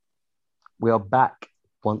We are back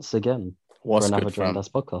once again for What's another good, Join fam? Us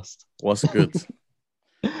podcast. What's good?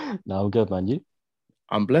 No, I'm good, man. You?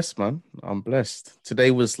 I'm blessed, man. I'm blessed. Today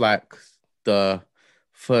was like the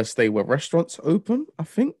first day where restaurants open, I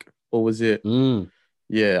think. Or was it? Mm.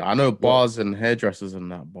 Yeah, I know Yeah. bars and hairdressers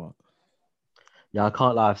and that, but Yeah, I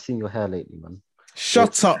can't lie. I've seen your hair lately, man.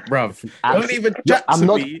 shut up, bruv. It's an Don't even chat I'm to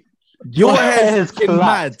not. me. Your Your hair's hair's looking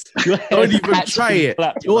mad. clapped. Your Don't hair's even try actually it.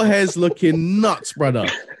 clapped, Your man. hair's looking nuts, brother.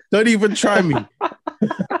 Don't even try me. But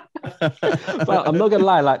I'm not gonna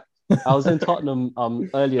lie. Like, I was in Tottenham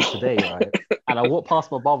earlier today, right? And I walked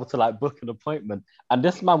past my barber to like book an appointment, and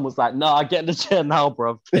this man was like, "No, get in the chair now,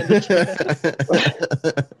 bro. Get in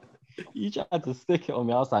the chair." You tried to stick it on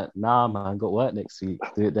me. I was like, "Nah, man, got work next week.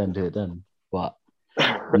 Do it then, do it then." But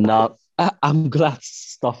no, I'm glad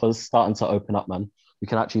stuff is starting to open up, man. We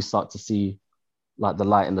can actually start to see like the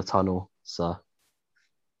light in the tunnel. So,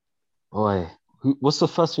 boy, what's the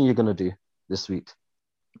first thing you're gonna do this week?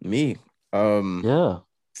 Me. Yeah.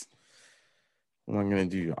 What am I gonna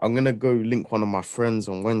do? I'm gonna go link one of my friends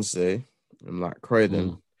on Wednesday in like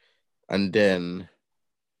Croydon, and then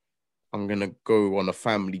I'm gonna go on a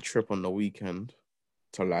family trip on the weekend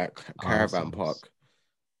to like Oh, that caravan park.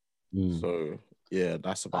 Mm. So yeah,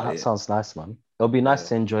 that's about That it. sounds nice, man. It'll be nice Yeah.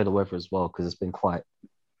 to enjoy the weather as well because it's been quite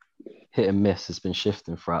hit and miss. It's been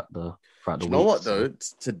shifting throughout the Do week. you know what so- though?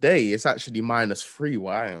 Today it's actually -3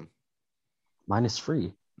 where I am.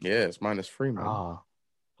 -3. Yeah, it's -3, man. Ah,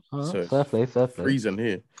 So fair play, fair play. freezing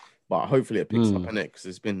here, but hopefully it picks up Mm. in it because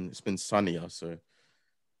it's been sunnier. So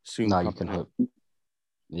soon. No, you can hope.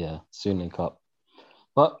 Yeah, soon link up.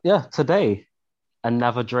 But yeah, today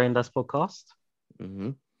another Drain Less podcast,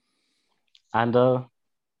 Mm-hmm. and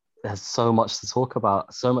there's so much to talk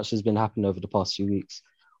about. So much has been happening over the past few weeks.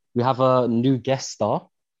 We have a new guest star,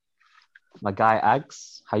 my guy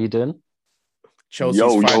Agz. How you doing?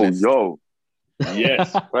 Chelsea's finest. Yo.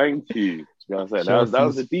 Yes, thank you. You know what I'm saying? That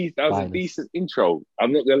was a Chelsea's decent intro.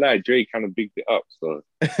 I'm not gonna lie, Dre kind of bigged it up. So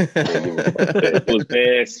it was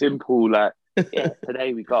very simple. Like, yeah,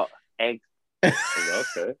 today we got eggs.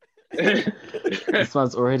 Okay. This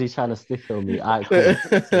man's already trying to stick on me. All right, cool.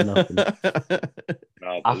 Say nothing.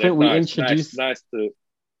 No, I think we introduced. Nice to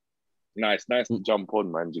jump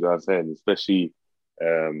on, man. You know what I'm saying? Especially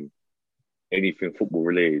anything football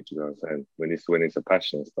related. You know what I'm saying? When it's a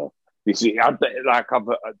passion and stuff. You see,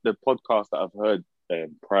 the podcast that I've heard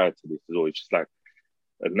prior to this is always just like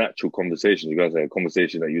a natural conversation. You guys, a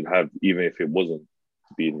conversation that you'd have even if it wasn't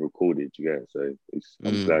being recorded. You get so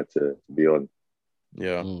I'm glad to be on.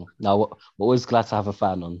 Yeah. Now, we're always glad to have a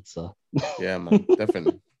fan on. So Yeah, man,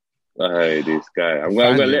 definitely. Hey, this guy. I'm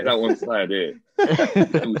gonna let that one slide here.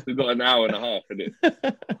 We still got an hour and a half in it.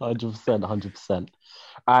 100%, 100%.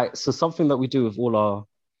 All right. So something that we do with all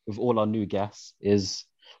our new guests is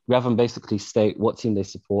we have them basically state what team they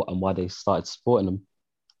support and why they started supporting them.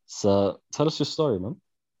 So tell us your story, man.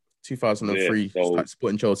 2003, Yeah, so- started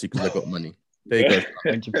supporting Chelsea because they got money. There you go.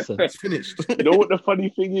 100%. It's finished. You know what the funny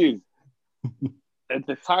thing is? At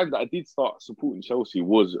the time that I did start supporting Chelsea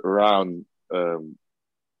was around, I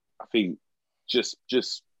think, just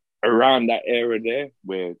around that era there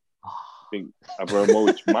where I think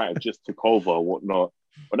Abramovich might have just took over or whatnot.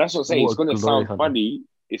 But that's what I'm saying. It's going to sound funny.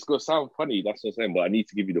 It's going to sound funny. That's what I'm saying. But I need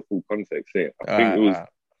to give you the full context here. I think it was, if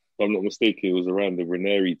I'm not mistaken, it was around the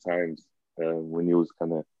Ranieri times when he was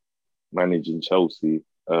kind of managing Chelsea.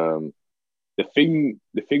 The thing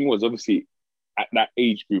was obviously at that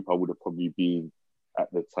age group, I would have probably been at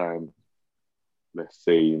the time, let's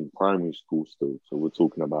say in primary school still. So we're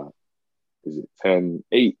talking about, is it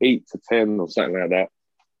 8 to 10 or something like that?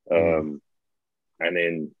 And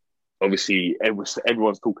then obviously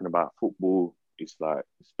everyone's talking about football. It's like,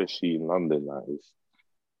 especially in London, like it's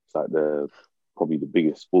like probably the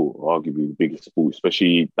biggest sport, or arguably the biggest sport.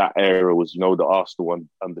 Especially that era was, the Arsenal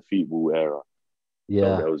undefeatable era.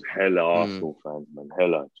 Yeah. So there was hella Arsenal fans, man,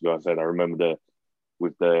 hella. Do you know what I'm saying? I remember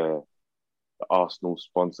with the Arsenal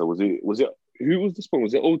sponsor. Was it who was the sponsor?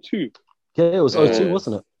 Was it O2? Yeah, it was O2,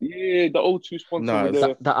 wasn't it? Yeah, the O2 sponsor. No,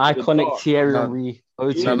 with the iconic Thierry Henry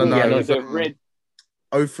O2. No. Yeah, it with was the red.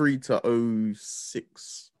 03 to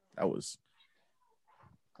 06. That was.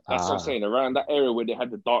 That's what I'm saying. Around that era where they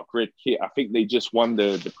had the dark red kit, I think they just won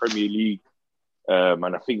the Premier League. And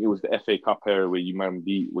I think it was the FA Cup era where you man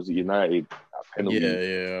beat, was it United? At penalty.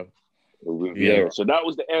 Yeah. So that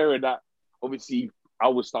was the era that obviously I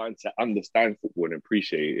was starting to understand football and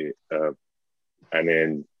appreciate it. And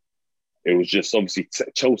then it was just obviously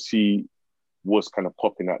Chelsea was kind of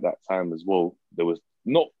popping at that time as well. There was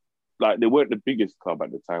not like they weren't the biggest club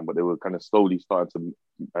at the time, but they were kind of slowly starting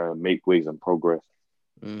to make waves and progress.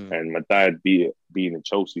 And my dad being a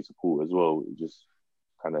Chelsea supporter as well, it just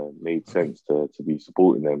kind of made sense to be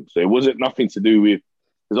supporting them. So it wasn't nothing to do with,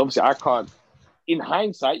 because obviously I can't, in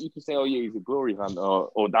hindsight, you can say, oh yeah, he's a glory hunter,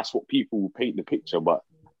 or that's what people paint the picture. But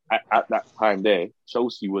at that time there,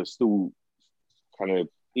 Chelsea was still kind of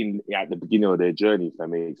at the beginning of their journey, if that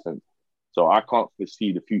makes sense. So I can't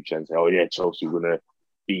foresee the future and say, oh yeah, Chelsea are going to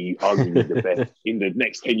be arguably the best in the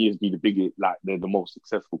next 10 years, be the biggest, like the most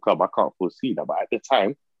successful club. I can't foresee that. But at the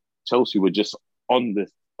time, Chelsea were just on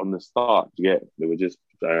the start. Yeah, they were just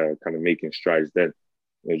kind of making strides then.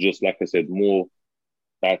 It was just, like I said, more.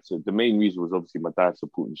 That's the main reason was obviously my dad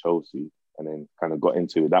supporting Chelsea, and then kind of got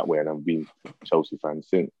into it that way, and I've been a Chelsea fan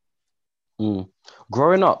since.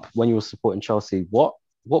 Growing up, when you were supporting Chelsea, what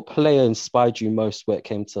player inspired you most where it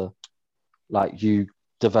came to like you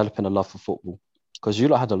developing a love for football? Because you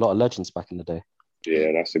lot had a lot of legends back in the day.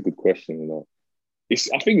 Yeah, that's a good question. You know,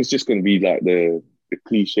 I think it's just going to be like the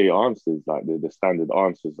cliche answers, like the standard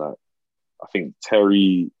answers. Like I think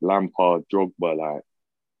Terry, Lampard, Drogba, like.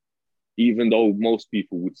 Even though most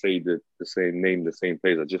people would say the same name, the same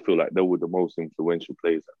players, I just feel like they were the most influential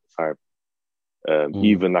players at the time.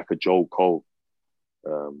 Even like a Joe Cole.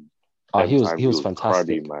 He was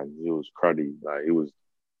fantastic, cruddy, man. He was cruddy. Like it was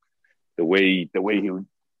the way he would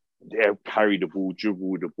carry the ball,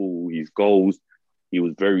 dribble the ball, his goals. He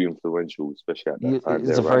was very influential, especially at that time.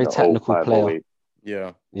 He's a very technical player.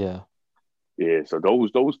 Yeah. So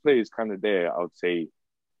those players kind of there, I would say.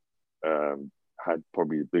 Had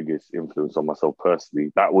probably the biggest influence on myself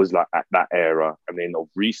personally. That was like at that era, and then of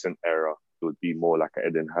recent era, it would be more like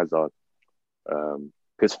Eden Hazard.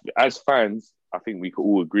 Because as fans, I think we could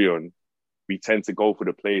all agree on, we tend to go for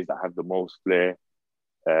the players that have the most flair,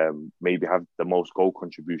 maybe have the most goal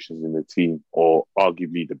contributions in the team, or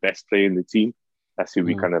arguably the best player in the team. That's who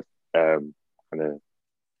we kind of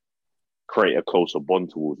create a closer bond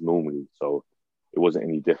towards normally. So it wasn't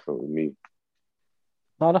any different with me.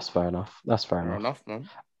 No, that's fair enough. Fair enough, man.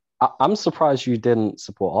 I'm surprised you didn't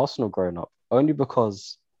support Arsenal growing up, only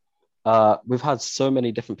because we've had so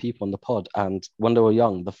many different people on the pod, and when they were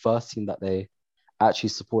young, the first team that they actually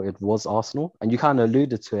supported was Arsenal. And you kind of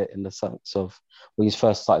alluded to it in the sense of when you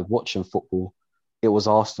first started watching football, it was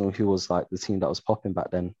Arsenal who was like the team that was popping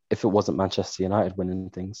back then, if it wasn't Manchester United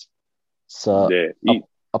winning things. So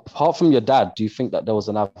apart from your dad, do you think that there was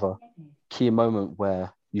another key moment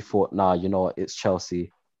where you thought, nah, you know what, it's Chelsea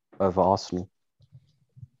over Arsenal?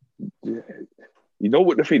 You know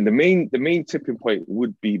what the main tipping point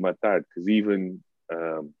would be my dad, because even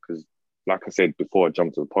because like I said before I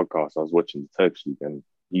jumped to the podcast, I was watching the Turkish league and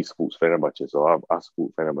he supports Fenerbahce, so I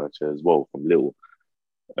support Fenerbahce as well from little.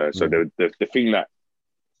 So the thing that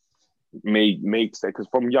makes that, because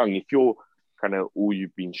from young, if you're kind of all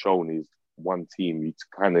you've been shown is one team, you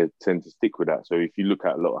kind of tend to stick with that. So if you look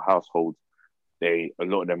at a lot of households, a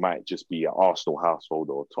lot of them might just be an Arsenal household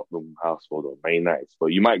or Tottenham household or Man United. But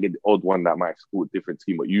you might get the odd one that might support a different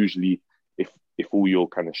team. But usually, if all you're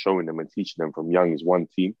kind of showing them and teaching them from young is one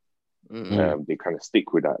team, they kind of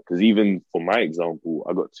stick with that. Because even for my example,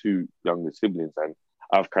 I got two younger siblings and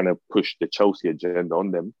I've kind of pushed the Chelsea agenda on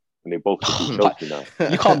them. And they both support Chelsea now.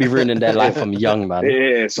 You can't be ruining their life from young, man.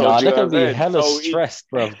 Yeah, so they can be hella stressed,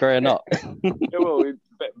 bro, growing up. Yeah, well, it's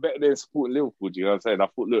better than supporting Liverpool, do you know what I'm saying? I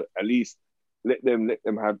thought, look, at least let them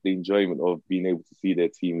have the enjoyment of being able to see their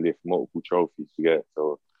team lift multiple trophies together.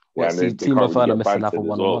 So see Timo Werner missing out for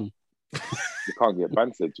 1-1. You can't get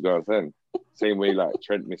bantered, you know what I'm saying? Same way like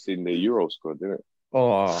Trent missing the Euro squad, didn't it?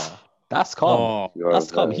 Oh, that's calm.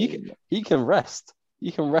 That's calm. He can rest.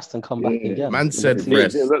 You can rest and come back again. Man said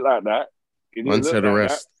rest. It look like that. Man said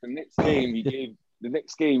rest. The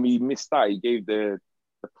next game he missed out. He gave the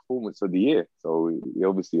performance of the year. So he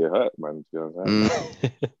obviously hurt, man. You know what I'm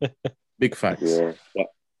saying? Big facts. Yeah.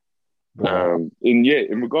 But,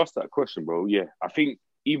 in regards to that question, bro, yeah, I think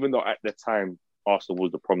even though at the time Arsenal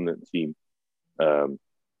was the prominent team,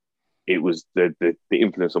 it was the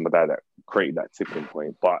influence of my dad that created that tipping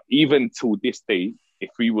point. But even till this day, if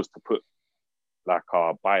we was to put like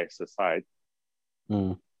our bias aside,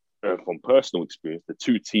 from personal experience, the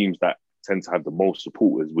two teams that tend to have the most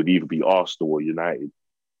supporters would either be Arsenal or United.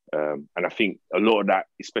 And I think a lot of that,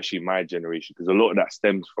 especially in my generation, because a lot of that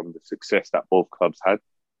stems from the success that both clubs had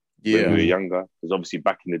when we were younger. Because obviously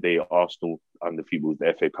back in the day, Arsenal undefeated with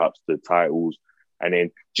the FA Cups, the titles. And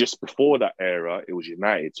then just before that era, it was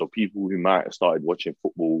United. So people who might have started watching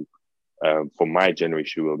football from my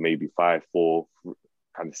generation were maybe 5, 4,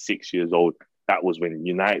 kind of 6 years old. That was when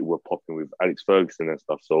United were popping with Alex Ferguson and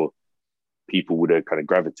stuff. So people would have kind of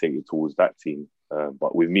gravitated towards that team.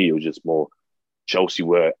 But with me, it was just more Chelsea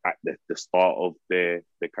were at the start of their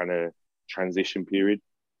kind of transition period.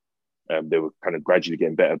 They were kind of gradually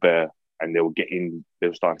getting better, and they were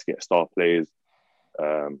starting to get star players.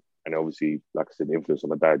 And obviously, like I said, the influence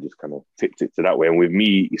of my dad just kind of tipped it to that way. And with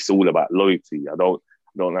me, it's all about loyalty. I don't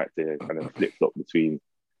like to kind of flip flop between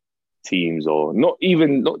teams, or not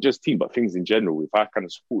just team, but things in general. If I kind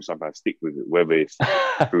of support something, I stick with it, whether it's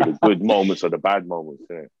through the good moments or the bad moments.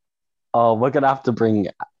 Yeah. Oh, we're gonna have to bring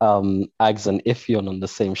Agz and Iffy on the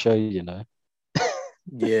same show, you know.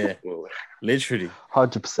 Yeah, literally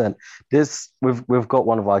 100%. We've got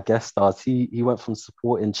one of our guest stars. He went from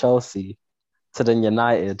supporting Chelsea to then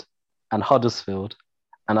United and Huddersfield,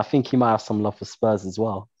 and I think he might have some love for Spurs as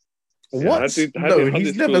well. What?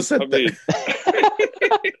 He's never said that.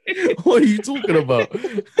 What are you talking about?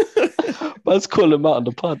 Let's call him out on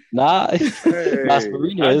the pod. Nah, that's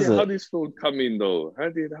Mourinho, isn't it? How did Huddersfield come in though? How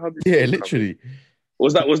did yeah, literally.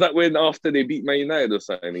 Was that when after they beat Man United or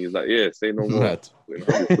something? He's like, yeah, say no more.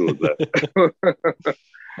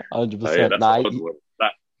 100%.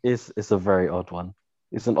 It's a very odd one.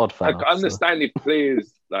 It's an odd fan. I understand if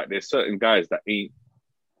players, like, there's certain guys that ain't,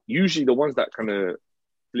 usually the ones that kind of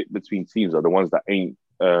flip between teams are the ones that ain't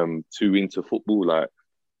too into football. Like,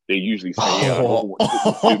 they usually say, yeah, I don't watch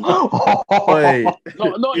football too much. Wait.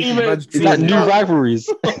 Not even. It's like new rivalries.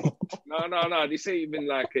 No. They say even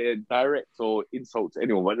like a direct or insult to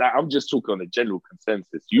anyone. But like, I'm just talking on a general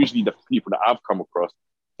consensus. Usually the people that I've come across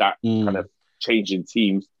that kind of changing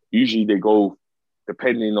teams, usually they go,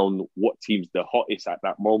 depending on what team's the hottest at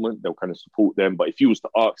that moment, they'll kind of support them. But if you was to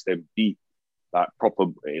ask them deep, like proper,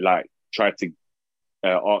 like try to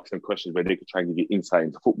ask them questions where they could try and give you insight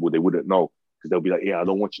into football, they wouldn't know. Because they'll be like, yeah, I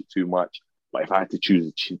don't watch it too much. But if I had to choose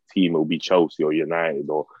a team, it would be Chelsea or United,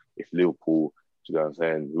 or if Liverpool, you know what I'm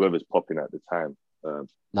saying? Whoever's popping at the time.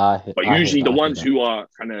 But usually the ones who are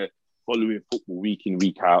kind of following football week in,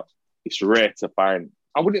 week out, it's rare to find.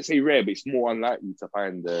 I wouldn't say rare, but it's more unlikely to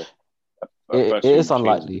find it is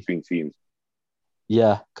unlikely between teams.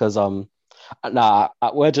 Yeah, because we're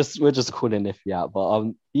just calling Iffy out,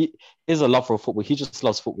 but he is a lover of football. He just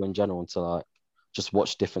loves football in general, to like just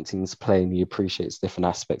watch different teams play, and he appreciates different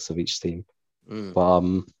aspects of each team.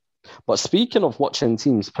 But speaking of watching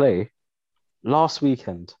teams play, last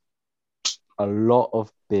weekend, a lot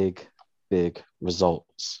of big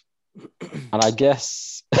results. And I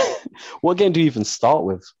guess, what game do you even start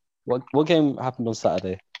with? What game happened on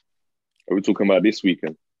Saturday? Are we talking about this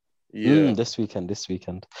weekend? Yeah, this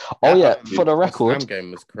weekend. Oh yeah, for the record, the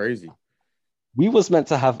game was crazy. We was meant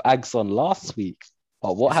to have Agz on last week,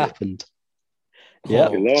 but what happened? Yeah,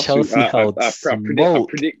 Chelsea held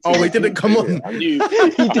smoke. Oh, he didn't come on. He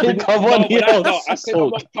didn't come on. I said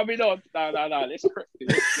I'm not coming on. No. Let's correct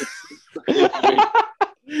it.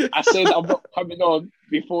 I said I'm not coming on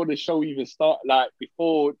before the show even start, like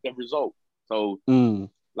before the result. So,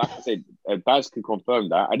 like I said, Baz can confirm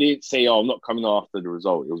that. I didn't say, I'm not coming on after the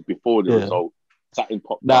result. It was before the result. Something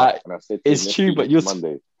popped up, and I said, it's true, but you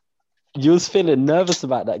was feeling nervous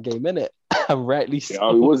about that game, innit? And rightly so. Yeah,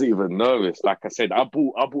 I wasn't even nervous. Like I said, I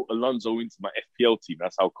brought Alonso into my FPL team.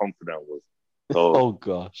 That's how confident I was. So, oh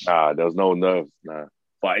gosh. Nah, there was no nerves. Nah,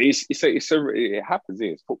 but it happens.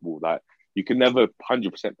 It's football. Like, you can never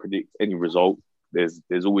 100% predict any result. There's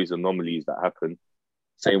always anomalies that happen.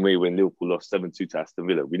 Same way when Liverpool lost 7-2 to Aston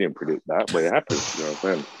Villa, we didn't predict that, but it happens. You know what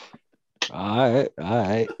I'm saying? All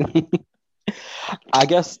right. I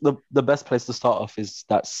guess the best place to start off is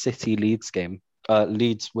that City Leeds game.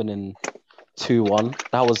 Leeds winning 2-1.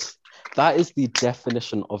 That is the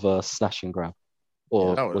definition of a snatch and grab,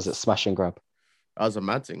 or was it smash and grab? That was a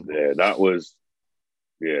mad thing. Yeah, that was.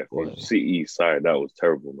 Yeah, from City's side, that was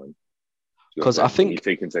terrible, man. Because I think you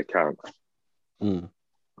take into account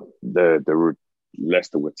the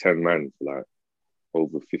Leicester were 10 men for like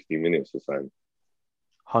over 50 minutes or something.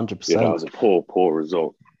 100%. Yeah, that was a poor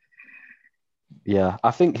result. Yeah,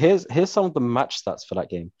 I think here's some of the match stats for that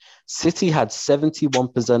game. City had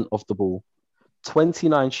 71% of the ball,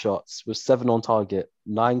 29 shots with 7 on target,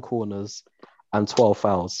 9 corners, and 12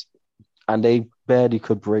 fouls, and they barely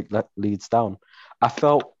could break Leeds down. I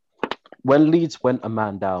felt when Leeds went a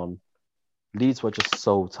man down, Leeds were just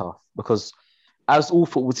so tough, because as all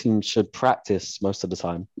football teams should practice most of the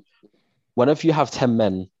time, whenever you have 10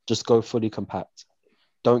 men, just go fully compact.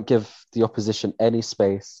 Don't give the opposition any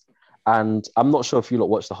space. And I'm not sure if you lot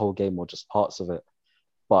watched the whole game or just parts of it,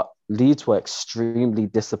 but Leeds were extremely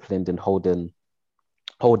disciplined in holding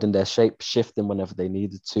their shape, shifting whenever they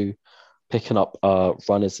needed to, picking up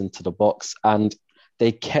runners into the box, and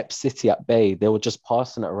they kept City at bay. They were just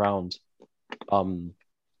passing it around, passing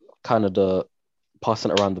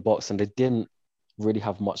it around the box, and they didn't really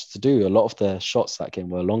have much to do. A lot of their shots that game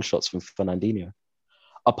were long shots from Fernandinho.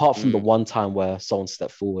 apart from the one time where someone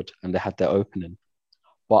stepped forward and they had their opening.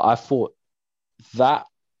 But I thought that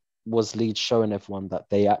was Leeds showing everyone that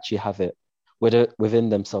they actually have it within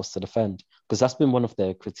themselves to defend, because that's been one of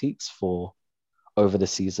their critiques for over the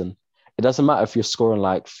season. It doesn't matter if you're scoring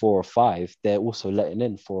like 4 or 5; they're also letting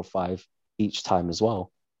in 4 or 5 each time as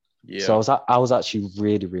well. Yeah. So I was actually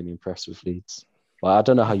really, really impressed with Leeds. But I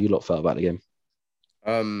don't know how you lot felt about the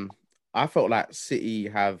game. I felt like City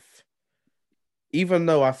have, even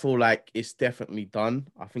though I feel like it's definitely done,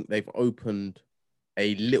 I think they've opened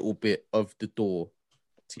a little bit of the door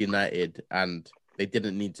to United, and they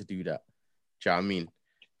didn't need to do that. Do you know what I mean?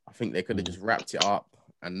 I think they could have just wrapped it up,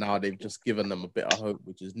 and now they've just given them a bit of hope,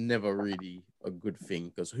 which is never really a good thing,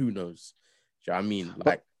 because who knows? Do you know what I mean?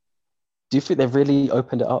 Like, do you think they've really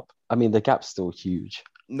opened it up? I mean, the gap's still huge.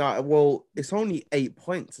 No, well, it's only 8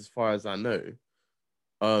 points as far as I know.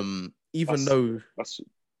 Even though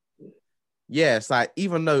it's like,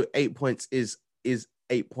 even though 8 points is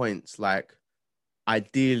 8 points, like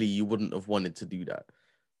ideally you wouldn't have wanted to do that.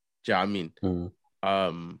 Do you know what I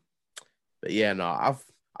mean? But yeah, no,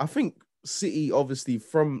 I think City, obviously,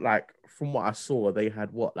 from what I saw, they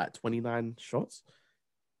had like 29 shots?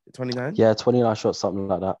 29? Yeah, 29 shots, something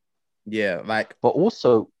like that. Yeah, like, but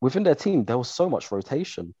also within their team, there was so much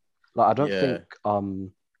rotation. Like, I don't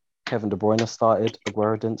think Kevin De Bruyne started,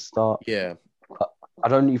 Aguero didn't start. Yeah. I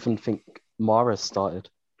don't even think Mahrez started.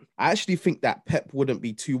 I actually think that Pep wouldn't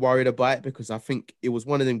be too worried about it, because I think it was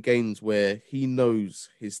one of them games where he knows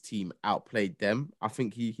his team outplayed them. I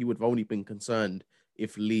think he would have only been concerned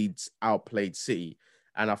if Leeds outplayed City.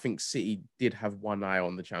 And I think City did have one eye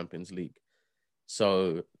on the Champions League.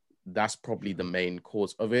 So that's probably the main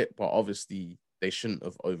cause of it. But obviously, they shouldn't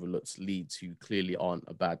have overlooked Leeds, who clearly aren't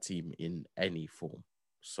a bad team in any form.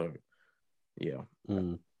 So, yeah,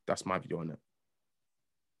 that's my view on it.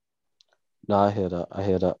 No, I hear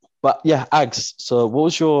that. But yeah, Agz, so what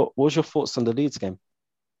was your thoughts on the Leeds game?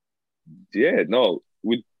 Yeah, no,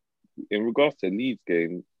 in regards to Leeds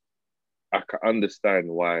game, I can understand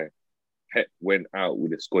why Pep went out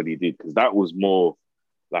with the squad he did, because that was more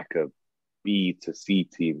like a B to C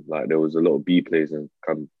team. Like, there was a lot of B players and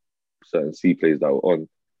certain C players that were on.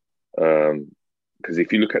 Because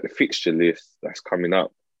if you look at the fixture list that's coming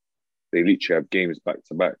up, they literally have games back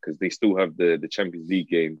to back, because they still have the Champions League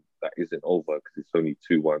game that isn't over, because it's only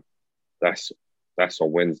 2-1. That's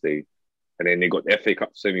on Wednesday, and then they got the FA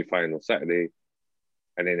Cup semi-final Saturday,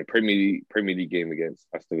 and then the Premier League game against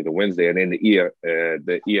Aston Villa Wednesday, and then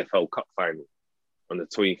the EFL Cup final on the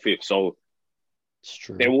 25th. So it's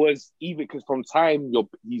true. There was, even because from time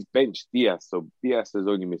he's benched Diaz, so Diaz has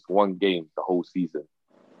only missed one game the whole season,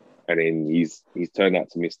 and then he's turned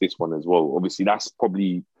out to miss this one as well. Obviously, that's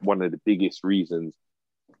probably one of the biggest reasons.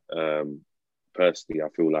 Personally, I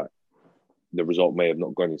feel like the result may have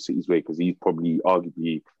not gone in City's way, because he's probably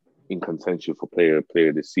arguably in contention for player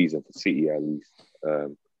this season for City at least.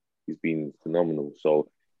 He's been phenomenal. So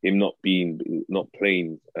him not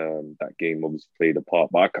playing that game obviously played a part.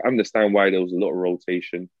 But I can understand why there was a lot of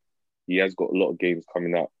rotation. He has got a lot of games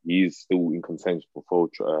coming up. He is still in contention for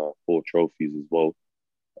 4 trophies as well.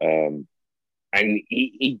 And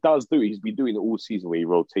he does do it. He's been doing it all season, where he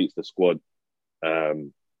rotates the squad.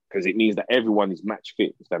 Because it means that everyone is match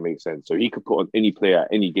fit, if that makes sense. So he could put on any player at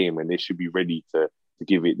any game, and they should be ready to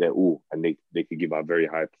give it their all, and they could give a very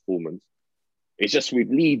high performance. It's just with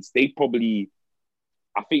Leeds,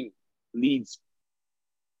 I think Leeds,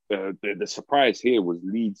 the surprise here was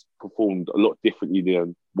Leeds performed a lot differently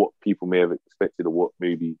than what people may have expected, or what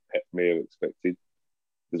maybe Pep may have expected.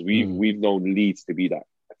 Because we've known Leeds to be that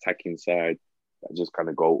attacking side that just kind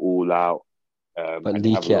of go all out. But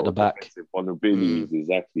leaky at the back. Vulnerabilities,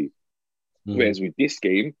 exactly. Whereas with this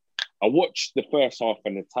game, I watched the first half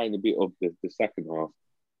and a tiny bit of the second half.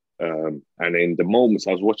 And in the moments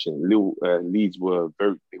I was watching, Leeds were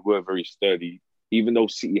very sturdy. Even though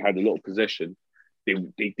City had a lot of possession,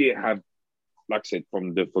 they did have, like I said,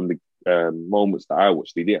 from the moments that I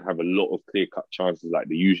watched, they didn't have a lot of clear-cut chances like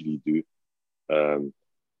they usually do. And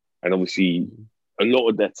obviously, a lot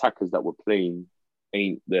of the attackers that were playing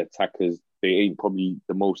ain't the attackers. They ain't probably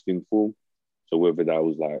the most in form. So whether that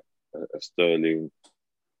was like a Sterling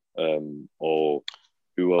or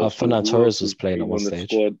who else? Ferran Torres was playing at one stage.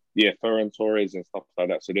 Squad. Yeah, Ferran Torres and stuff like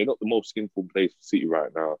that. So they're not the most in form players for City right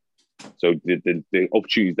now. So the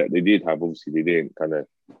opportunities that they did have, obviously they didn't kind of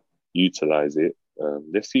utilise it.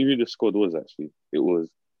 Let's see who the squad was actually. It was,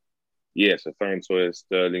 so Ferran Torres,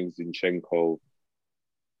 Sterling, Zinchenko,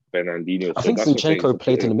 Bernardino. I think Zinchenko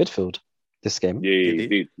played in the midfield this game. Yeah, he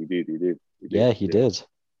did. He did.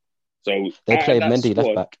 So they played Mendy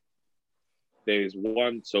left back. There's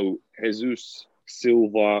one. So Jesus,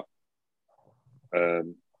 Silva,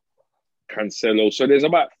 Cancelo. So there's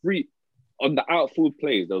about three on the outfield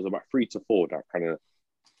players. There was about 3 to 4 that kind of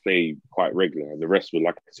play quite regular, and the rest were,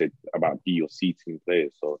 like I said, about B or C team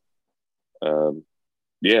players. So,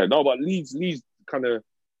 but Leeds kind of.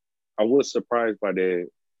 I was surprised by their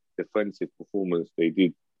defensive performance. They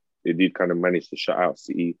did kind of manage to shut out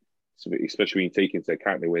City, especially when you take into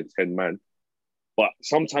account they went 10 man. But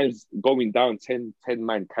sometimes going down 10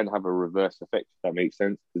 man can have a reverse effect, if that makes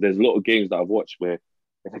sense. There's a lot of games that I've watched where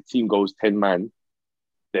if a team goes 10 man,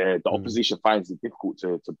 the opposition finds it difficult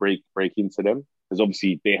to break into them, because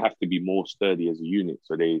obviously they have to be more sturdy as a unit.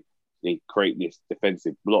 So they create this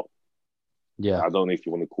defensive block. Yeah, I don't know if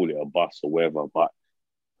you want to call it a bust or whatever, but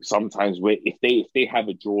sometimes if they have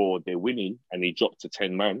a draw, they're winning, and they drop to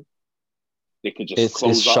 10 man, they could just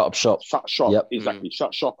close up, shut shop, yep. Exactly,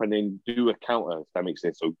 shut shop, and then do a counter, if that makes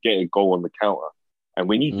sense. So get a goal on the counter, and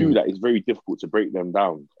when you do that, it's very difficult to break them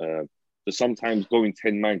down. So sometimes going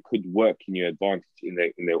 10 man could work in your advantage in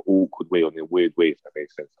their awkward way, or in their weird way, if that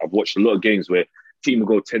makes sense. I've watched a lot of games where team will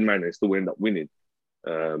go 10 man and still end up winning,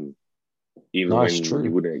 even when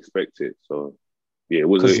you wouldn't expect it. So. Yeah, it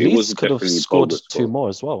was Leeds could have scored 2 more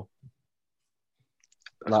as well.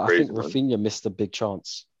 Like, crazy, I think Rafinha missed a big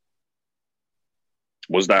chance.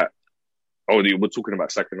 Was that? Oh, we're talking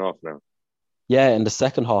about second half now. Yeah, in the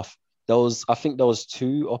second half, there was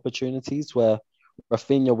 2 opportunities where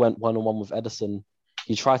Rafinha went 1-on-1 with Ederson.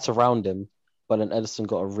 He tried to round him, but then Ederson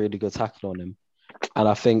got a really good tackle on him. And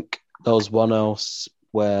I think there was one else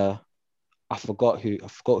where I forgot who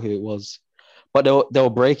it was, but they were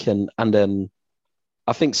breaking, and then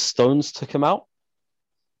I think Stones took him out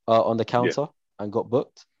on the counter and got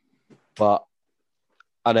booked. And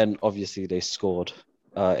then obviously they scored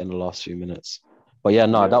in the last few minutes. But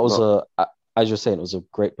that was as you're saying, it was a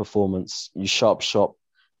great performance. You shop,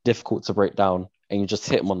 difficult to break down, and you just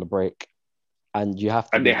hit them on the break. And you have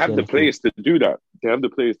to. And they have the players to do that.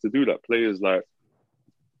 Players like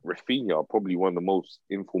Rafinha are probably one of the most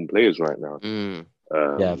informed players right now.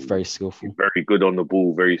 Very skillful. Very good on the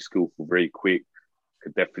ball, very skillful, very quick.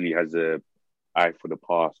 Definitely has a eye for the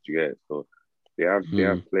pass. So they have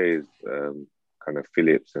players, kind of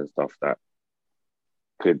Phillips and stuff, that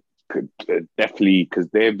could definitely, because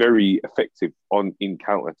they're very effective in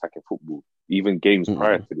counter-attacking football. Even games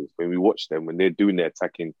prior to this, when we watch them, when they're doing their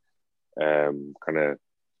attacking, they're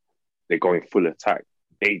going full attack.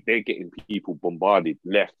 They're getting people bombarded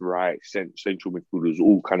left, right, central midfielders,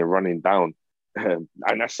 all kind of running down. And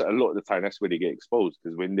that's a lot of the time. That's where they get exposed,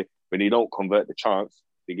 because when they don't convert the chance,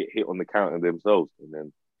 they get hit on the counter themselves, and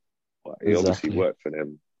then it obviously worked for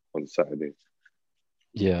them on Saturday.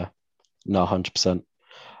 Yeah, no, 100%.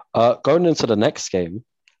 Going into the next game,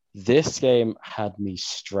 this game had me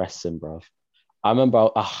stressing, bruv. I remember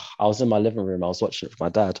I was in my living room. I was watching it with my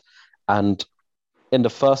dad, and in the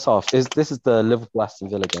first half, this is the Liverpool Aston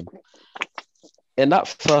Villa game. In that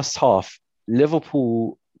first half,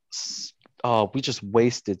 Liverpool. We just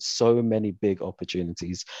wasted so many big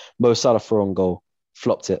opportunities. Mo Salah threw on goal,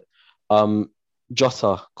 flopped it.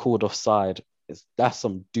 Jota called offside. That's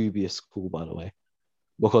some dubious call, by the way,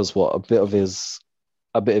 because a bit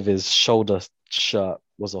of his shoulder shirt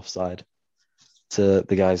was offside to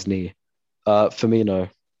the guy's knee. Firmino,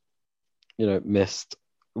 missed.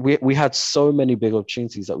 We had so many big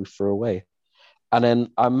opportunities that we threw away. And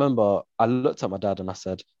then I remember I looked at my dad and I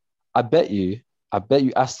said, I bet you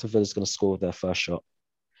Aston Villa's going to score their first shot.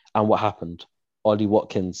 And what happened? Ollie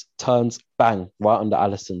Watkins turns, bang, right under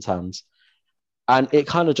Alisson's hands. And it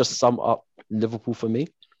kind of just summed up Liverpool for me,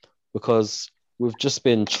 because we've just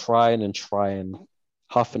been trying,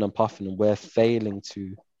 huffing and puffing, and we're failing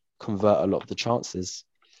to convert a lot of the chances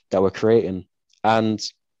that we're creating. And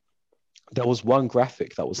there was one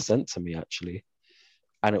graphic that was sent to me, actually,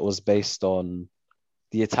 and it was based on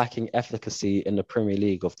the attacking efficacy in the Premier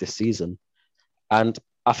League of this season. And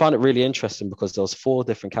I found it really interesting because there was 4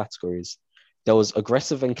 different categories. There was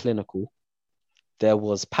aggressive and clinical. There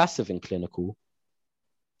was passive and clinical.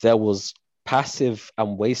 There was passive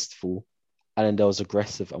and wasteful. And then there was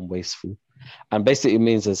aggressive and wasteful. And basically it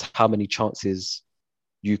means is how many chances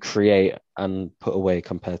you create and put away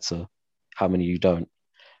compared to how many you don't.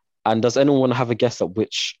 And does anyone want to have a guess at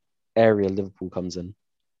which area Liverpool comes in?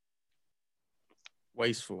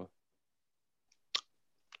 Wasteful.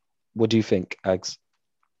 What do you think, Agz?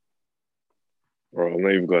 Well, I'm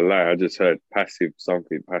not even gonna lie. I just heard passive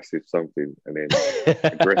something, and then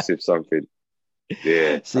aggressive something.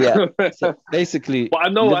 Yeah. So basically, but I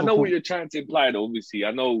know Liverpool... what you're trying to imply. Though, obviously,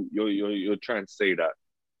 I know you're trying to say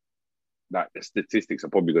that the statistics are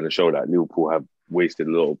probably going to show that Liverpool have wasted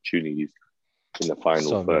a lot of opportunities in the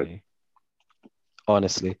final third.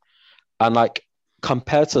 honestly. And like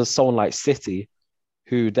compared to someone like City,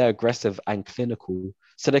 who they're aggressive and clinical,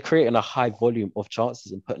 so they're creating a high volume of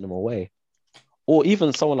chances and putting them away. Or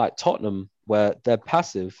even someone like Tottenham, where they're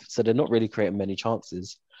passive, so they're not really creating many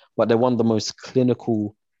chances, but they're one of the most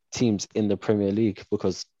clinical teams in the Premier League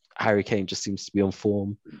because Harry Kane just seems to be on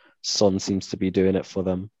form. Son seems to be doing it for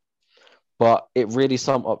them. But it really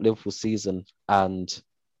summed up Liverpool's season, and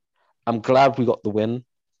I'm glad we got the win.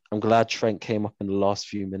 I'm glad Trent came up in the last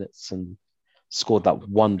few minutes and scored that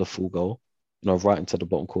wonderful goal, right into the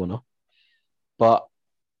bottom corner. But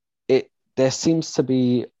there seems to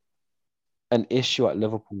be an issue at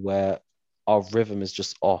Liverpool where our rhythm is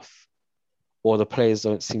just off, or the players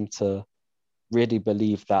don't seem to really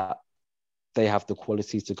believe that they have the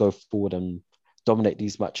quality to go forward and dominate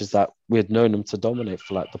these matches that we had known them to dominate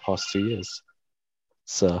for like the past 2 years.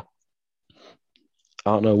 So,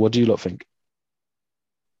 I don't know. What do you lot think?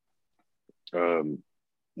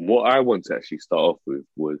 What I want to actually start off with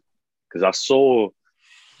was because I saw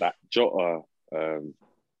that Jota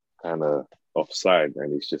kind of offside,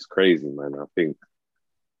 and it's just crazy, man. I think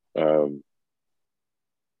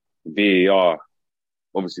VAR,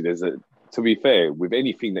 obviously, to be fair, with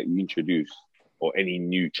anything that you introduce or any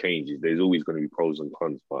new changes, there's always going to be pros and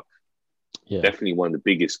cons, but definitely one of the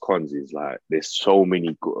biggest cons is like there's so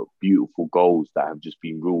many beautiful goals that have just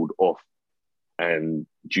been ruled off, and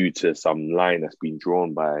due to some line that's been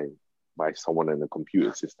drawn by someone in the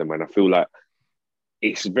computer system. And I feel like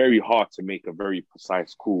it's very hard to make a very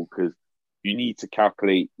precise call because you need to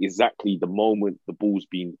calculate exactly the moment the ball's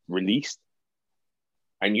being released,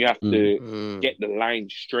 and you have to get the line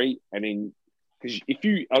straight. And then, because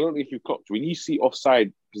I don't know if you've clocked, when you see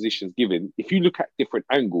offside positions given, if you look at different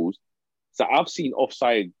angles, so I've seen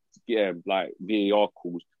offside, like VAR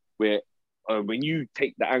calls where when you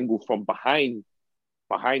take the angle from behind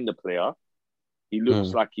the player, he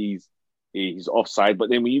looks like he's offside. But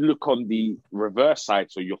then when you look on the reverse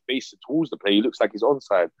side, so you're facing towards the player, he looks like he's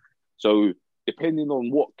onside. So depending on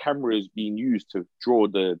what camera is being used to draw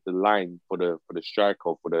the line for the striker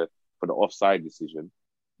or for the offside decision,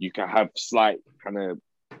 you can have slight kind of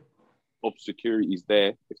obscurities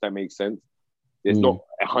there, if that makes sense. There's not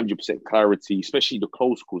 100% clarity, especially the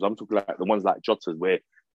close calls. I'm talking like the ones like Jota's where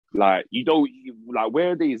like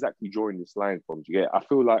where are they exactly drawing this line from? Do you get? I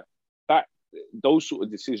feel like that those sort of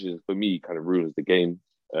decisions for me kind of ruins the game,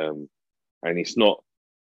 and it's not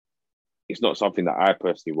something that I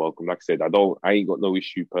personally welcome. Like I said, I ain't got no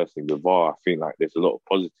issue personally with VAR. I think like there's a lot of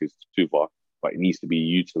positives to VAR, but it needs to be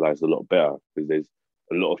utilized a lot better because there's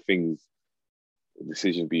a lot of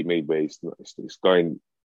decisions being made where it's going.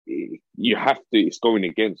 It's going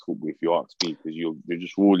against football if you ask me, because you're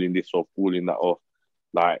just ruling this off, ruling that off.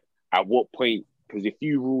 Like at what point? Because if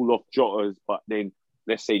you rule off Jota's, but then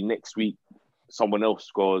let's say next week someone else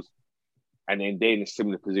scores, and then they're in a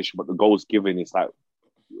similar position, but the goal's given, it's like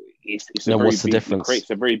it's a very big difference. It creates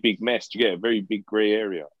a very big mess. You get a very big grey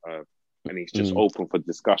area, and it's just open for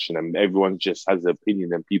discussion, and everyone just has an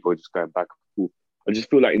opinion, and people are just going back and forth. I just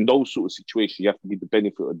feel like in those sort of situations, you have to give the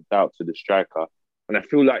benefit of the doubt to the striker. And I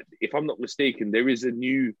feel like, if I'm not mistaken, there is a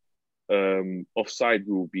new offside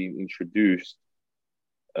rule being introduced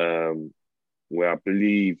where I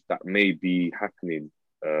believe that may be happening.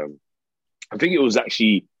 I think it was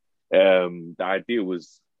actually, the idea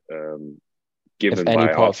was given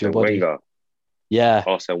by Arsene Wenger. Yeah.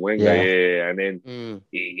 Arsene Wenger, yeah. And then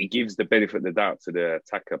it gives the benefit of the doubt to the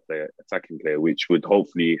attacking player, which would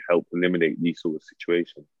hopefully help eliminate these sort of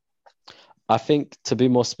situations. I think, to be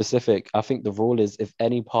more specific, I think the rule is if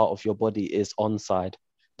any part of your body is onside,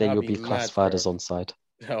 then you'll be classified as onside.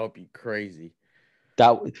 That would be crazy.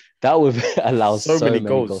 That would allow so many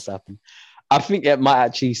goals to happen. I think it might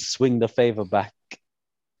actually swing the favour back,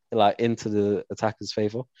 like into the attacker's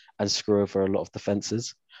favour, and screw over a lot of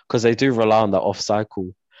defences, because they do rely on that offside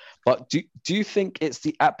call. But do you think it's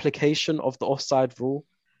the application of the offside rule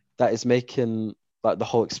that is making like the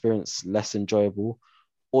whole experience less enjoyable,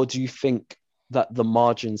 or do you think that the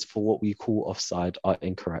margins for what we call offside are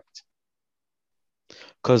incorrect?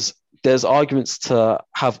 Because there's arguments to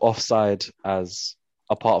have offside as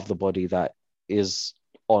a part of the body that is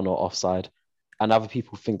on or offside, and other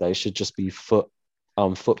people think that it should just be foot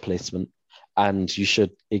placement, and you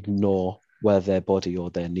should ignore where their body or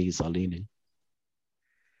their knees are leaning.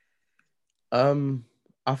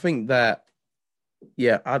 I think that,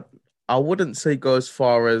 I wouldn't say go as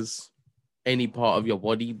far as any part of your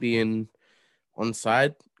body being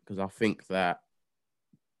onside, because I think that,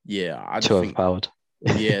 too overpowered.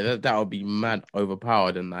 that would be mad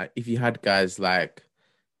overpowered. And like, if you had guys like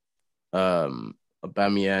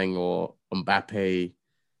Aubameyang or Mbappe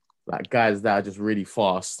like guys that are just really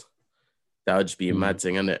fast. That would just be a mad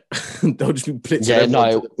thing, innit? They'll just be blitzing. Yeah,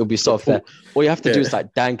 no, it'll be so fair. All you have to do is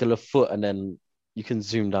like dangle a foot and then you can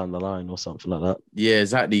zoom down the line or something like that. Yeah,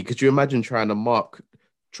 exactly. Could you imagine trying to mark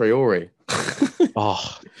Traore?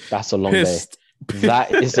 Oh, that's a long day.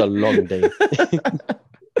 That is a long day.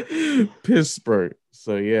 Pissed, bro.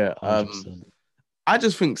 So yeah, 100%. I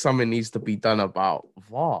just think something needs to be done about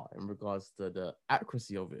VAR in regards to the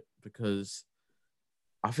accuracy of it, because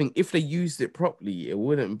I think if they used it properly, it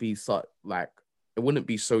wouldn't be so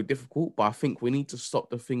difficult. But I think we need to stop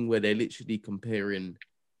the thing where they're literally comparing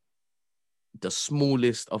the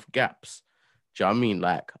smallest of gaps. Do you know what I mean?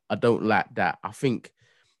 Like, I don't like that. I think,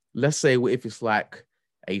 let's say if it's like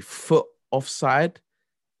a foot offside,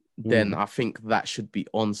 then I think that should be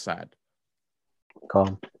onside.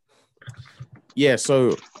 Calm. Yeah,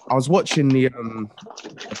 so I was watching the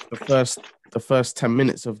first 10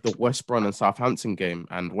 minutes of the West Brom and Southampton game,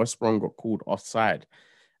 and West Brom got called offside.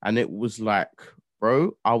 And it was like,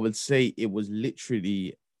 bro, I would say it was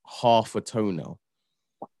literally half a toenail.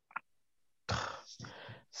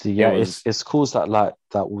 So yeah, it's calls that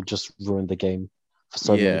will just ruin the game for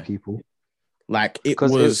so many people. Like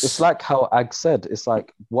it's like how Agz said, it's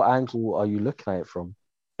like, what angle are you looking at it from?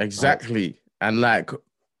 Exactly. And like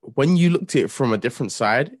when you looked at it from a different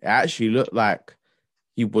side, it actually looked like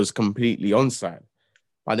he was completely onside.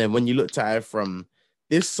 But then when you looked at it from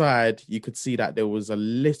this side, you could see that there was a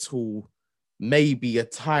little, maybe a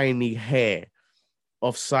tiny hair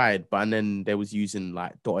offside, but then they was using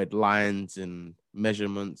like dotted lines and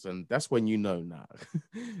measurements, and that's when you know now.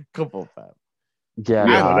 Come on, fam.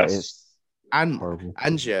 Yeah, it's horrible.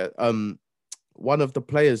 And yeah, one of the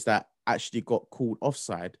players that actually got called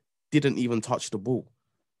offside didn't even touch the ball.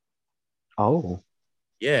 Oh.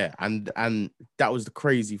 Yeah, and that was the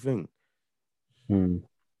crazy thing.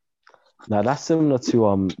 Now that's similar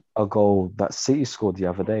to a goal that City scored the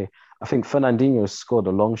other day. I think Fernandinho scored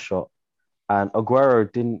a long shot, and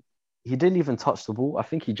Aguero didn't even touch the ball. I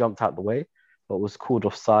think he jumped out the way, but was called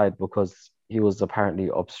offside because he was apparently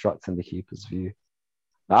obstructing the keeper's view.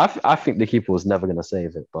 Now, I think the keeper was never going to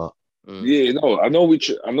save it, but yeah, no, I know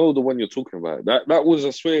the one you're talking about. That was,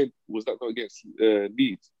 I swear, was that not against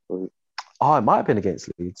Leeds? Oh, it might have been against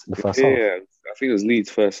Leeds in the first half. Yeah, I think it was Leeds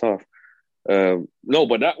first half. No,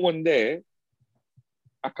 but that one there,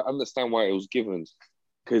 I can understand why it was given.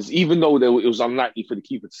 Because even though it was unlikely for the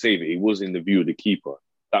keeper to save it, it was in the view of the keeper.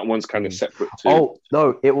 That one's kind of separate too. Oh,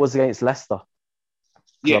 no, it was against Leicester.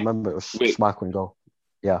 Yeah. I remember it was Schmeichel in goal.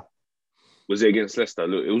 Yeah. Was it against Leicester?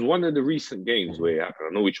 Look, it was one of the recent games where it happened.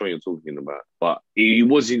 I know which one you're talking about. But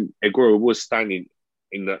Aguero was standing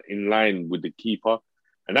in line with the keeper.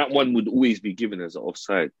 And that one would always be given as an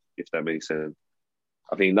offside, if that makes sense.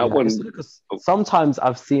 I think that one... Sometimes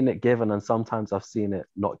I've seen it given and sometimes I've seen it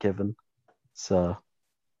not given. So...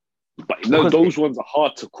 But no, those ones are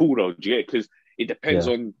hard to call though, do you get? Because it depends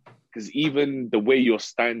on... Because even the way you're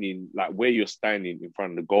standing, like where you're standing in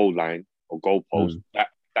front of the goal line or goal post,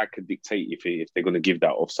 that could dictate if they're going to give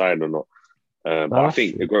that offside or not. But I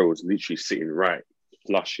think Aguero was literally sitting right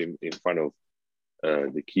flush in front of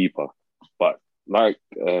the keeper. But like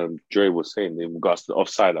Dre was saying in regards to the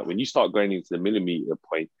offside, like when you start going into the millimeter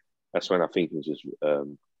point, that's when I think it's just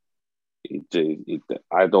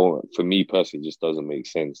for me personally, it just doesn't make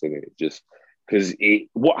sense, innit? It just because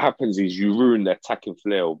what happens is you ruin the attacking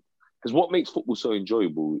flair. Because what makes football so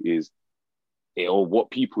enjoyable is, or what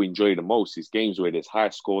people enjoy the most is games where there's high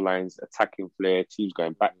score lines, attacking flair, teams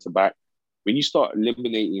going back to back. When you start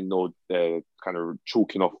eliminating or kind of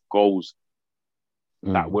chalking off goals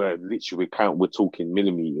that were literally we're talking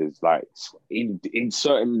millimeters, like in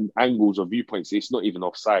certain angles or viewpoints, it's not even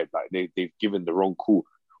offside. Like they've given the wrong call.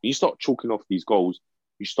 When you start chalking off these goals,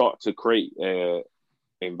 you start to create an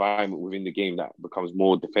environment within the game that becomes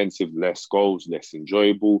more defensive, less goals, less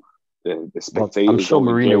enjoyable. The spectators. I'm sure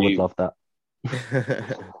Mourinho would love that.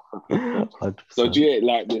 So do you get,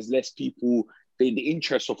 like, there's less people. The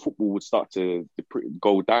interest of football would start to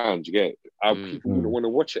go down. Do you get? People wouldn't want to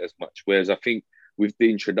watch it as much. Whereas I think with the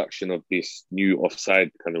introduction of this new offside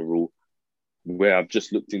kind of rule, where I've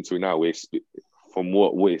just looked into it now, where from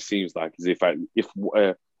what it seems like is if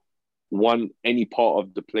any part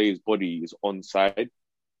of the player's body is onside,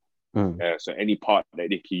 so any part that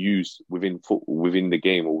they can use within the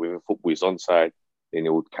game or within football is onside, then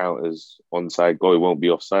it would count as onside goal. It won't be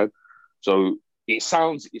offside. So it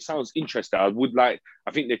sounds interesting. I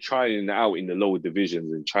think they're trying it out in the lower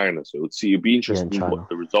divisions in China. So it'd be interesting what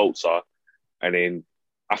the results are. And then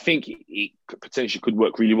I think it potentially could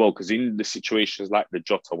work really well, because in the situations like the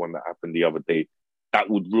Jota one that happened the other day, that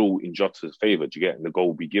would rule in Jota's favour, do you get? And the goal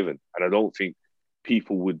would be given. And I don't think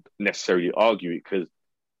people would necessarily argue it, because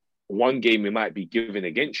one game it might be given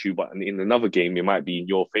against you, but in another game it might be in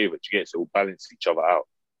your favour. So it will balance each other out.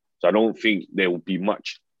 So I don't think there will be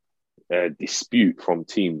much dispute from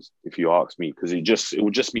teams, if you ask me, because it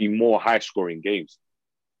will just be more high scoring games,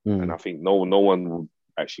 and I think no one will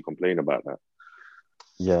actually complain about that.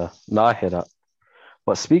 Yeah, no, I hear that.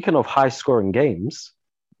 But speaking of high scoring games,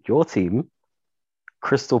 your team,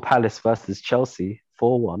 Crystal Palace versus Chelsea,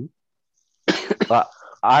 4-1. But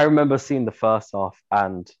I remember seeing the first half,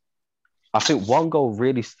 and I think one goal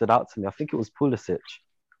really stood out to me. I think it was Pulisic,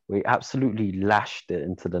 where he absolutely lashed it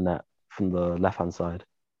into the net from the left-hand side.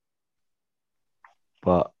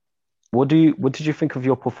 But what did you think of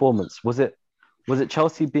your performance? Was it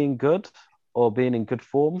Chelsea being good or being in good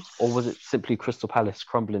form, or was it simply Crystal Palace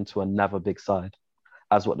crumbling to another big side,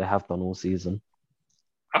 as what they have done all season?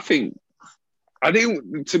 I think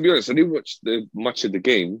to be honest, I didn't watch much of the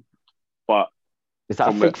game, but is that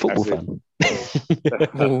a fake football fan?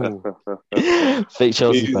 Fake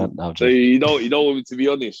Chelsea fan. No, so you don't want me to be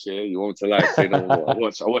honest, yeah? You want me to say no more. I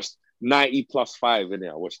watched 90+5, innit?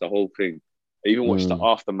 I watched the whole thing. I even watched the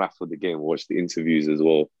aftermath of the game. I watched the interviews as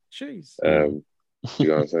well. Jeez. You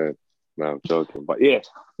know what I'm saying? No, I'm joking. But yeah,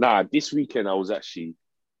 this weekend I was actually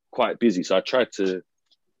quite busy, so I tried to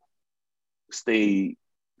stay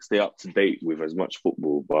up to date with as much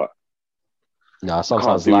football, but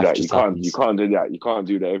sometimes you life can't do that. You can't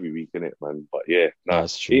do that every week, innit, man? But yeah,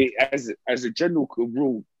 that's true. As a general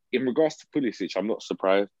rule, in regards to Pulisic, I'm not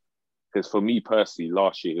surprised, because for me personally,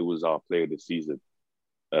 last year it was our player of the season.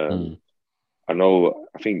 I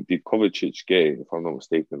think did Kovacic get it, if I'm not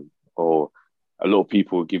mistaken, or a lot of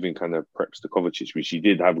people were giving kind of preps to Kovacic, which he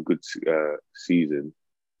did have a good season.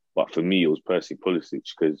 But for me, it was personally Pulisic,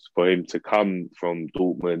 because for him to come from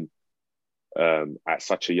Dortmund at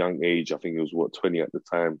such a young age, I think it was 20 at the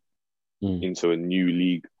time, into a new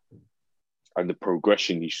league, and the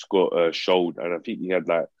progression he showed, and I think he had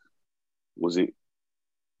was it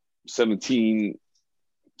 17?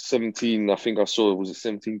 I think I saw, was it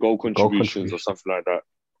 17 goal contributions or something like that?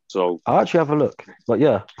 So I'll actually have a look. But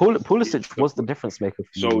yeah, Pulisic was the difference maker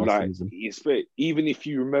for me last season. Even if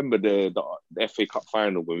you remember the FA Cup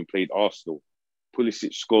final when we played Arsenal,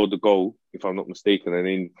 Pulisic scored the goal, if I'm not mistaken, and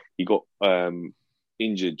then he got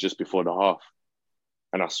injured just before the half.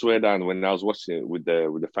 And I swear down, when I was watching it with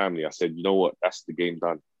the family, I said, you know what, that's the game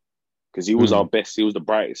done. Because he was our best, he was the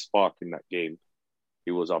brightest spark in that game.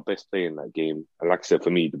 He was our best player in that game. And like I said, for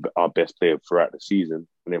me, our best player throughout the season.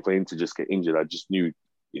 And then for him to just get injured, I just knew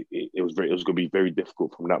it was going to be very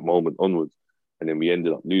difficult from that moment onwards. And then we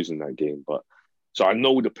ended up losing that game. But so I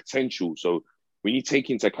know the potential. So when you take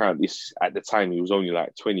into account this, at the time, he was only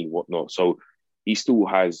 20, whatnot. So he still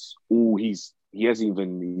has he's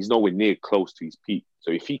nowhere near close to his peak. So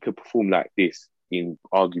if he could perform like this in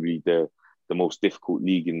arguably the most difficult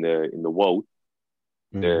league in the world,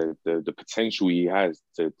 the potential he has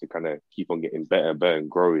to kind of keep on getting better and better and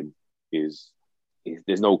growing is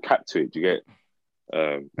there's no cap to it. Do you get?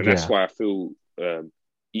 And that's why I feel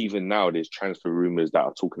even now there's transfer rumours that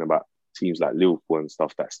are talking about teams like Liverpool and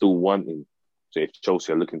stuff that still want him. So if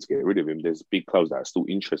Chelsea are looking to get rid of him, there's big clubs that are still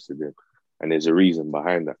interested in him, and there's a reason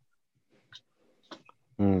behind that.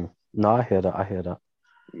 No, I hear that.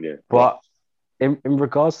 Yeah, but in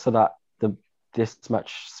regards to that, this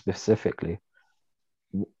match specifically,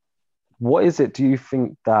 what is it, do you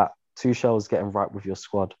think, that Tuchel is getting right with your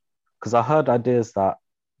squad? Because I heard ideas that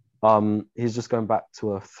he's just going back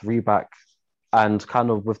to a 3-back, and kind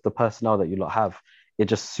of with the personnel that you lot have, it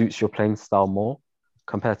just suits your playing style more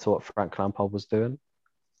compared to what Frank Lampard was doing.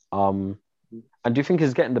 And do you think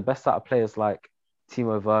he's getting the best out of players like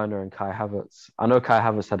Timo Werner and Kai Havertz? I know Kai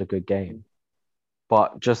Havertz had a good game,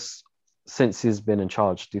 but just since he's been in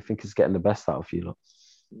charge, do you think he's getting the best out of you lot?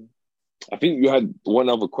 I think you had one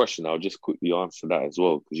other question. I'll just quickly answer that as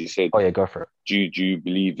well, because you said, "Oh yeah, go for it." Do you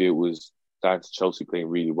believe it was down to Chelsea playing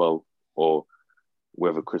really well, or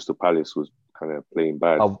whether Crystal Palace was kind of playing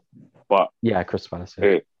bad? But yeah, Crystal Palace.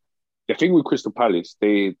 Yeah. The thing with Crystal Palace,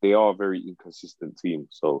 they are a very inconsistent team.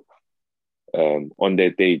 So on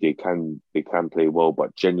their day, they can play well,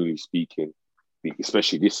 but generally speaking,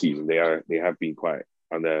 especially this season, they have been quite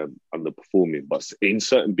underperforming. But in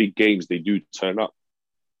certain big games, they do turn up.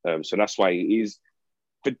 So that's why it is.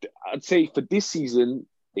 I'd say for this season,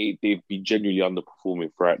 they've been generally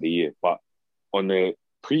underperforming throughout the year. But on the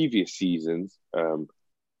previous seasons,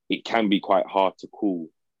 it can be quite hard to call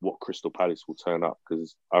what Crystal Palace will turn up,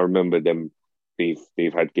 because I remember them. They've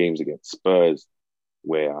had games against Spurs,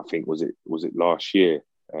 where I think was it last year,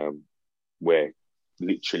 where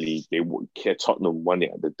literally Tottenham won it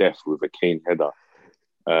at the death with a Kane header.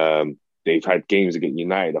 they've had games against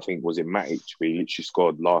United. I think was in Matic where he literally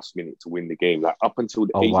scored last minute to win the game. Like up until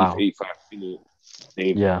the 80th, 85th minute,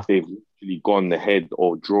 they've literally gone ahead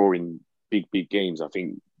or drawing big games. I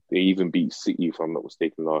think they even beat City, if I'm not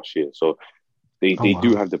mistaken, last year. So they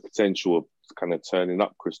do have the potential of kind of turning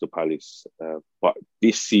up Crystal Palace. But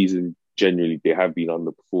this season, generally, they have been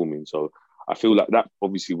underperforming. So I feel like that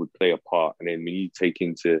obviously would play a part. And then when you take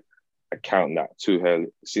into account that Tuchel,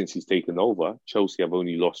 since he's taken over, Chelsea have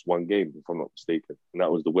only lost one game, if I'm not mistaken, and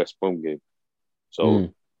that was the West Brom game. So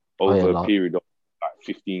over a period of like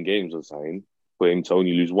 15 games or something, for him to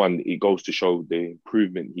only lose one, it goes to show the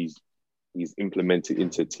improvement he's implemented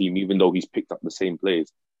into a team. Even though he's picked up the same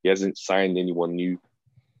players, he hasn't signed anyone new.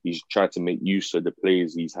 He's tried to make use of the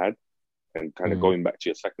players he's had. And kind of going back to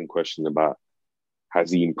your second question about has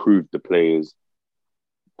he improved the players'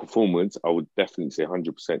 performance, I would definitely say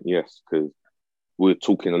 100% yes, because we're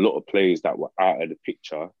talking a lot of players that were out of the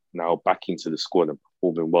picture now back into the squad and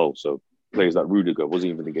performing well. So players like Rudiger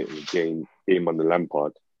wasn't even getting the game under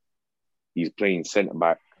Lampard. He's playing centre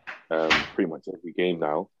back pretty much every game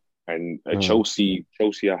now. And Chelsea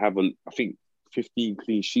have I think 15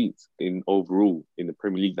 clean sheets in overall in the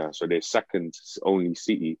Premier League now. So they're second only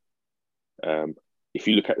City. If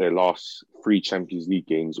you look at their last 3 Champions League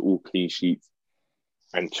games, all clean sheets,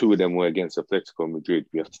 and 2 of them were against Atletico Madrid.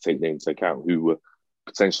 We have to take them into account, who were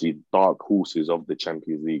potentially dark horses of the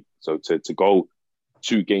Champions League. So to go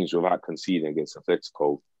 2 games without conceding against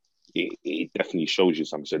Atletico, it definitely shows you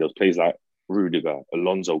something. So those players like Rudiger,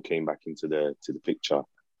 Alonso came back into the picture.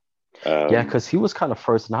 Because he was kind of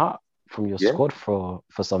frozen out from your squad for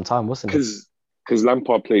some time, wasn't he? Because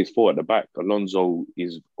Lampard plays 4 at the back. Alonso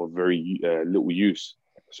is of very little use.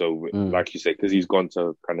 So like you said, because he's gone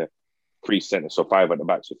to kind of 3 centres, so 5 at the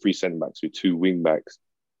back, so 3 centre backs with 2 wing backs.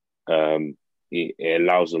 It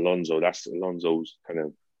allows that's Alonso's kind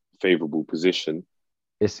of favourable position.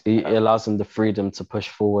 It allows him the freedom to push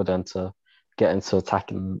forward and to get into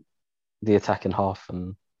the attacking half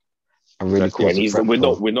and really cause a threat.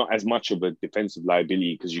 We're not as much of a defensive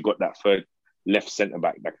liability because you got that third left centre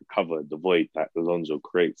back that could cover the void that Alonso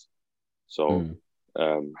creates. So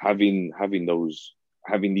having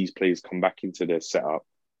these players come back into their setup.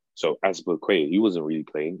 So Azpilicueta, he wasn't really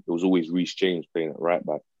playing. It was always Reece James playing at right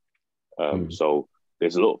back. So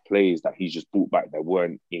there's a lot of players that he's just brought back that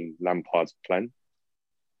weren't in Lampard's plan.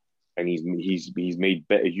 And he's made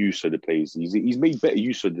better use of the players. He's made better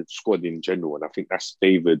use of the squad in general. And I think that's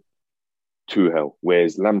favoured Tuchel.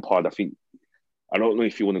 Whereas Lampard, I don't know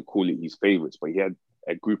if you want to call it his favourites, but he had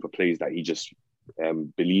a group of players that he just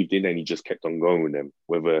believed in and he just kept on going with them,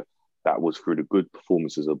 whether that was through the good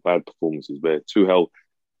performances or bad performances. Where Tuchel,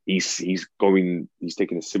 he's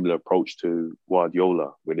taking a similar approach to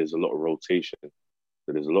Guardiola, where there's a lot of rotation.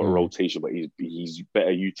 So there's a lot of rotation, but he's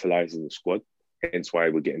better utilising the squad. Hence why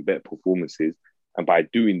we're getting better performances. And by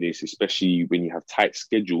doing this, especially when you have tight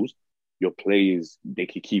schedules, your players, they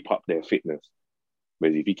can keep up their fitness.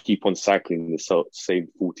 Whereas if you keep on cycling the same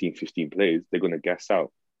 14, 15 players, they're going to gas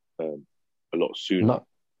out a lot sooner. No,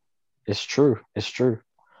 it's true.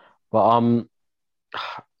 But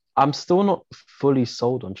I'm still not fully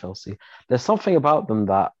sold on Chelsea. There's something about them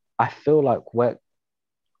that I feel like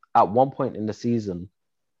at one point in the season,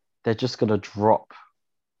 they're just going to drop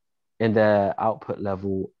in their output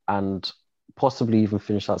level and possibly even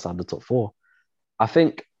finish outside the top 4. I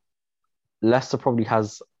think Leicester probably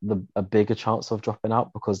has a bigger chance of dropping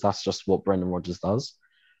out because that's just what Brendan Rodgers does.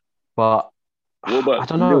 But what about I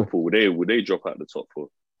don't know. Liverpool? Would they drop out the top 4?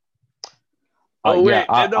 I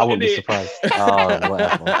wouldn't be surprised.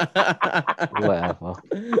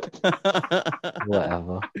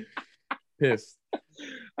 Whatever. Pissed.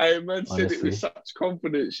 Man said it with such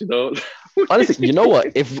confidence, Honestly, you know what?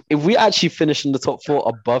 If we actually finish in the top 4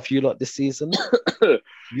 above you lot this season,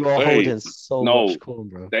 you are holding much corn,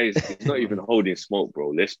 bro. It's not even holding smoke, bro.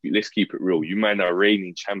 Let's keep it real. You man are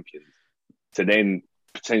reigning champions to then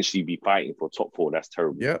potentially be fighting for top 4. That's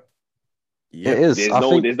terrible. Yep. It is.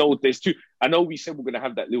 There's 2. I know we said we're going to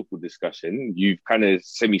have that Liverpool discussion. You've kind of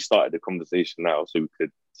semi-started the conversation now, so we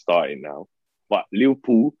could start it now. But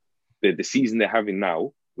Liverpool, the season they're having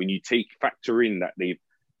now, when you factor in that they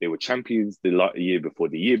were champions the year before.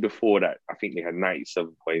 The year before that, I think they had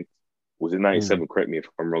 97 points. Was it 97? Correct me if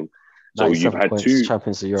I'm wrong. So you've had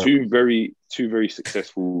two very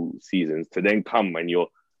successful seasons to then come and you're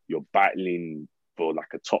battling for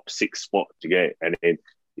like a top 6 spot to get. And then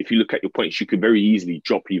if you look at your points, you could very easily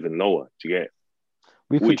drop even lower to get.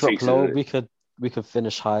 We could drop lower. We could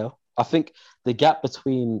finish higher. I think the gap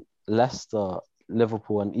between Leicester,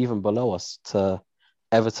 Liverpool, and even below us to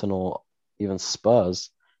Everton or even Spurs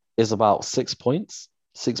is about 6 points.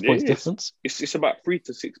 6 Yeah, points difference. It's about 3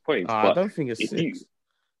 to 6 points. I But don't think it's if 6.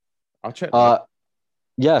 I'll check that.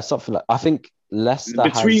 Yeah, something like I think Leicester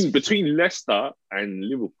between Leicester and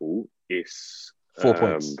Liverpool, it's 4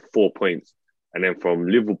 points. 4 points, and then from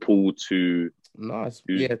Liverpool to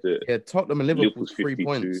Tottenham and Liverpool's 3 52.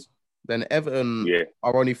 points. Then Everton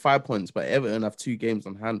are only 5 points, but Everton have 2 games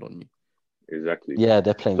on hand on you. Exactly. Yeah,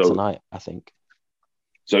 they're playing tonight, I think.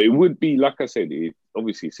 So it would be, like I said,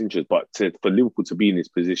 obviously it's interesting, but for Liverpool to be in this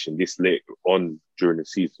position this late on during the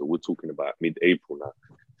season, we're talking about mid-April now,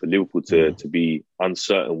 for Liverpool to be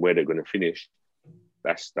uncertain where they're going to finish,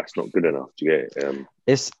 that's not good enough. Do you get it?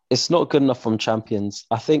 It's not good enough from champions.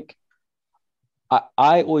 I think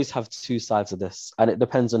I always have two sides of this, and it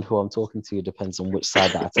depends on who I'm talking to. It depends on which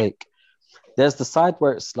side that I take. There's the side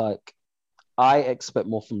where it's like, I expect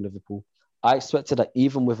more from Liverpool. I expected that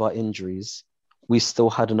even with our injuries, we still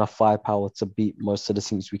had enough firepower to beat most of the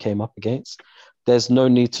teams we came up against. There's no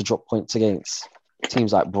need to drop points against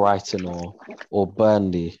teams like Brighton or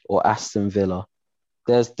Burnley or Aston Villa.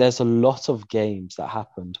 There's a lot of games that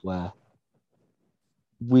happened where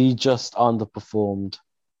we just underperformed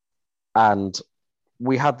and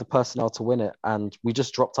we had the personnel to win it and we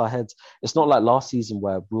just dropped our heads. It's not like last season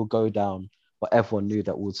where we'll go down, but everyone knew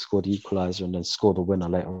that we'd score the equaliser and then score the winner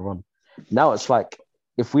later on. Now it's like,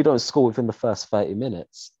 if we don't score within the first 30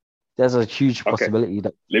 minutes, there's a huge possibility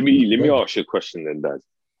that... Let me ask you a question then, Dad.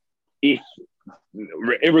 If,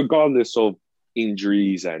 regardless of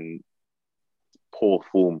injuries and poor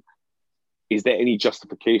form, is there any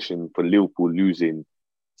justification for Liverpool losing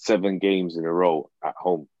 7 games in a row at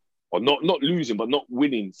home? Or not losing, but not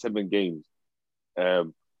winning 7 games? Is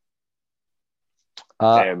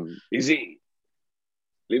it...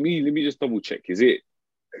 Let me just double check. Is it...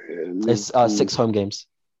 It's 6 home games.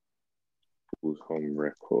 Home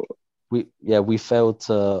record. We failed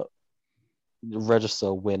to register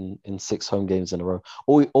a win in 6 home games in a row,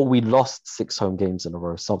 or we lost 6 home games in a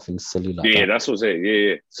row, something silly like that. Yeah, that's what I'm saying.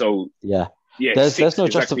 Yeah. So there's no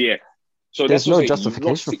justification. So there's no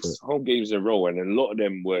justification for it. Home games in a row, and a lot of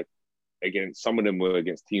them were some of them were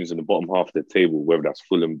against teams in the bottom half of the table, whether that's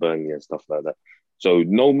Fulham, Burnley, and stuff like that. So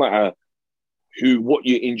no matter what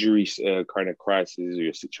your injury kind of crisis or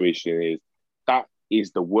your situation is, that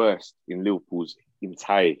is the worst in Liverpool's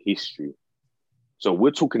entire history. So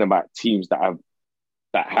we're talking about teams that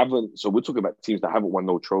haven't won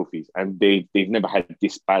no trophies, and they've never had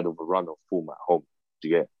this bad of a run of form at home. Do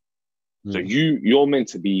you get? So you're meant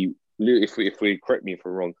to be. If we correct me if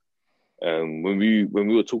I'm wrong, when we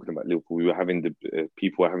were talking about Liverpool, we were having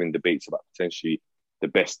people were having debates about potentially the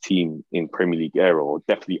best team in Premier League era, or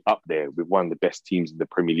definitely up there with one of the best teams in the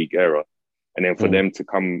Premier League era. And then for them to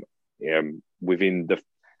come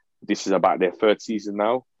this is about their 3rd season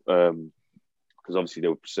now, because obviously they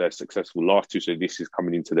were successful last 2, so this is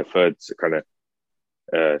coming into the 3rd kind of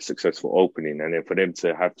successful opening. And then for them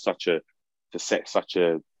to have set such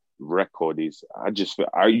a record is,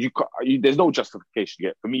 there's no justification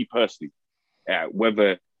yet for me personally.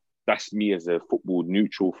 Whether that's me as a football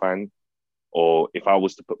neutral fan, or if I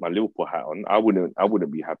was to put my Liverpool hat on, I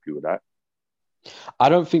wouldn't be happy with that. I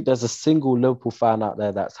don't think there's a single Liverpool fan out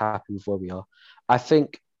there that's happy with where we are. I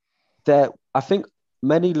think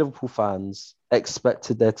many Liverpool fans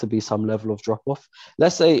expected there to be some level of drop-off.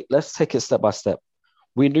 Let's take it step by step.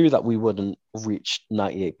 We knew that we wouldn't reach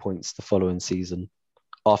 98 points the following season.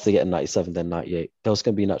 After getting 97, then 98. There was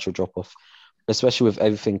going to be a natural drop-off, especially with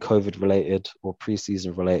everything COVID-related or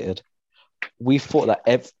pre-season related. We thought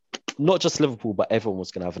that not just Liverpool, but everyone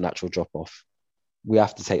was going to have a natural drop-off. We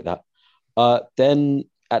have to take that. Then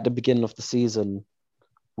at the beginning of the season,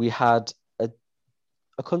 we had a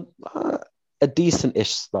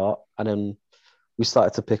decent-ish start, and then we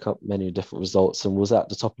started to pick up many different results and was at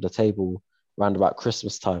the top of the table around about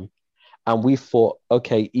Christmas time. And we thought,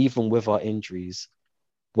 okay, even with our injuries,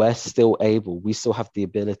 we still have the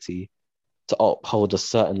ability to uphold a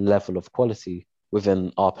certain level of quality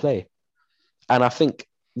within our play. And I think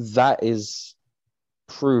that is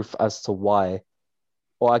proof as to why,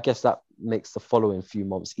 or I guess that makes the following few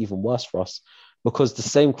months even worse for us, because the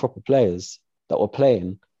same crop of players that were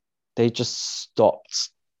playing, they just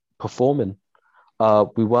stopped performing.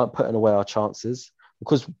 We weren't putting away our chances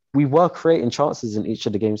because we were creating chances in each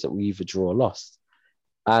of the games that we either drew or lost.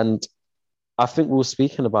 And I think we were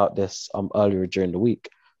speaking about this earlier during the week,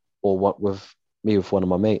 or with one of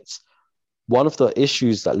my mates. One of the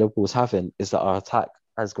issues that Liverpool was having is that our attack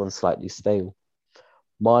has gone slightly stale.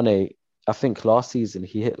 Mane, I think last season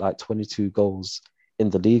he hit like 22 goals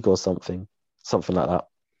in the league or something like that.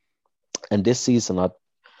 And this season, I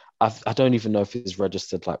don't even know if he's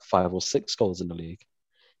registered like 5 or 6 goals in the league.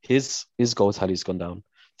 his goal tally's gone down.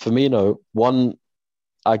 Firmino, one,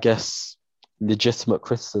 I guess, legitimate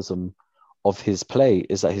criticism of his play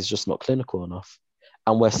is that he's just not clinical enough.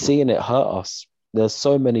 And we're seeing it hurt us. There's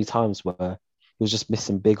so many times where he was just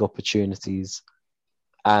missing big opportunities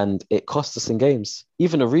and it cost us in games.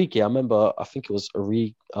 Even Origi, I remember, I think it was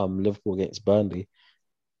Origi, Liverpool against Burnley.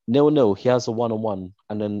 0-0, he has a one-on-one.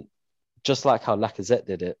 And then just like how Lacazette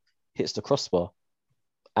did it, hits the crossbar.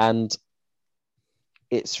 And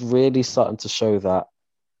it's really starting to show that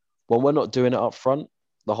when we're not doing it up front,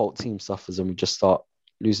 the whole team suffers and we just start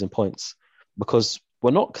losing points because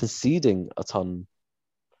we're not conceding a ton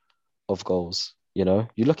of goals. You know,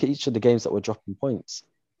 you look at each of the games that we're dropping points,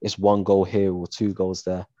 it's 1 goal here or 2 goals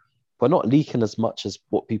there. We're not leaking as much as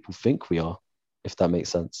what people think we are, if that makes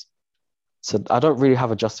sense. So I don't really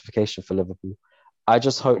have a justification for Liverpool. I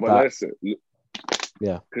just hope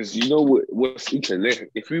yeah. Because you know what's interesting?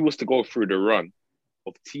 If we was to go through the run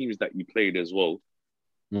of teams that you played as well,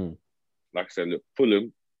 like I said, look,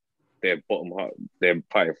 Fulham, they're bottom half, they're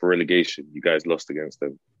fighting for relegation. You guys lost against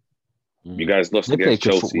them. You guys lost against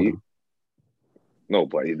Chelsea. No,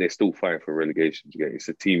 but they're still fighting for relegation. It's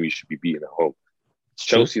a team you should be beating at home.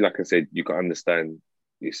 Chelsea, like I said, you can understand.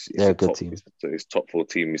 It's a good team. It's top 4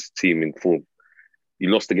 team. It's a team in form. You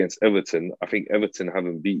lost against Everton. I think Everton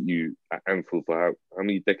haven't beat you at Anfield for how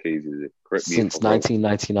many decades is it? Correct me since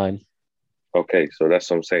 1999. Okay, so that's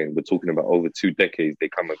what I'm saying. We're talking about over 2 decades. They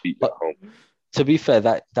come and beat you at home. To be fair,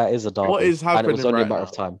 that is a derby. What is happening? And it was only a matter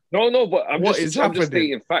of time. No, but I'm just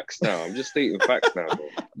stating facts now. I'm just stating facts now, bro.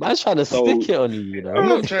 Man's trying to stick it on you, you know. I'm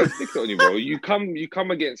not trying to stick it on you, bro. You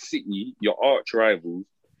come against City, your arch rivals.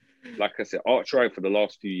 Like I said, arch rival for the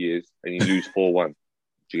last few years, and you lose 4-1.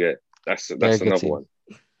 Do you get? That's another one.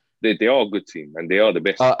 They are a good team, and they are the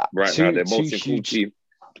best right now. They're most improved team.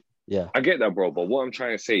 Yeah, I get that, bro. But what I'm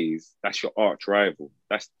trying to say is that's your arch rival.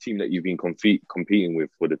 That's the team that you've been competing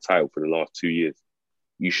with for the title for the last 2 years.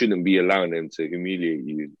 You shouldn't be allowing them to humiliate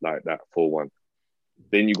you like that 4-1.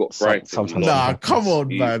 Then you got Brighton. Sometimes come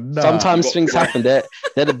on, man. Nah. Sometimes things happen. They're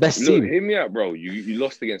the best team. Hear me out, bro. You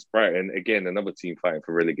lost against Brighton again, another team fighting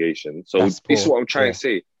for relegation. So this is what I'm trying to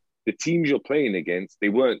say. The teams you're playing against, they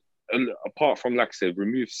weren't. Apart from, like I said,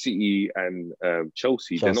 remove City and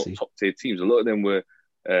Chelsea, they're not top tier teams. A lot of them were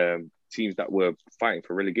teams that were fighting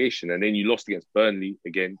for relegation, and then you lost against Burnley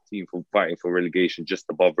again, team for fighting for relegation, just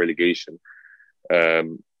above relegation.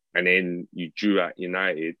 And then you drew at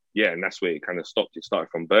United, and that's where it kind of stopped. It started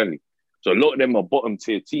from Burnley, so a lot of them are bottom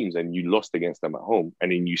tier teams, and you lost against them at home,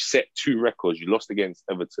 and then you set 2 records. You lost against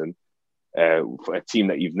Everton, for a team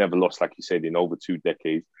that you've never lost, like you said, in over 2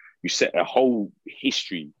 decades. You set a whole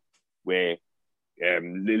history where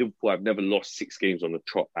Liverpool have never lost 6 games on the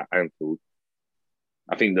trot at Anfield.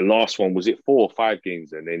 I think the last one was 4 or 5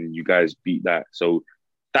 games, and then you guys beat that. So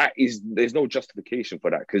there's no justification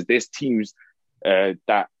for that, because there's teams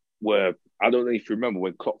that were, I don't know if you remember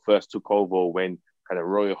when Klopp first took over, or when kind of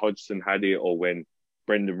Roy Hodgson had it, or when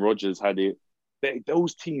Brendan Rodgers had it.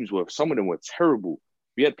 Those teams some of them were terrible.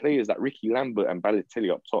 We had players like Ricky Lambert and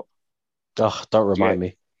Balotelli up top. Oh, don't remind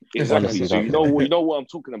me. Exactly. Honestly, so you know what I'm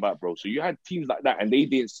talking about, bro. So you had teams like that, and they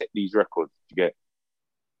didn't set these records. You get.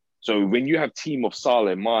 So when you have team of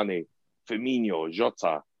Salah, Mane, Firmino,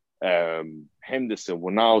 Jota, Henderson,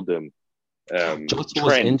 Wijnaldum, Trent,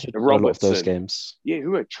 Robertson, a lot of those games. Yeah,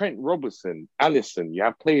 who are Trent, Robertson, Alisson? You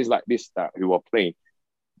have players like this who are playing.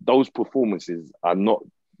 Those performances are not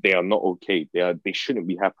okay. They shouldn't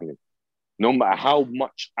be happening. No matter how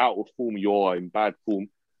much out of form you are, in bad form,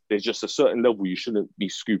 there's just a certain level you shouldn't be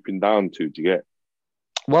scooping down to. Do you get?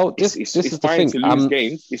 This is the thing. To lose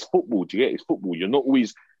games. It's football. Do you get? It's football. You're not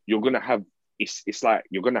always. You're gonna have. It's like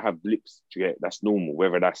you're gonna have blips. Do you get? That's normal.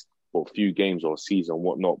 Whether that's for a few games or a season, or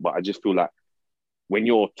whatnot. But I just feel like when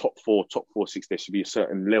you're top 4, 6, there should be a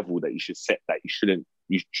certain level that you should set. That you shouldn't.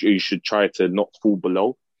 You should try to not fall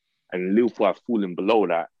below. And Liverpool have fallen below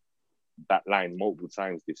that line multiple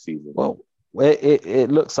times this season. Well,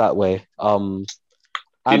 it looks that way.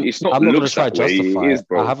 It's not. I'm not going to try to justify it. Is,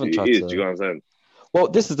 bro. I haven't tried to. Do you know what I'm saying? Well,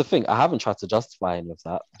 this is the thing. I haven't tried to justify any of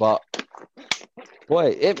that, but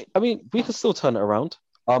we can still turn it around.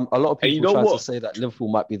 A lot of people try to say that Liverpool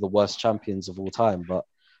might be the worst champions of all time, but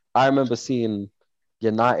I remember seeing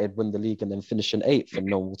United win the league and then finishing 8th, and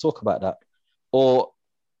no one will talk about that. Or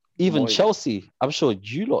even Chelsea. I'm sure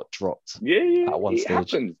you lot dropped. At one stage.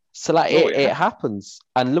 Happens. So it happens,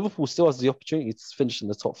 and Liverpool still has the opportunity to finish in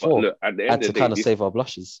the top 4 and to kind of save our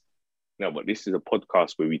blushes. No, but this is a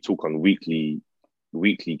podcast where we talk on weekly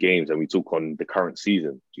games, and we talk on the current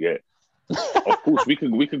season. Do you get? Of course, we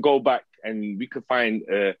could go back and we could find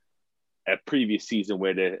a previous season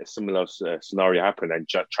where a similar scenario happened and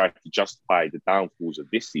try to justify the downfalls of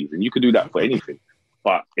this season. You could do that for anything.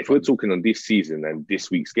 But if we're talking on this season and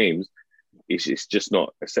this week's games, it's just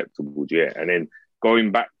not acceptable. Yeah. And then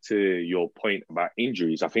going back to your point about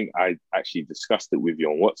injuries, I think I actually discussed it with you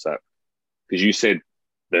on WhatsApp because you said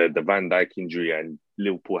the Van Dijk injury and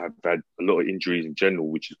Liverpool have had a lot of injuries in general,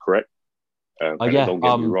 which is correct. Yeah, don't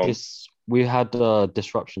get me wrong. We had a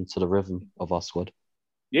disruption to the rhythm of our squad.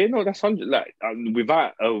 Yeah, no, that's 100. Like,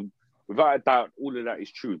 without a doubt, all of that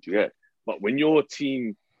is true. Yeah, but when you're a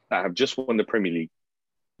team that have just won the Premier League,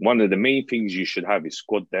 one of the main things you should have is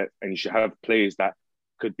squad depth, and you should have players that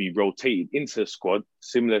could be rotated into the squad,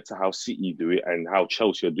 similar to how City do it and how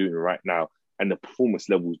Chelsea are doing it right now, and the performance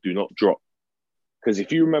levels do not drop. Because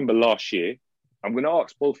if you remember last year, I'm going to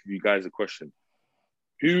ask both of you guys a question.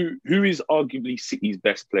 Who is arguably City's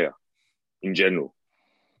best player in general?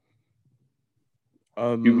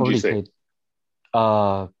 Who would you say?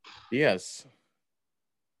 Yes.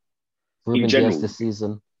 Ruben Dias this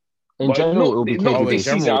season. In general, it will be KDB. Not this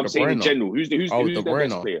season, I'm saying in general. Who's the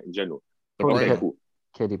best player in general? Okay, cool.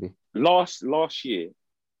 KDB. Last year,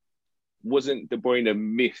 wasn't De Bruyne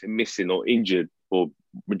missing or injured for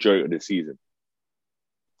majority of the season?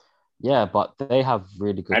 Yeah, but they have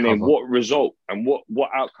really good. And then what result and what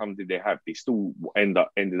outcome did they have? They still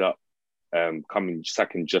ended up coming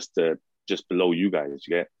second, just below you guys.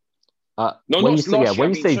 Yeah. When you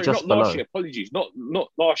say just below. Last year, apologies, not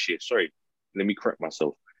last year. Sorry, let me correct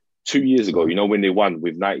myself. 2 years ago, you know, when they won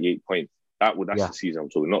with 98 points. That's the season I'm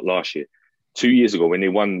talking, not last year. 2 years ago, when they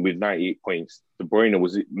won with 98 points, De Bruyne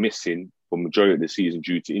was missing for majority of the season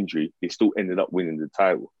due to injury. They still ended up winning the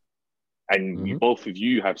title. And both of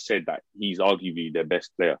you have said that he's arguably their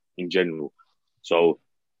best player in general. So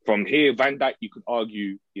from here, Van Dijk, you could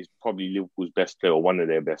argue, is probably Liverpool's best player or one of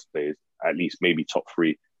their best players, at least maybe top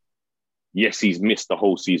three. Yes, he's missed the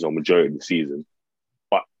whole season, majority of the season,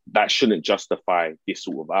 but that shouldn't justify this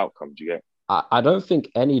sort of outcome. Do you get? I don't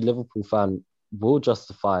think any Liverpool fan will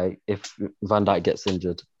justify if Van Dijk gets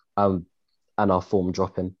injured and our form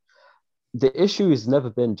dropping. The issue has never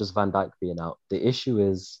been just Van Dijk being out. The issue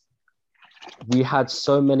is we had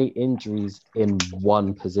so many injuries in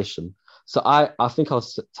one position. So I think I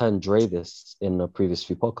was telling Dre this in a previous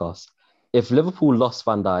few podcasts. If Liverpool lost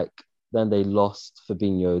Van Dijk, then they lost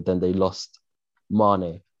Firmino, then they lost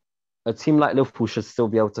Mane. A team like Liverpool should still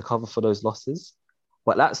be able to cover for those losses.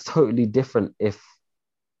 But that's totally different if...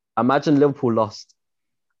 Imagine Liverpool lost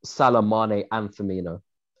Salah, Mane and Firmino.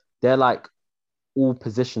 They're like all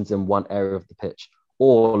positions in one area of the pitch.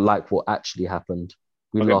 Or like what actually happened.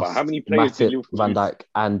 We lost how many players Matip, Van Dijk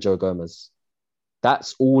and Joe Gomez.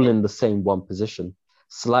 That's all in the same one position.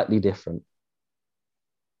 Slightly different.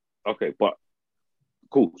 Okay, but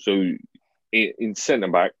cool. So in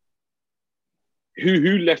centre-back,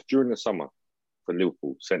 who left during the summer for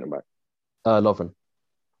Liverpool centre-back? Lovren.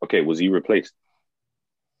 Okay, was he replaced?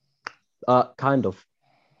 Kind of.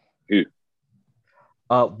 Who?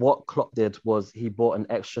 What Klopp did was he bought an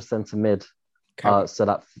extra centre mid. So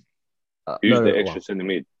that who's the extra centre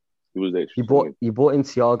mid? Who was the extra? He bought in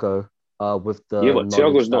Thiago with the. Yeah, but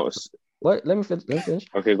Thiago's not. Wait, let me finish.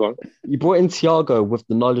 Okay, go on. You brought in Thiago with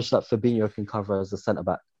the knowledge that Fabinho can cover as a centre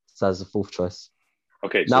back, so as a fourth choice.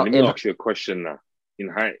 Okay, so let me ask you a question now.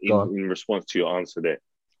 In response to your answer there,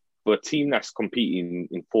 for a team that's competing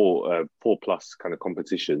in four plus kind of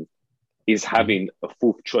competition, is having a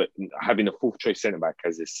fourth choice centre back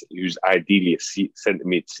who's ideally a centre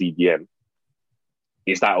mid CDM.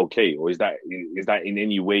 Is that okay, or is that in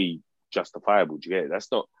any way justifiable? Do you get it?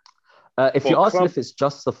 That's not. If you're asking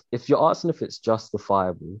if it's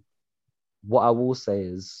justifiable, what I will say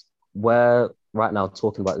is we're right now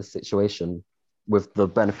talking about this situation with the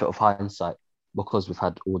benefit of hindsight because we've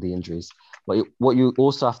had all the injuries. But what you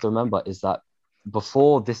also have to remember is that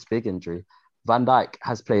before this big injury, Van Dijk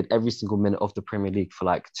has played every single minute of the Premier League for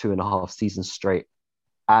like 2.5 seasons straight.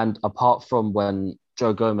 And apart from when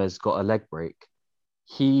Joe Gomez got a leg break,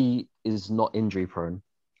 he is not injury prone.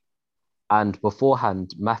 And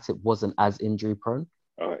beforehand, Matip wasn't as injury prone.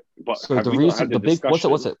 All right. But so the reason, the big,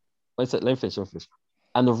 what's it? Let me finish.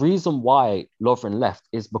 And the reason why Lovren left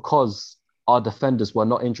is because our defenders were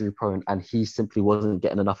not injury prone and he simply wasn't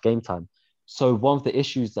getting enough game time. So one of the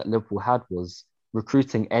issues that Liverpool had was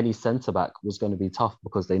recruiting any centre-back was going to be tough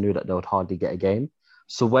because they knew that they would hardly get a game.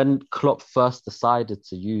 So when Klopp first decided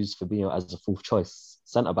to use Fabinho as a fourth choice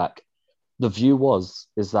centre-back, the view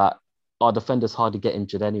is that our defenders hardly get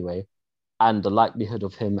injured anyway, and the likelihood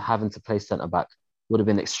of him having to play centre-back would have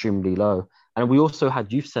been extremely low. And we also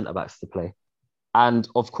had youth centre-backs to play. And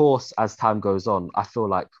of course, as time goes on, I feel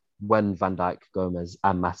like when Van Dijk, Gomez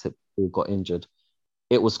and Matip all got injured,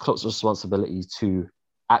 it was Klopp's responsibility to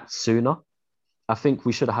act sooner. I think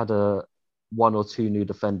we should have had one or two new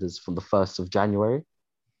defenders from the 1st of January,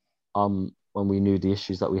 when we knew the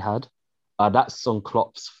issues that we had. That's on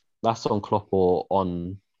Klopp or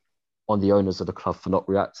on the owners of the club for not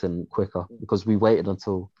reacting quicker, because we waited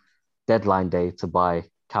until deadline day to buy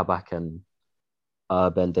Kabak and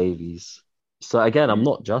Ben Davies. So again, I'm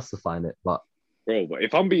not justifying it, but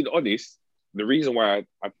if I'm being honest, the reason why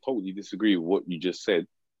I totally disagree with what you just said,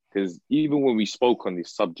 because even when we spoke on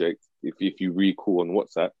this subject, if you recall on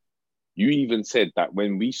WhatsApp, you even said that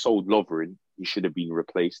when we sold Lovren, he should have been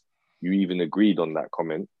replaced. You even agreed on that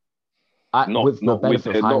comment. With the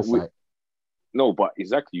benefit of hindsight. No, but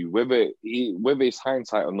exactly, whether it's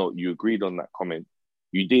hindsight or not, you agreed on that comment.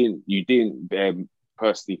 You didn't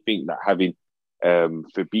personally think that having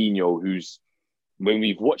Fabinho, who's, when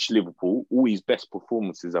we've watched Liverpool, all his best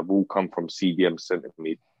performances have all come from CDM centre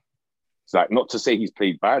mid. It's like, not to say he's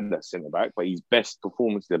played bad at centre back, but his best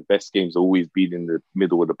performances, the best games have always been in the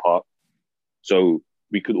middle of the park. So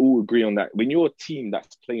we could all agree on that. When you're a team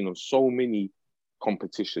that's playing on so many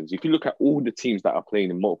competitions, if you look at all the teams that are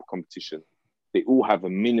playing in multiple competitions, they all have a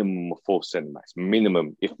minimum of 4 centre-backs,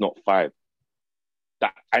 minimum, if not 5.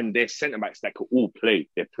 And they're centre-backs that could all play.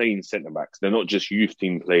 They're playing centre-backs. They're not just youth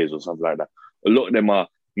team players or something like that. A lot of them are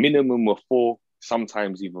minimum of 4,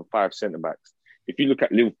 sometimes even 5 centre-backs. If you look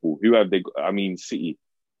at Liverpool, who have they got? I mean, City,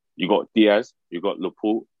 you got Diaz, you got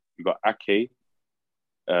Laporte, you got Ake.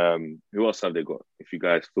 Who else have they got? If you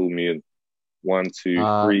guys fill me in. 1,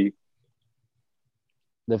 2, 3.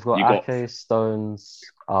 They've got Ake, Stones.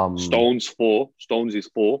 Stones 4. Stones is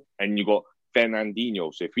 4. And you got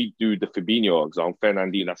Fernandinho. So if we do the Fabinho example,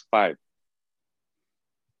 Fernandinho, that's 5.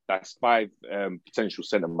 That's 5 potential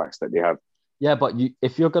centre-backs that they have. Yeah, but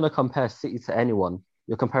if you're going to compare City to anyone,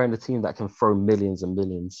 you're comparing the team that can throw millions and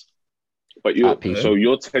millions. But you're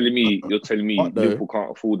telling me Liverpool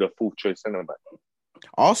can't afford a 4th choice centre-back?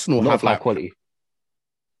 Arsenal Not have high quality.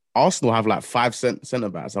 Arsenal have like 5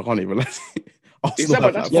 centre-backs. I can't even realize. But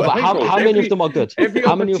how many of them are good?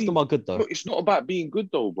 How many of them are good though? No, it's not about being good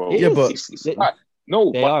though, bro. Yeah, but they are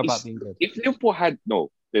about being good. If Liverpool had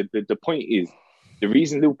the point is, the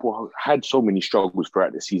reason Liverpool had so many struggles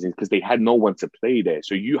throughout the season is because they had no one to play there.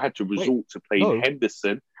 So you had to resort to playing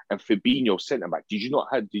Henderson and Fabinho centre-back. Did you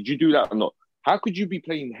do that or not? How could you be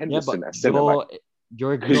playing Henderson as centre-back?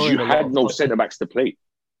 Because you had no centre-backs to play.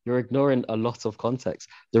 You're ignoring a lot of context.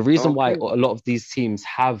 The reason why a lot of these teams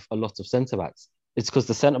have a lot of centre-backs is because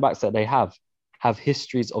the centre-backs that they have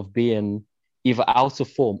histories of being either out of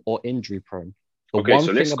form or injury-prone. The one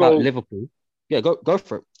thing about Liverpool... Yeah, go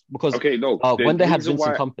for it. Because when they had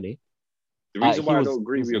Vincent Kompany... The reason why I don't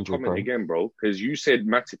agree with your comment again, bro, because you said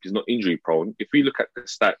Matip is not injury-prone. If we look at the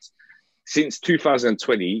stats, since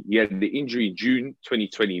 2020, he had the injury in June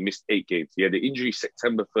 2020, he missed 8 games. He had the injury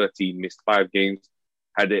September 13, missed 5 games.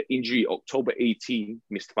 Had an injury October 18,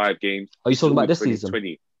 missed 5 games. Are you talking about this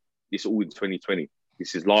season? It's all in 2020.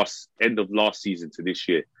 This is end of last season to this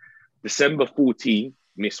year. December 14,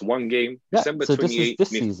 missed 1 game. Yeah, December 28,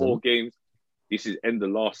 missed season. 4 games. This is end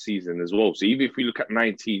of last season as well. So even if we look at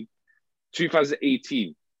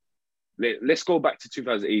 2018, let's go back to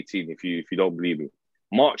 2018 if you don't believe me.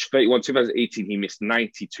 March 31, 2018, he missed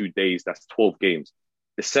 92 days. That's 12 games.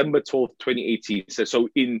 December 12, 2018. So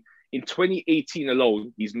in 2018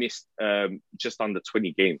 alone, he's missed just under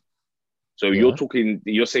 20 games. So you're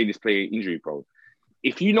saying this player injury prone.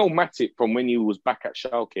 If you know Matip from when he was back at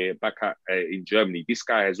Schalke, in Germany, this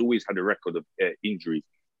guy has always had a record of injuries.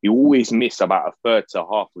 He always missed about a third to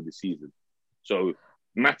half of the season. So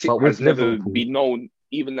Matip has never been known,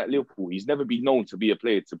 even at Liverpool, he's never been known to be a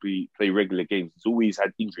player to play regular games. He's always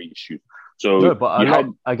had injury issues. So you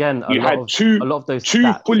had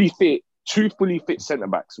two fully fit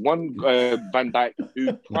centre-backs. One, Van Dijk,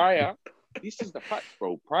 who this is the fact,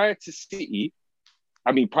 bro. Prior to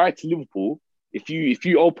Liverpool, if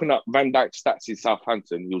you open up Van Dijk's stats in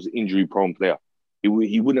Southampton, he was an injury-prone player.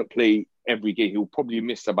 He wouldn't play every game. He'll probably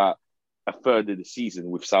miss about a third of the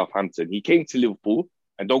season with Southampton. He came to Liverpool,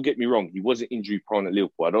 and don't get me wrong, he wasn't injury-prone at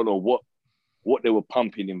Liverpool. I don't know what they were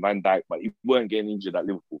pumping in Van Dijk, but he weren't getting injured at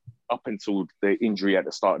Liverpool up until the injury at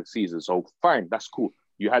the start of the season. So fine, that's cool.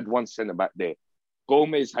 You had one centre-back there.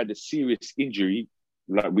 Gomez had a serious injury,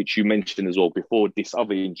 like which you mentioned as well, before this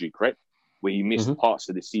other injury, correct? Where he missed parts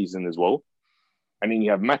of the season as well. And then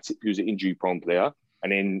you have Matip, who's an injury-prone player.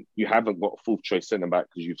 And then you haven't got a fourth-choice centre-back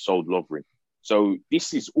because you've sold Lovren. So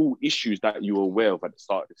this is all issues that you were aware of at the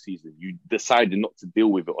start of the season. You decided not to deal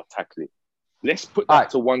with it or tackle it. Let's put that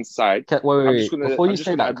to one side. Wait. Before you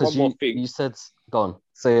say that, because you said... Go on,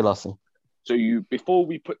 say your last thing. So before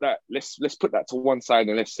we put that, let's put that to one side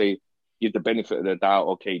and let's say give the benefit of the doubt.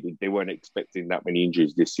 Okay, they weren't expecting that many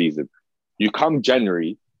injuries this season. You come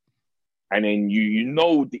January, and then you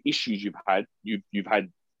know the issues you've had. You've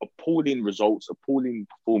had appalling results, appalling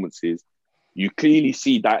performances. You clearly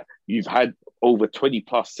see that you've had over 20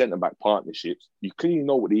 plus centre-back partnerships. You clearly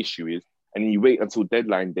know what the issue is. And then you wait until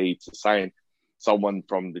deadline day to sign someone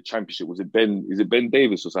from the Championship. Is it Ben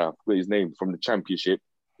Davis or something? I forgot his name, from the Championship,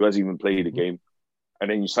 who hasn't even played a game. And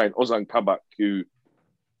then you sign Ozan Kabak, who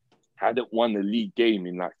hadn't won a league game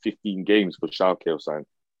in like 15 games for Schalke or something.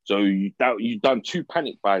 So you've done 2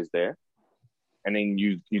 panic buys there. And then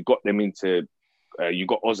you got them into... you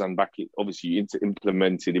got Ozan back. Obviously, you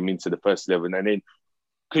implemented him into the first 11, and then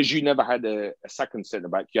because you never had a second centre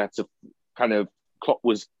back, you had to kind of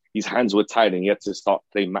his hands were tied, and you had to start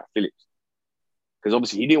playing Matt Phillips because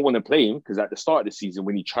obviously he didn't want to play him because at the start of the season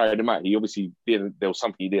when he tried him out, he obviously didn't. There was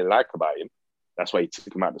something he didn't like about him. That's why he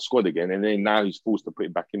took him out of the squad again, and then now he's forced to put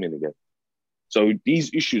him back in again. So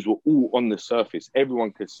these issues were all on the surface.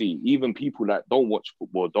 Everyone could see, even people that don't watch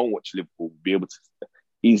football, don't watch Liverpool, be able to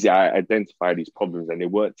easily identify these problems, and they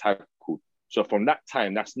weren't tackled. So from that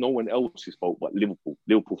time, that's no one else's fault but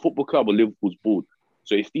Liverpool Football Club or Liverpool's board.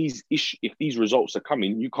 So if these results are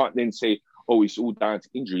coming, you can't then say, "Oh, it's all down to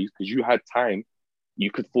injuries," because you had time.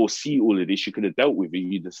 You could foresee all of this. You could have dealt with it.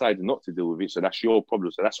 You decided not to deal with it, so that's your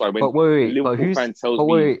problem. So that's why when a Liverpool fan tells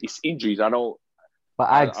me it's injuries, I don't. But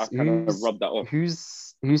Agz, I kind of rub that off.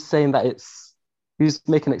 Who's saying that who's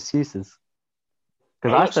making excuses?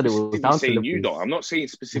 Because I said it was down to Liverpool. You, though. I'm not saying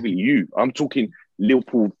specifically you. I'm talking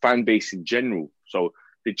Liverpool fan base in general. So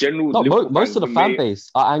the general... Most of the fan base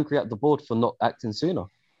are angry at the board for not acting sooner.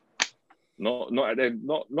 Not at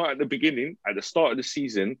the beginning. At the start of the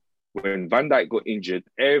season, when Van Dijk got injured,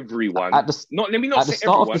 everyone... Let me not say everyone. At the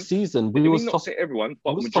start of the season, we was top... say everyone,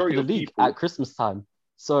 but majority of the league people... at Christmas time.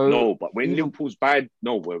 So... No, but when Liverpool's bad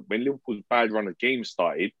run of games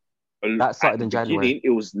started... That started in January. It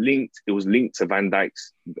was linked to Van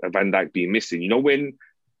Dijk being missing. You know when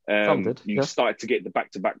started to get the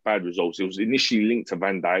back-to-back bad results, it was initially linked to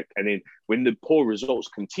Van Dijk, and then when the poor results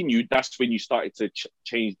continued, that's when you started to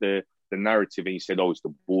change the narrative, and you said, "Oh, it's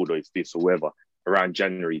the board or it's this or whatever." Around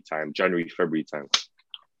January, February time.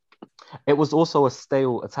 It was also a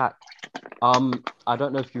stale attack. I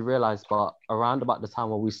don't know if you realised, but around about the time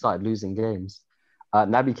when we started losing games,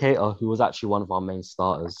 Naby Keita, who was actually one of our main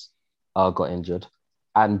starters, got injured,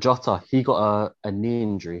 and Jota, he got a knee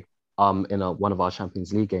injury in one of our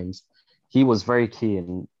Champions League games. He was very key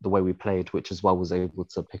in the way we played, which is why I was able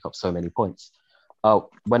to pick up so many points.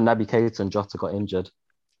 When Naby Keita and Jota got injured,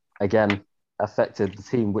 again, affected the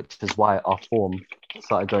team, which is why our form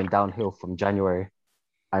started going downhill from January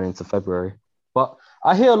and into February. But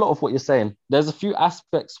I hear a lot of what you're saying. There's a few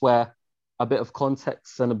aspects where a bit of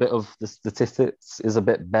context and a bit of the statistics is a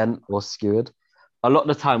bit bent or skewed. A lot of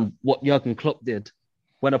the time, what Jurgen Klopp did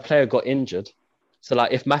when a player got injured, so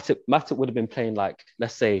like if Matip would have been playing like,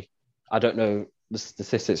 let's say, I don't know the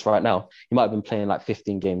statistics right now, he might have been playing like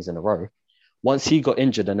 15 games in a row. Once he got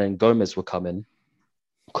injured and then Gomez would come in,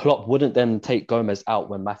 Klopp wouldn't then take Gomez out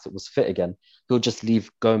when Matip was fit again. He'll just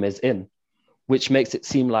leave Gomez in, which makes it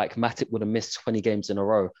seem like Matip would have missed 20 games in a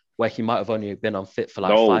row, where he might have only been unfit for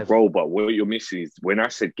like 5. No, bro, but what you're missing is when I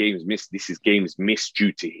said games missed, this is games missed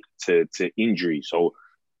due to injury. So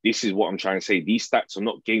this is what I'm trying to say. These stats are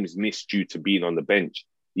not games missed due to being on the bench.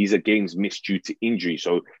 These are games missed due to injury.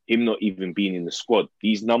 So him not even being in the squad.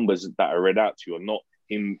 These numbers that I read out to you are not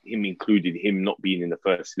him included, him not being in the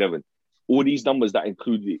first 11. All these numbers that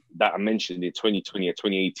I mentioned in 2020 and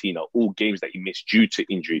 2018 are all games that he missed due to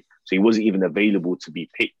injury. So he wasn't even available to be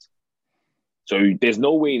picked. So there's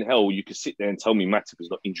no way in hell you could sit there and tell me Matip is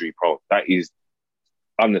not injury prone. That is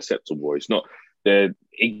unacceptable. It's not.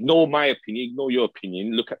 Ignore my opinion, ignore your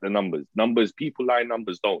opinion. Look at the numbers. Numbers, people lie,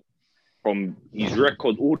 numbers don't. From his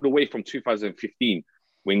record all the way from 2015,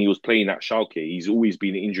 when he was playing at Schalke, he's always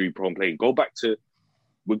been an injury prone player.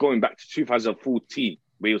 We're going back to 2014,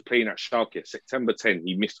 where he was playing at Schalke. September 10,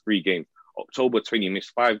 he missed 3 games. October 20, he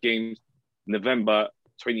missed 5 games. November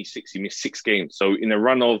 26, he missed 6 games. So in a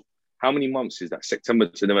run of, how many months is that? September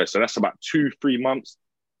to November. So that's about 2-3 months.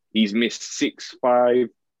 He's missed 6, 5,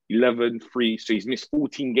 11, 3. So he's missed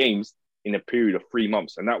 14 games in a period of 3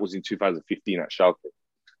 months. And that was in 2015 at Schalke.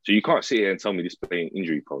 So you can't sit here and tell me this playing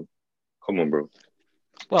injury prone. Come on, bro.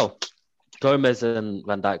 Well, Gomez and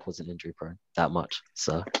Van Dijk wasn't injury prone that much.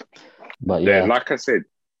 So, but yeah. Like I said,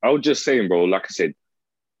 I was just saying, bro, like I said,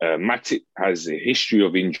 Matip has a history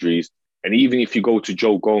of injuries. And even if you go to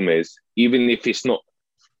Joe Gomez, even if it's not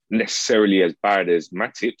necessarily as bad as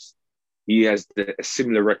Matip's, he has a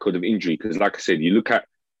similar record of injury. Because, like I said, you look at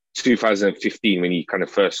 2015 when he kind of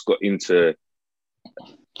first got into.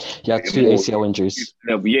 He had 2 ACL injuries.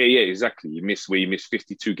 Yeah, exactly. He missed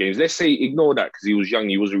 52 games. Let's say ignore that because he was young,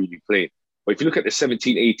 he wasn't really playing. But if you look at the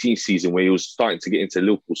 17-18 season where he was starting to get into the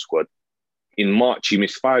Liverpool squad, in March he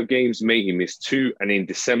missed 5 games, May he missed 2, and in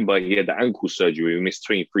December he had the ankle surgery where he missed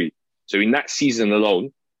 23. So in that season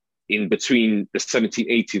alone, in between the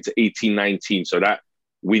 17-18 to 18-19, so that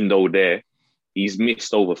window there, he's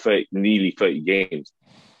missed over nearly 30 games.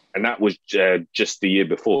 And that was just the year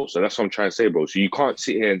before. So that's what I'm trying to say, bro. So you can't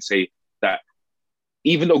sit here and say that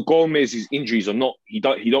even though Gomez's injuries are not, he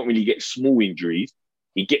don't really get small injuries.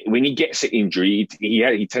 When he gets an injury,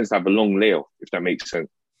 he tends to have a long layoff, if that makes sense.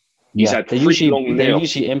 He's had they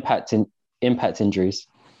usually impact injuries.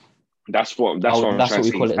 That's what I'm trying to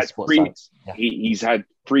say. Call it in sports science. Yeah. He's had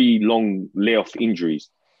 3 long layoff injuries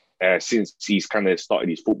since he's kind of started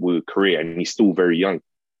his football career, and he's still very young.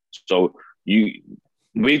 So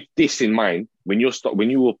with this in mind, when you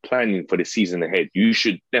were planning for the season ahead, you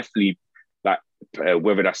should definitely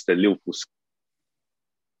whether that's the Liverpool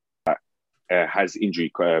has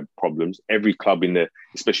injury problems. Every club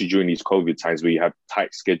especially during these COVID times where you have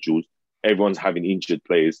tight schedules, everyone's having injured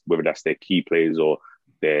players, whether that's their key players or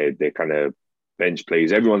their kind of bench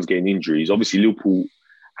players. Everyone's getting injuries. Obviously, Liverpool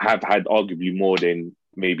have had arguably more than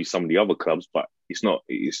maybe some of the other clubs, but it's not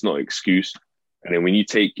an excuse. And then when you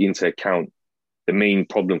take into account the main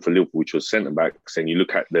problem for Liverpool, which was centre backs, and you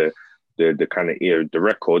look at the kind of the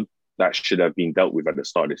record, that should have been dealt with at the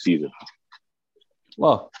start of the season.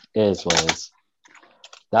 Well, it is what it is.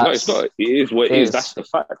 No, it's not. It is what it is. That's the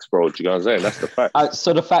facts, bro. Do you know what I'm saying? That's the facts.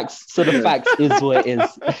 So the facts is what it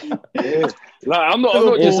is. Yeah. Like, I'm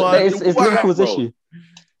not just. It's Liverpool's issue.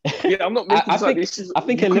 Yeah, I'm not making this. I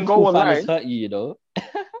think a Liverpool fan has hurt you.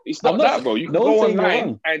 It's not that, bro. You can go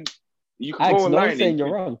online and you can go online and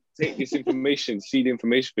you're wrong. Take this information, see the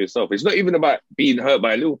information for yourself. It's not even about being hurt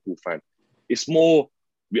by a Liverpool fan. It's more,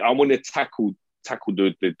 I want to tackle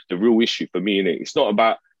the real issue for me, innit? It's not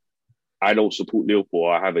about I don't support Liverpool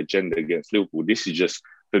or I have agenda against Liverpool. This is just,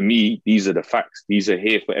 for me, these are the facts. These are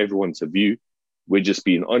here for everyone to view. We're just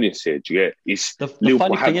being honest here. Do you get it?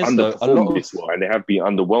 Liverpool have underperformed this one and they have been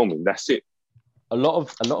underwhelming. That's it. A lot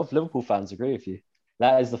of Liverpool fans agree with you.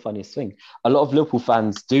 That is the funniest thing. A lot of Liverpool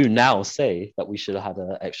fans do now say that we should have had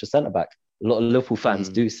an extra centre-back. A lot of Liverpool fans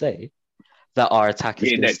do say that our attack has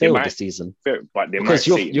been stale this season. But they might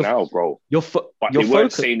say it now, bro. But they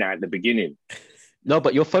weren't saying that at the beginning. No,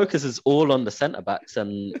 but your focus is all on the centre-backs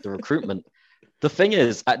and the recruitment. The thing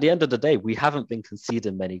is, at the end of the day, we haven't been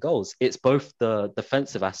conceding many goals. It's both the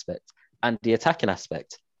defensive aspect and the attacking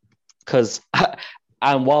aspect.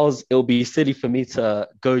 And whilst it'll be silly for me to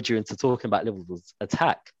goad you into talking about Liverpool's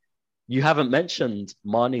attack, you haven't mentioned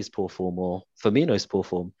Mane's poor form or Firmino's poor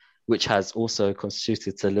form, which has also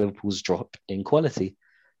contributed to Liverpool's drop in quality.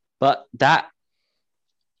 But that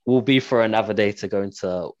will be for another day to go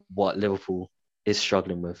into what Liverpool is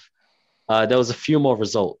struggling with. There was a few more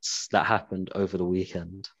results that happened over the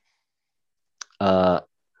weekend.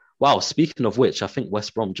 Wow, speaking of which, I think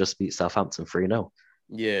West Brom just beat Southampton 3-0.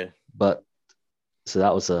 Yeah. But so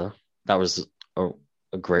that was a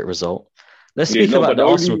great result. Let's speak about the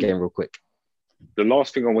Arsenal game real quick. The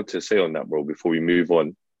last thing I want to say on that, bro, before we move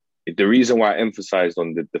on, the reason why I emphasized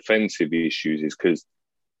on the defensive issues is because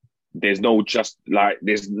it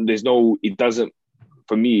doesn't,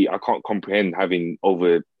 for me, I can't comprehend having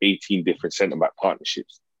over 18 different centre-back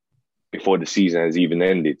partnerships before the season has even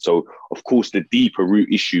ended. So, of course, the deeper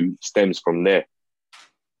root issue stems from there.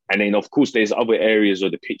 And then, of course, there's other areas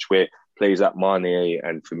of the pitch where players like Mane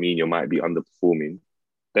and Firmino might be underperforming,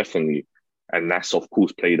 definitely. And that's, of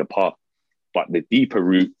course, played a part. But the deeper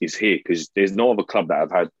root is here because there's no other club that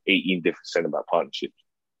have had 18 different centre-back partnerships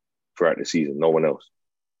throughout the season. No one else.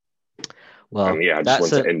 Well, I just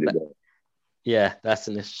want to end it there. Yeah, that's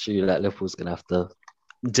an issue that Liverpool's going to have to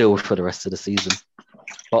deal with for the rest of the season.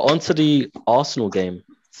 But onto the Arsenal game,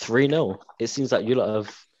 3-0. It seems like you lot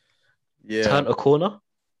have turned a corner.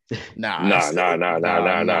 Nah.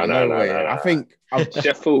 I think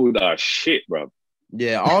Sheffield are shit, bro.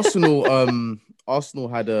 Yeah, Arsenal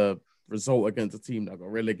had a result against a team that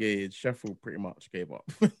got relegated. Sheffield pretty much gave up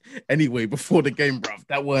anyway before the game, bro.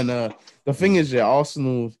 That weren't the thing is,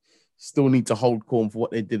 Arsenal still need to hold corn for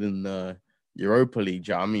what they did in the Europa League.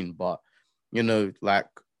 Do you know what I mean? But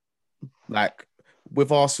like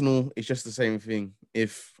with Arsenal, it's just the same thing.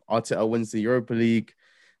 If Arteta wins the Europa League,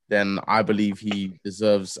 then I believe he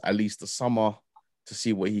deserves at least the summer to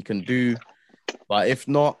see what he can do. But if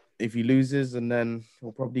not, if he loses, and then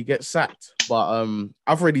he'll probably get sacked. But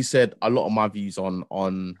I've already said a lot of my views on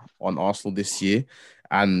Arsenal this year,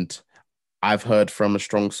 and I've heard from a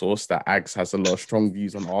strong source that Agz has a lot of strong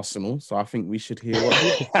views on Arsenal. So I think we should hear what he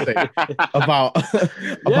has to say about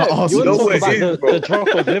Arsenal. You want to talk about the drop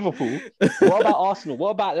of Liverpool? What about Arsenal? What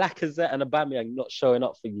about Lacazette and Aubameyang not showing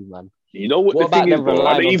up for you, man? You know what? What the about thing them is, bro,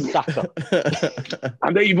 relying on Saka?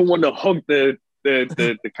 I don't even want to hug the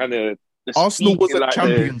kind of. Arsenal wasn't like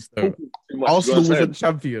champions, though. Arsenal wasn't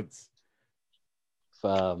champions.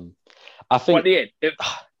 I think. But yeah,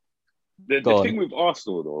 the thing with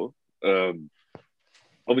Arsenal, though,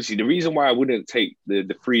 obviously the reason why I wouldn't take the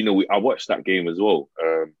 3-0, I watched that game as well,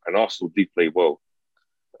 and Arsenal did play well.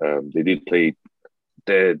 They did play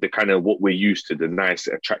the kind of what we're used to, the nice,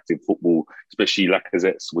 attractive football, especially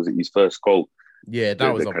Lacazette's, was it his first goal? Yeah,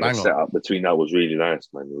 that was a banger. The setup between that was really nice,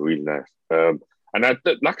 man. Really nice. And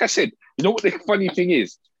like I said, you know what the funny thing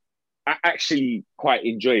is? I actually quite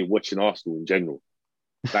enjoy watching Arsenal in general.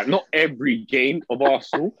 Like, not every game of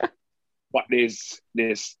Arsenal, but there's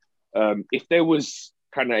if there was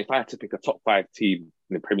kind of, if I had to pick a top 5 team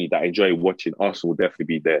in the Premier League that I enjoy watching, Arsenal will definitely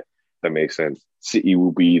be there. That makes sense. City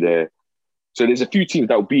will be there. So there's a few teams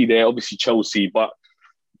that will be there. Obviously Chelsea, but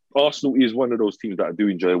Arsenal is one of those teams that I do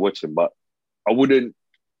enjoy watching. But I wouldn't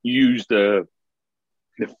use the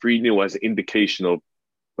 3-0 as an indication of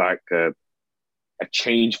like a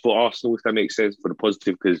change for Arsenal, if that makes sense, for the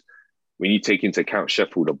positive, because when you take into account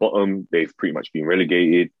Sheffield at bottom, they've pretty much been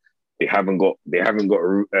relegated. They haven't got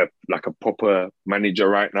like a proper manager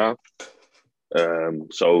right now.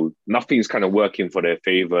 So nothing's kind of working for their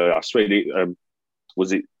favour. I swear they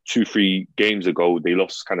was it 2-3 games ago, they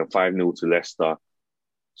lost kind of 5-0 to Leicester.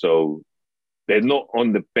 So they're not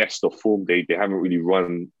on the best of form. They haven't really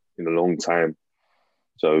run in a long time.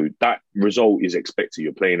 So that result is expected.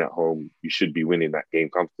 You're playing at home. You should be winning that game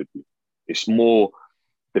comfortably. It's more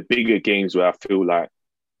the bigger games where I feel like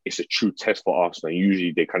it's a true test for Arsenal.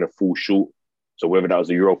 Usually they kind of fall short. So whether that was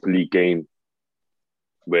a Europa League game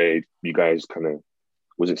where you guys kind of,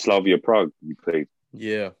 was it Slavia Prague you played?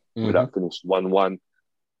 Yeah. Where that finished 1-1.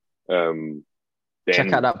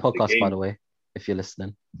 Check out that podcast, by the way, if you're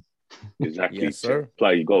listening. Exactly. Yes, sir.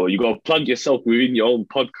 You got to plug yourself within your own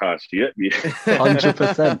podcast. You get me?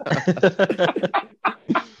 100%.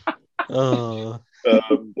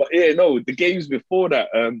 But yeah, no, the games before that,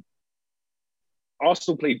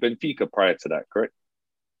 Arsenal played Benfica prior to that, correct?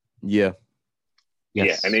 Yeah.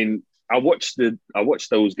 Yes. Yeah, and then I watched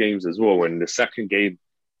those games as well. And the second game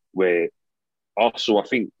where Arsenal, I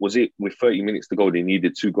think, was it with 30 minutes to go, they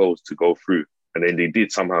needed 2 goals to go through, and then they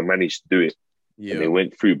did somehow manage to do it. Yeah. And they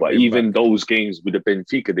went through. But even those games with the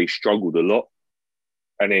Benfica, they struggled a lot.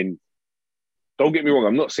 And then, don't get me wrong,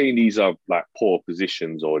 I'm not saying these are like poor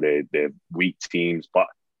positions or they're weak teams, but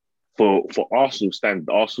for Arsenal standard,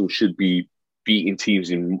 Arsenal should be beating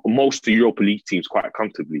teams in most of the Europa League teams quite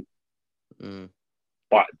comfortably.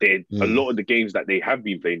 But a lot of the games that they have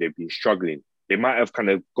been playing, they've been struggling. They might have kind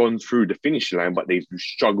of gone through the finish line, but they've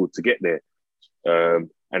struggled to get there. And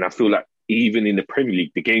I feel like even in the Premier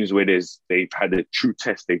League, the games where they've had a true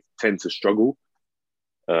test, they tend to struggle.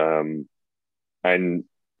 And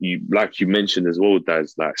you, like you mentioned as well,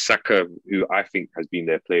 there's like Saka, who I think has been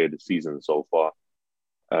their player of the season so far.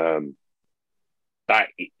 That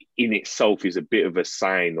in itself is a bit of a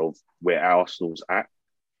sign of where Arsenal's at.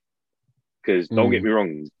 Because don't get me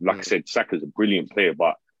wrong, like I said, Saka's a brilliant player,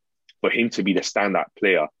 but for him to be the standout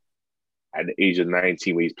player at the age of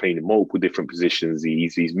 19, where he's playing in multiple different positions,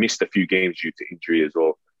 he's missed a few games due to injury as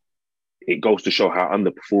well. It goes to show how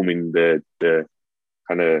underperforming the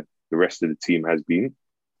kind of the rest of the team has been.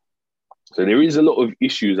 So there is a lot of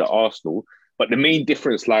issues at Arsenal, but the main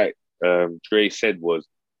difference, like Dre said, was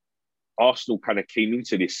Arsenal kind of came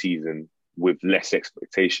into this season with less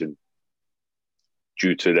expectation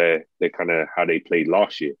due to their kind of how they played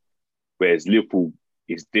last year. Whereas Liverpool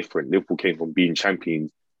is different. Liverpool came from being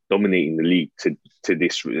champions, dominating the league to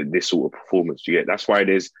this sort of performance. You get, that's why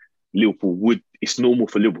it's normal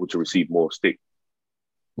for Liverpool to receive more stick.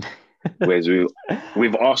 Whereas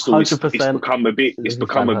with Arsenal, it's become a bit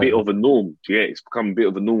of a norm. Yeah, it's become a bit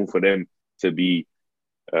of a norm for them to be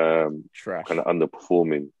kind of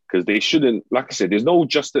underperforming, because they shouldn't. Like I said, there's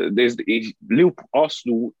Liverpool,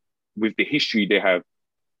 Arsenal, with the history they have,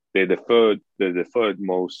 they're the third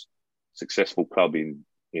most successful club in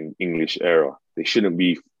English era. They shouldn't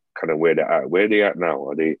be kind of where they're at. Where are they at now?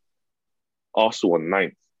 Are they Arsenal on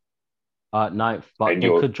 9th? 9th, but they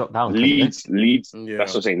could drop down. Leeds, yeah.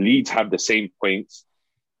 That's what I'm saying. Leeds have the same points.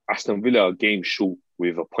 Aston Villa are a game short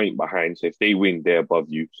with a point behind. So if they win, they're above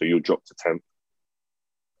you. So you'll drop to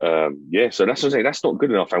So that's what I'm saying. That's not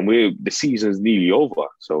good enough, and the season's nearly over.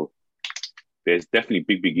 So there's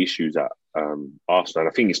definitely big issues at Arsenal. And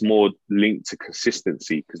I think it's more linked to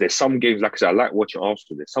consistency because there's some games, like I said, I like watching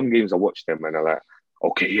Arsenal. There's some games I watch them and I'm like,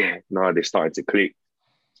 okay, yeah, now they're starting to click.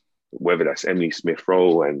 Whether that's Emily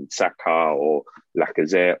Smith-Rowe and Saka or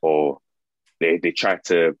Lacazette, or they try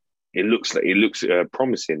to. It looks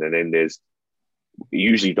promising, and then there's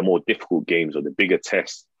usually the more difficult games or the bigger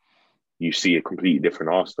tests. You see a completely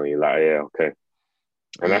different Arsenal. You're like, yeah, okay.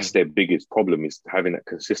 And that's their biggest problem, is having that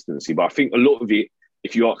consistency. But I think a lot of it,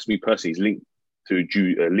 if you ask me personally, is linked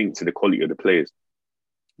to the quality of the players.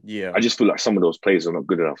 Yeah, I just feel like some of those players are not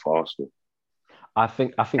good enough for Arsenal. I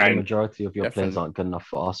think the majority of your players aren't good enough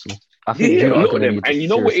for Arsenal. I think a lot of them. And you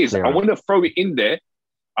know what it is? I want to throw it in there.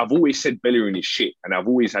 I've always said Bellerin is shit, and I've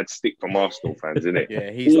always had stick from Arsenal fans, innit?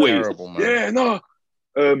 Yeah, he's terrible, man. Yeah, no.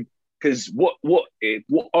 Because what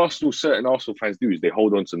certain Arsenal fans do is they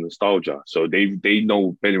hold on to nostalgia. So they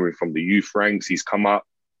know Bellerin from the youth ranks. He's come up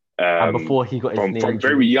and before he got his from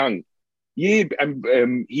very young. Yeah,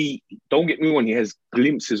 and he, don't get me wrong, he has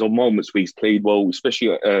glimpses of moments where he's played well,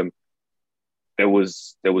 especially there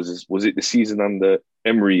was it the season under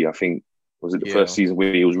Emery, I think, was it the first season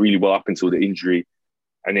where he was really well up until the injury,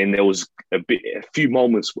 and then there was a few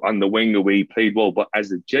moments under Wenger where he played well, but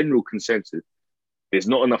as a general consensus, there's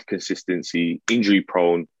not enough consistency, injury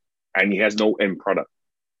prone, and he has no end product.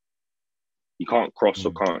 He can't cross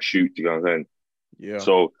or can't shoot, you know what I'm saying? Yeah.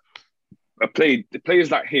 So the players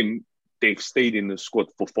like him, they've stayed in the squad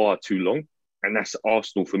for far too long, and that's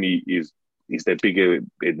Arsenal for me is their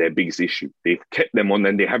biggest issue. They've kept them on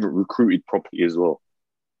and they haven't recruited properly as well.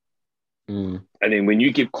 And then when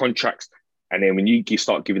you give contracts, and then when you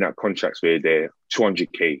start giving out contracts where they're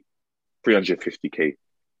 200k, 350k,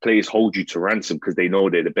 players hold you to ransom because they know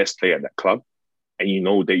they're the best player at that club, and you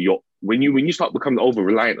know that when you start becoming over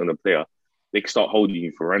reliant on a player, they can start holding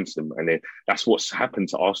you for ransom, and then that's what's happened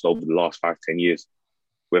to Arsenal over the last 5-10 years.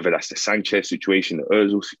 Whether that's the Sanchez situation, the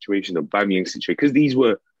Ozil situation, the Aubameyang situation, because these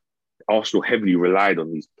were Arsenal heavily relied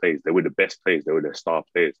on these players. They were the best players. They were the star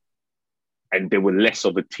players, and they were less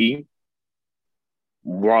of a team,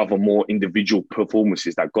 rather more individual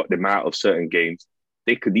performances that got them out of certain games.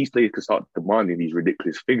 These players could start demanding these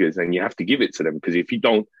ridiculous figures, and you have to give it to them, because if you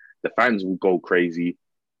don't, the fans will go crazy.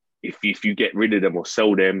 If you get rid of them or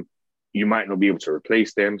sell them, you might not be able to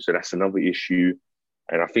replace them. So that's another issue.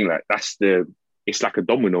 And I think like it's like a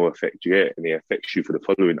domino effect, and it affects you for the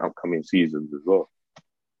following upcoming seasons as well.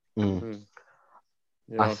 Yeah.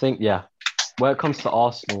 I think, when it comes to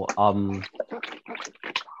Arsenal,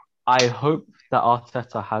 I hope that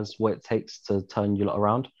Arteta has what it takes to turn you lot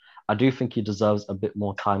around. I do think he deserves a bit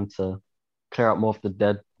more time to clear out more of the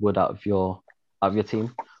dead wood out of your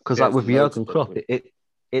team. Because like with Jurgen Klopp,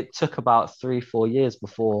 it took about 3-4 years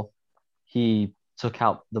before he took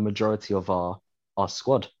out the majority of our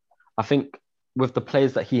squad. I think with the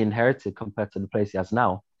players that he inherited compared to the players he has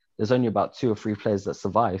now, there's only about 2 or 3 players that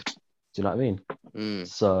survived. Do you know what I mean?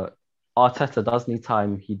 So Arteta does need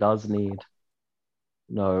time. He does need,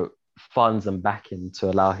 funds and backing to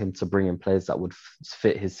allow him to bring in players that would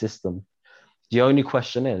fit his system. The only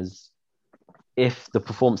question is, if the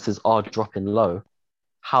performances are dropping low,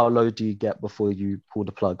 how low do you get before you pull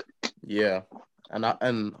the plug? Yeah, and I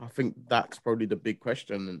think that's probably the big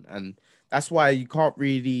question, and that's why you can't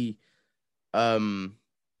really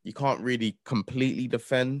completely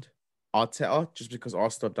defend Arteta just because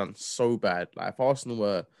Arsenal have done so bad. Like if Arsenal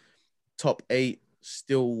were top 8,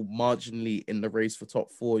 still marginally in the race for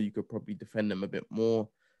top 4, you could probably defend them a bit more.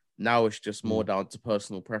 Now it's just more down to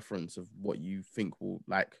personal preference of what you think will,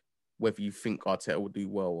 like, whether you think Arteta will do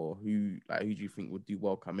well or who do you think would do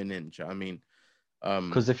well coming in. Do you know what I mean?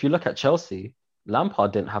 Because if you look at Chelsea,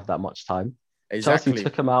 Lampard didn't have that much time. Exactly. Chelsea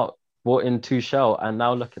took him out, brought in Tuchel, and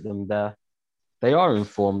now look at them. They are in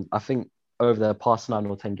form. I think over their past 9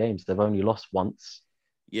 or 10 games, they've only lost once.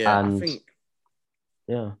 Yeah, and, I think.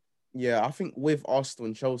 Yeah, I think with Arsenal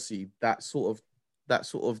and Chelsea, that sort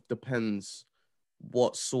of depends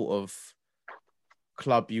what sort of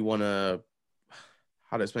club you want to.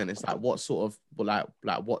 How to explain it? It's like what sort of like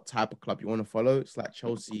what type of club you want to follow. It's like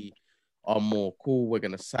Chelsea are more cool. We're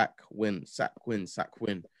gonna sack, win.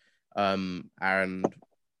 And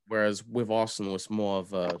whereas with Arsenal, it's more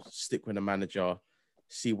of a stick with the manager,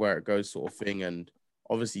 see where it goes sort of thing. And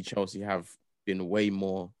obviously Chelsea have been way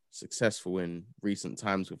more successful in recent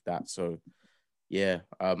times with that. So yeah,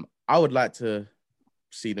 I would like to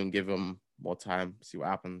see them give him more time, see what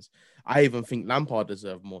happens. I even think Lampard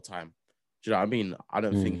deserved more time. Do you know what I mean? I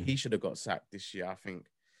don't think he should have got sacked this year. I think, do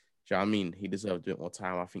you know what I mean? He deserved a bit more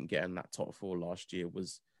time. I think getting that top 4 last year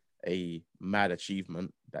was a mad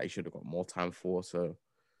achievement that he should have got more time for. So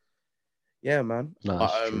yeah, man. No,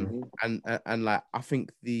 that's true. And like I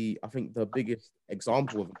think the biggest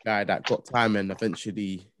example of a guy that got time and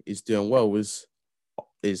eventually is doing well is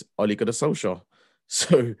Ole Gunnar Solskjaer.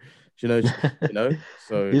 So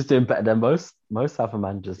so he's doing better than most other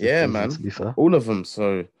managers. Yeah, season, man. to be fair, all of them.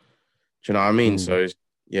 So do you know what I mean? So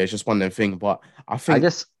yeah, it's just one of them things. But I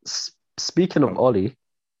guess speaking of Ole,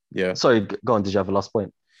 yeah. Sorry, go on. Did you have a last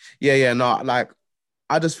point? Yeah. No, like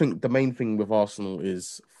I just think the main thing with Arsenal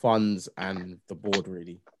is funds and the board,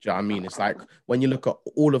 really. Do you know what I mean? It's like when you look at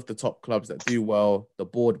all of the top clubs that do well, the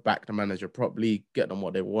board back the manager properly, get them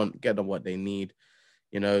what they want, get them what they need,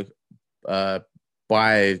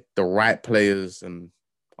 buy the right players, and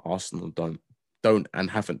Arsenal don't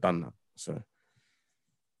and haven't done that. So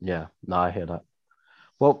yeah, no, I hear that.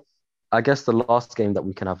 Well, I guess the last game that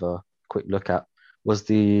we can have a quick look at was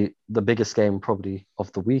the biggest game probably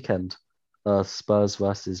of the weekend. Spurs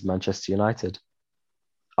versus Manchester United.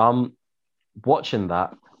 Watching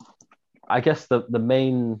that, I guess the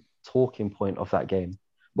main talking point of that game,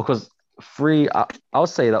 because I would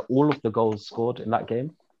say that all of the goals scored in that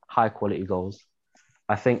game, high quality goals.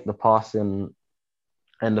 I think the passing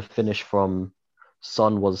and the finish from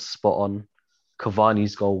Son was spot on.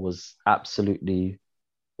 Cavani's goal was absolutely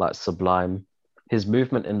like sublime. His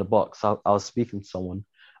movement in the box, I was speaking to someone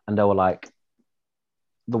and they were like,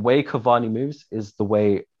 the way Cavani moves is the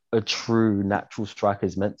way a true natural striker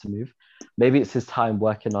is meant to move. Maybe it's his time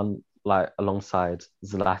working on alongside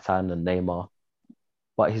Zlatan and Neymar,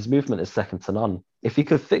 but his movement is second to none. If he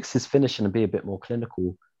could fix his finishing and be a bit more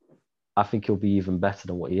clinical, I think he'll be even better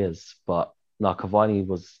than what he is. But no, Cavani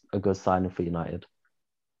was a good signing for United.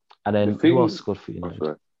 And then who else scored for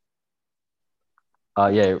United?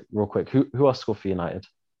 Yeah, real quick. Who else scored for United?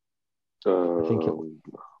 I think it.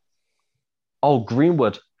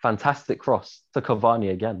 Greenwood, fantastic cross to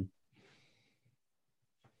Cavani again.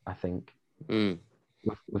 I think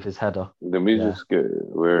with his header. Let me just get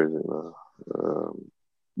where is it now?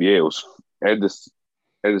 Yeah, it was Edison,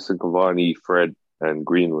 Cavani, Fred, and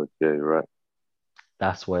Greenwood. Yeah, you're right.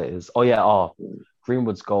 That's where it is. Oh yeah,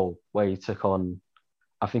 Greenwood's goal where he took on,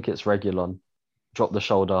 I think it's Reguilon, dropped the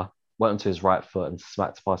shoulder, went onto his right foot and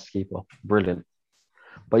smacked past the keeper. Brilliant.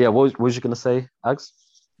 But yeah, what was you going to say, Agz?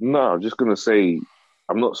 No, I'm just going to say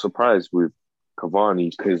I'm not surprised with Cavani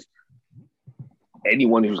because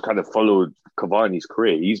anyone who's kind of followed Cavani's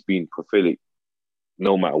career, he's been prolific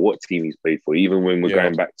no matter what team he's played for. Even when we're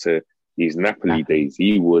going back to his Napoli days,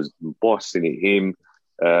 he was bossing it. Him,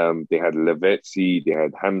 they had Lavezzi, they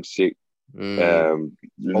had Hamsik.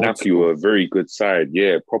 Napoli were a very good side.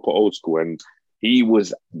 Yeah, proper old school. And he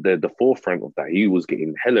was the forefront of that. He was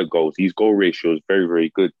getting hella goals. His goal ratio was very, very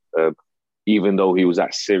good. Even though he was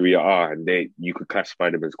at Serie A and you could classify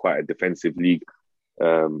them as quite a defensive league,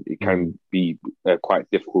 it can be quite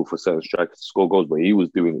difficult for certain strikers to score goals, but he was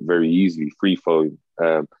doing it very easily, free flowing.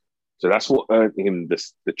 So that's what earned him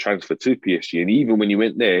the transfer to PSG. And even when he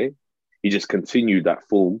went there, he just continued that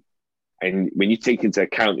form. And when you take into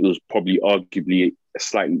account, it was probably arguably a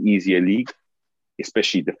slightly easier league,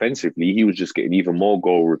 especially defensively. He was just getting even more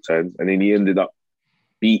goal returns. And then he ended up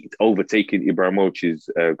overtaking Ibrahimovic's,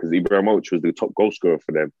 because Ibrahimovic was the top goal scorer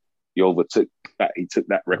for them. He took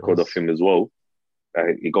that record off him as well.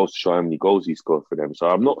 It goes to show how many goals he scored for them. So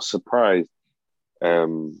I'm not surprised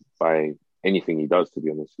by anything he does, to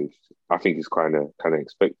be honest with you. I think it's kind of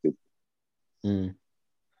expected.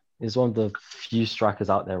 He's one of the few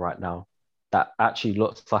strikers out there right now that actually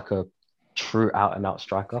looks like a true out-and-out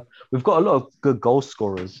striker. We've got a lot of good goal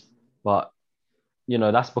scorers, but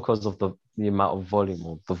that's because of the amount of volume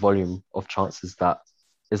or the volume of chances that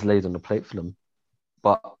is laid on the plate for them.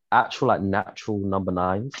 But actual natural number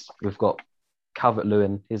nines, we've got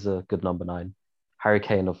Calvert-Lewin, he's a good number 9. Harry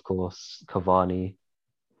Kane, of course, Cavani.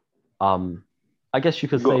 I guess you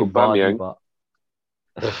could say Vardy, but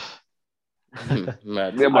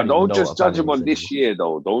but don't just judge him on this year,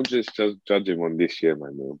 though. Don't just judge him on this year,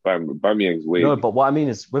 man. Aubameyang's way. No, but what I mean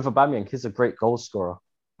is, with Aubameyang, he's a great goal scorer.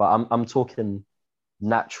 But I'm talking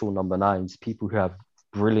natural number 9s, people who have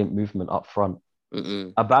brilliant movement up front.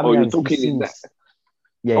 Aubameyang, you're talking that.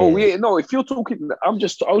 No. If you're talking, I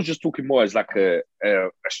was just talking more as like a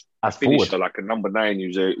finisher, forward. Like a number 9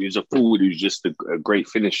 who's a forward who's just a great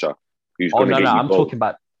finisher. I'm talking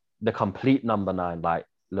about the complete number 9, like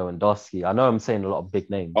Lewandowski. I know I'm saying a lot of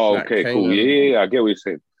big names. Oh, okay, cool. Yeah, I get what you're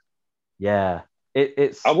saying. Yeah,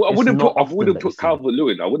 it's. I wouldn't put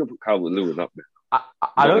Calvert-Lewin. I wouldn't put Calvert-Lewin up there.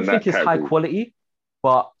 I don't think it's high quality,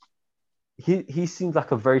 but he seems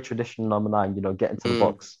like a very traditional number 9. Get into the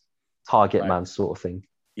box, target man sort of thing.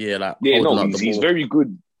 Yeah, he's very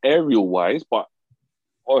good aerial wise, but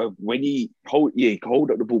when he hold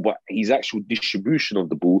up the ball, but his actual distribution of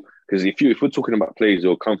the ball. Because if we're talking about players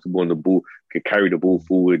who are comfortable on the ball, could carry the ball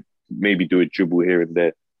forward, maybe do a dribble here and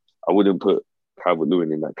there, I wouldn't put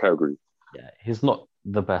Calvert-Lewin in that category. Yeah, he's not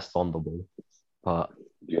the best on the ball, but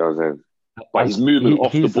you know what I'm saying. But his movement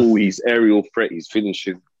off the ball, his aerial threat, his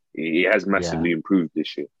finishing, he has massively improved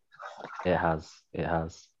this year. It has.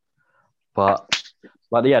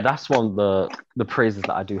 But yeah, that's one of the praises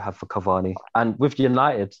that I do have for Cavani. And with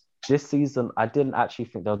United this season, I didn't actually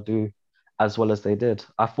think they'll do as well as they did.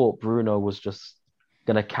 I thought Bruno was just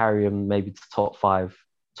gonna carry him maybe to top 5,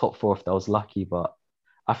 top 4 if they was lucky. But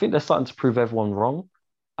I think they're starting to prove everyone wrong.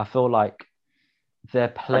 I feel like their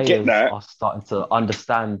players are starting to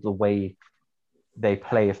understand the way they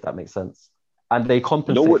play, if that makes sense. And they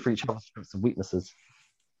compensate for each other's strengths and weaknesses.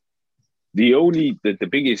 The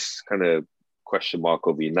biggest kind of question mark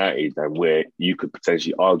of United and where you could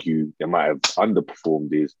potentially argue they might have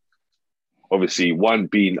underperformed is obviously one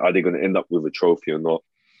being, are they going to end up with a trophy or not?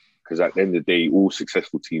 Because at the end of the day, all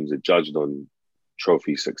successful teams are judged on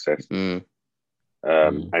trophy success. And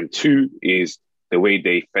two is the way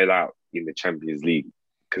they fell out in the Champions League.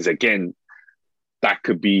 Because again, that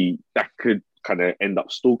could kind of end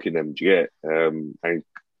up stalking them. Do you get? And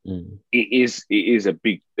it is a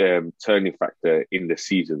big turning factor in the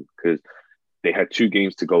season because they had 2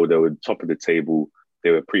 games to go. They were top of the table.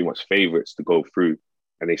 They were pretty much favourites to go through,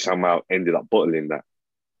 and they somehow ended up bottling that.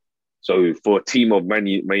 So for a team of Man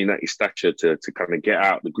United stature to kind of get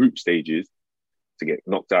out the group stages, to get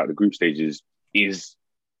knocked out of the group stages,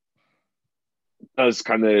 does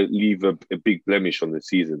kind of leave a big blemish on the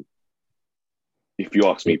season, if you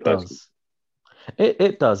ask me personally.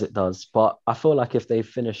 It does. But I feel like if they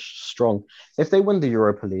finish strong, if they win the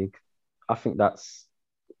Europa League, I think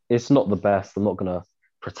it's not the best. I'm not going to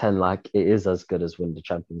pretend like it is as good as win the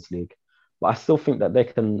Champions League. But I still think that they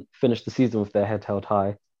can finish the season with their head held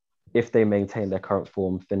high if they maintain their current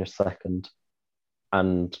form, finish second,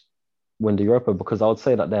 and win the Europa, because I would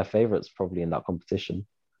say that they're favourites probably in that competition.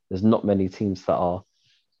 There's not many teams that are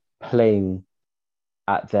playing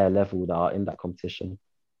at their level that are in that competition.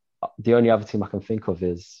 The only other team I can think of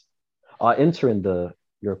are Inter in the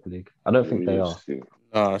Europa League. I don't think they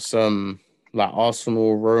are. Some like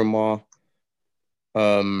Arsenal, Roma,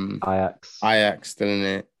 Ajax still in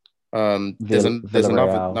it. There's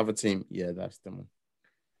another team. Yeah, that's the one.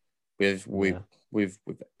 With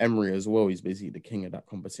Emery as well. He's basically the king of that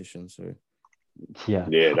competition. So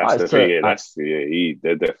that's the thing.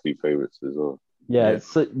 They're definitely favourites as well.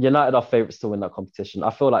 So United are favourites to win that competition.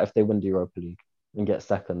 I feel like if they win the Europa League and get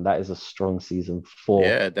second, that is a strong season for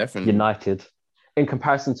United in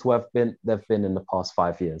comparison to where they've been in the past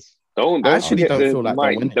 5 years. Don't feel like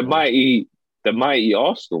the mighty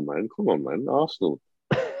Arsenal, man. Come on, man, Arsenal.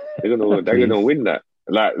 They're gonna win that.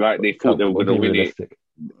 Like they thought they were gonna win it.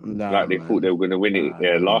 Thought they were gonna win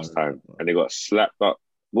it last time, and they got slapped up.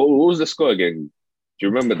 What was the score again? Do you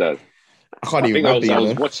remember that? I can't even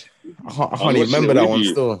remember. I can't even remember that one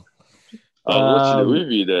still. I was watching it with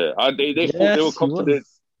you there. They thought they were confident.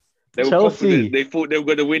 They were confident. They thought they were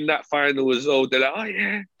going to win that final as well. They're like, oh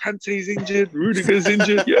yeah, Kante's injured, Rudiger's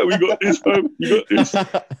injured. Yeah, we got this, man. We got this.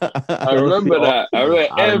 I remember that. I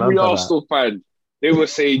remember every Arsenal fan, they were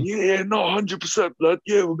saying, yeah, no, 100%, blood.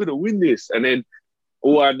 Yeah, we're going to win this. And then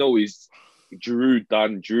all I know is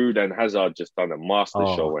Giroud and Hazard just done a master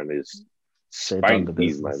show and it's spanked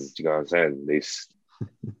these, man. Do you know what I'm saying?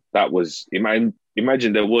 That was,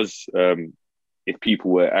 imagine there was, if people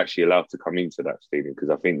were actually allowed to come into that stadium, because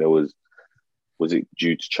I think there was it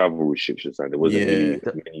due to travel restrictions? And there wasn't any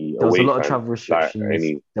there was a lot of travel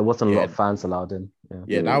restrictions. There wasn't a lot of fans allowed in.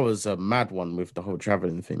 Yeah, that was a mad one with the whole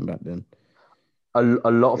traveling thing back then. A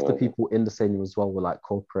lot of the people in the stadium as well were like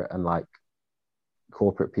corporate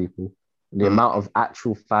people. The amount of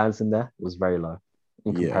actual fans in there was very low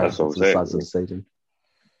in comparison to the size of the stadium.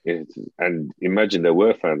 Yeah, and imagine there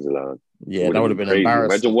were fans allowed. Yeah, that would have been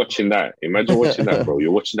embarrassing. Imagine watching that, bro.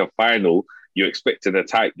 You're watching a final, you're expecting a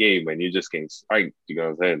tight game, and you're just getting spanked. You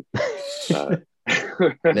know what I'm saying?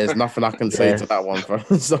 There's nothing I can say to that one, bro.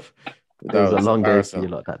 So, it was a long day for you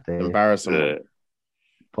like that day. Embarrassing. Yeah.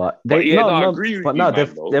 But I agree with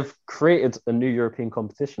you, they've created a new European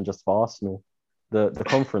competition just for Arsenal, the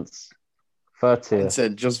conference, third tier. I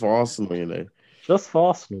said just for Arsenal, you know. Just for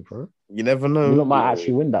Arsenal, bro. You never know. You might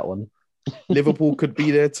actually win that one. Liverpool could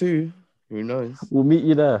be there too. Who knows? We'll meet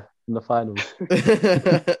you there in the finals.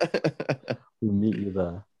 We'll meet you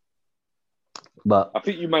there. But I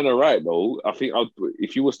think you man are right though. I think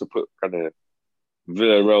if you was to put kind of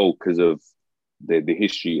Villarreal because of the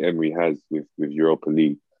history Emery has with Europa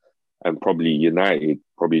League, and probably United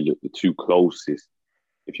probably look the two closest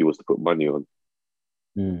if you was to put money on.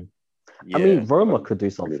 Mm. I mean, Roma could do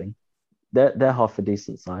something. They're half a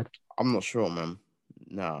decent side. I'm not sure, man.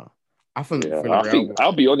 Nah. I think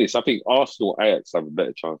I'll be honest, I think Arsenal Ajax have a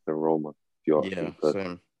better chance than Roma. If you ask me.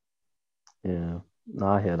 Same. Yeah. No,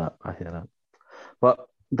 I hear that. But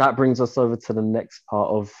that brings us over to the next part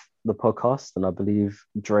of the podcast, and I believe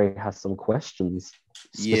Dre has some questions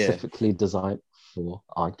specifically designed for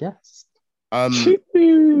our guest. Special,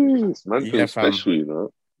 you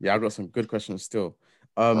know. Yeah, I've got some good questions still.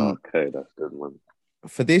 Okay, that's a good one.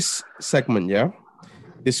 For this segment,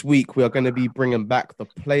 this week we are going to be bringing back the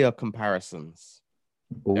player comparisons.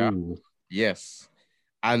 Ooh. Yeah. Yes.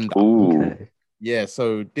 And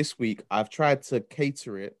so this week I've tried to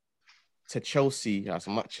cater it to Chelsea as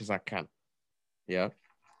much as I can. Yeah.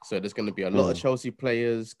 So there's going to be a lot of Chelsea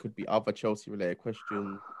players, could be other Chelsea related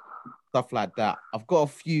questions, stuff like that. I've got a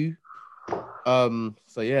few. So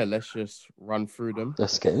let's just run through them.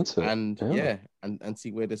 Let's get into it. And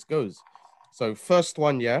see where this goes. So first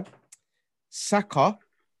one, Saka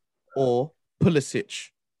or Pulisic?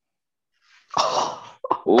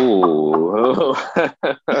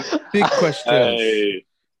 Big questions.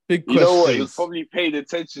 Big questions. You know what? He was probably paying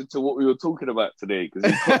attention to what we were talking about today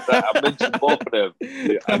because I mentioned both of them.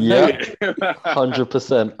 Yeah,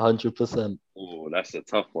 100%. Oh, that's a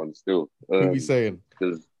tough one still. What are we saying?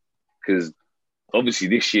 Because obviously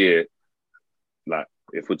this year, like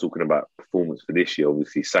if we're talking about performance for this year,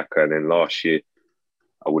 obviously Saka, and then last year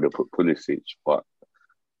I would have put Pulisic. But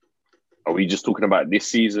are we just talking about this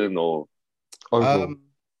season or overall?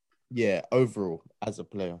 Overall as a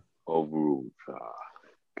player. Overall,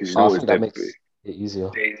 because I think that makes it easier.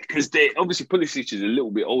 Because they obviously Pulisic is a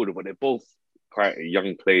little bit older, but they're both quite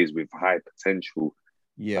young players with high potential.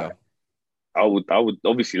 Yeah, I would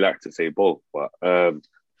obviously like to say both, but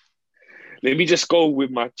let me just go with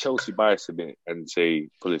my Chelsea bias a bit and say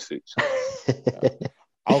Pulisic.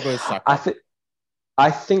 I'll go Saka. I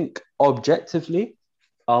think objectively,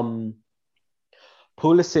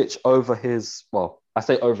 Pulisic over his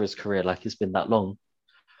career, like he's been that long,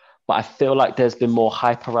 but I feel like there's been more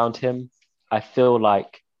hype around him. I feel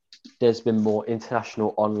like there's been more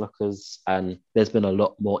international onlookers and there's been a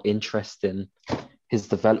lot more interest in his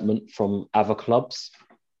development from other clubs.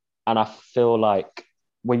 And I feel like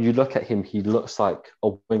when you look at him, he looks like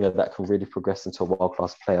a winger that can really progress into a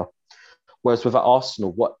world-class player. Whereas with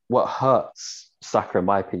Arsenal, what hurts Saka, in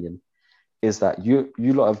my opinion, is that you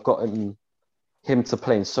lot have gotten him to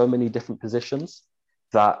play in so many different positions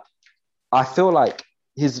that I feel like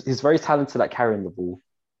he's very talented at carrying the ball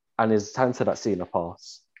and is talented at seeing a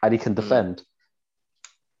pass and he can defend.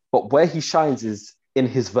 But where he shines is in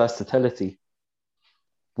his versatility.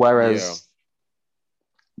 Whereas,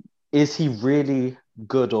 is he really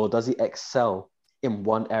good or does he excel in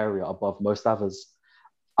one area above most others?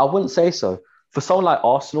 I wouldn't say so. For someone like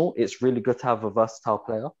Arsenal, it's really good to have a versatile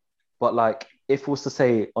player. But like, if we was to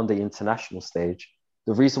say on the international stage,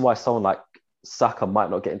 the reason why someone like Saka might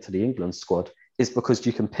not get into the England squad is because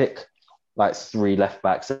you can pick like 3 left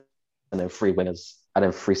backs and then 3 wingers and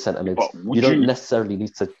then 3 centre mids. You don't necessarily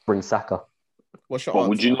need to bring Saka. What's your answer?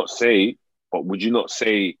 Would you not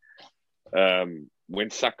say when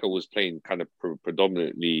Saka was playing kind of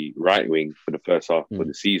predominantly right wing for the first half of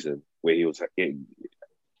the season, where he was getting,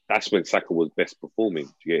 that's when Saka was best performing.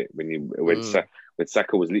 When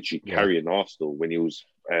Saka was literally carrying Arsenal when he was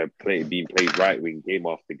being played right wing game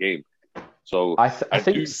after game. So I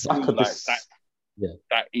think Saka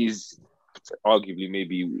that is arguably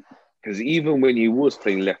maybe because even when he was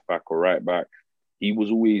playing left back or right back, he was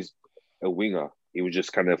always a winger. He was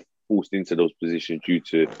just kind of forced into those positions due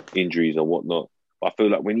to injuries and whatnot. But I feel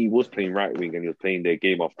like when he was playing right wing and he was playing there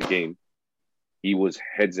game after game, he was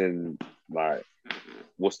heads and like,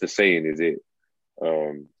 what's the saying? Is it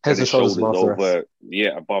heads and shoulders over?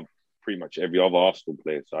 Yeah, above pretty much every other Arsenal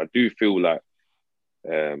player. So I do feel like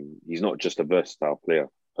he's not just a versatile player.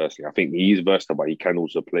 Personally, I think he is versatile, but he can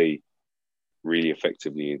also play really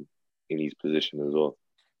effectively in his position as well.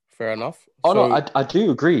 Fair enough. No, I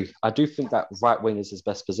do agree. I do think that right wing is his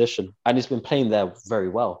best position, and he's been playing there very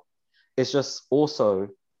well. It's just also,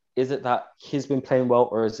 is it that he's been playing well,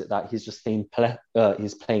 or is it that he's just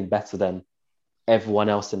he's playing better than everyone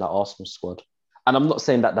else in that Arsenal squad? And I'm not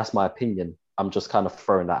saying that that's my opinion. I'm just kind of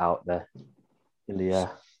throwing that out there in the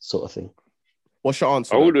air, sort of thing. What's your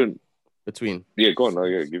answer? I wouldn't. Between. Yeah, go on. No,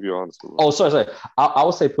 yeah, give your answer. Oh, sorry. I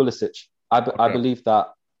will say Pulisic. I believe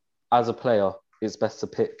that as a player, it's best to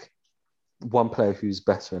pick one player who's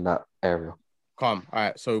better in that area. Calm. All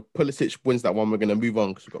right. So Pulisic wins that one. We're going to move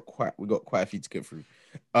on because we got quite a few to get through.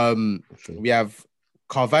 We have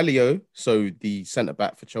Carvalho, so the centre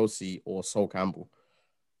back for Chelsea, or Sol Campbell?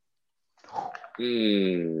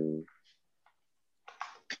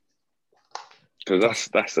 Because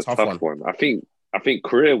that's a tough one. I think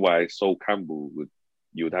career wise, Sol Campbell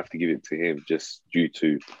you would have to give it to him just due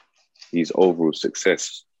to his overall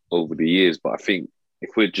success over the years. But I think if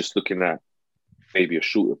we're just looking at maybe a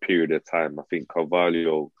shorter period of time, I think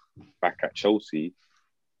Carvalho back at Chelsea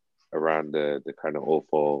around the kind of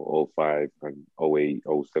 04, 05 and 08,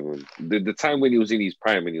 07. The time when he was in his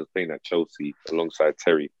prime, when he was playing at Chelsea alongside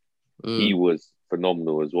Terry, he was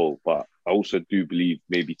phenomenal as well. But I also do believe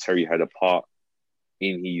maybe Terry had a part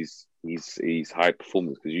in his high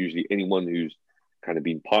performance, because usually anyone who's kind of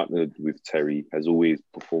been partnered with Terry has always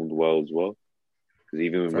performed well as well. Because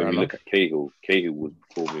even when we look at Cahill was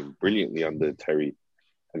performing brilliantly under Terry.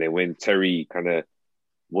 And then when Terry kind of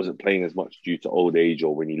wasn't playing as much due to old age,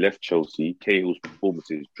 or when he left Chelsea, Cahill's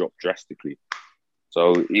performances dropped drastically.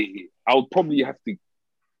 So I would probably have to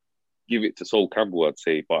give it to Sol Campbell, I'd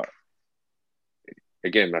say. But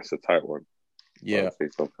again, that's a tight one. Yeah. I'd say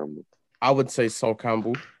Sol Campbell. I would say Sol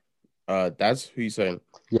Campbell. Daz, who you saying?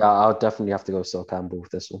 Yeah, I'll definitely have to go Sol Campbell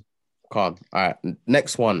with this one. Calm. All right.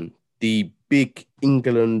 Next one. The big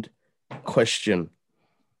England question.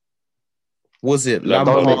 Was it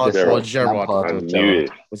Lampard or Gerrard?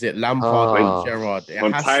 Was it Lampard or Gerrard?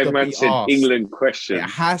 One time man said England question. It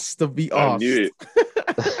has to be asked. I knew it.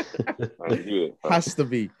 I knew it. Has to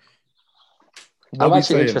be. I'm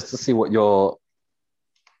actually interested to see what your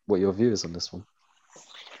view is on this one.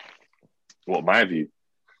 What, my view?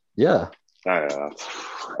 Yeah.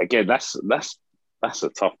 Again, that's a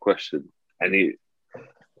tough question, and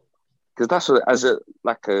because that's what, as a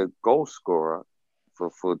goal scorer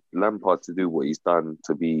for Lampard to do what he's done,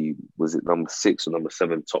 to be, was it number 6 or number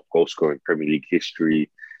 7 top goal scorer in Premier League history,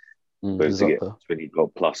 going to get 20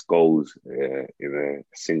 plus goals in a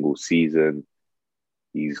single season,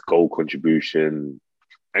 his goal contribution,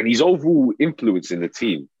 and his overall influence in the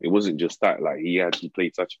team. It wasn't just that, like, he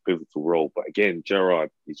played such a pivotal role. But again, Gerrard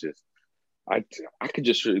is just, I could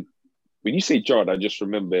just, when you say Gerrard, I just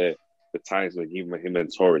remember the times when him and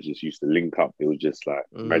Torres just used to link up. It was just like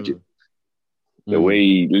magic. The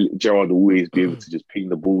way Gerrard would always be able to just ping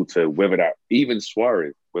the ball to whether that, even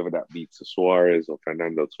Suarez, whether that be to Suarez or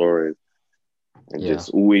Fernando Torres, and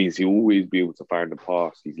just he'll always be able to find the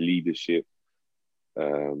pass, his leadership.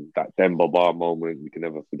 That Demba Ba moment, you can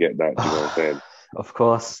never forget that. You know what I'm saying? Of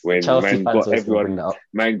course. When man got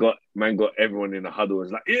everyone in the huddle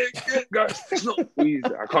and was like, yeah, guys, let's not.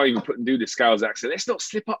 I can't even do the Scouse accent. Let's not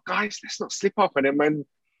slip up, guys. Let's not slip up. And then man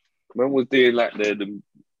was doing like the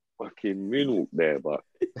fucking moonwalk there, but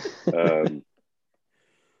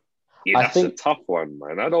that's a tough one,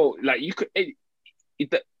 man. I don't like you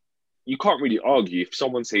can't really argue if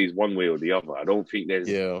someone says one way or the other. I don't think there's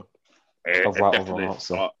a right or wrong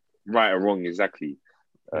answer. Right or wrong, exactly.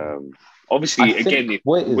 Obviously, again,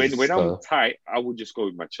 when I'm tight, I would just go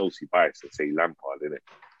with my Chelsea bias and say Lampard, innit?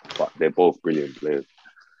 But they're both brilliant players.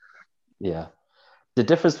 Yeah. The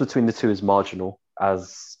difference between the two is marginal,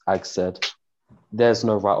 as Agz said. There's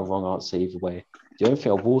no right or wrong answer either way. The only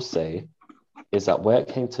thing I will say is that where it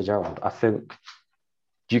came to Gerrard, I think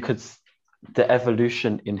the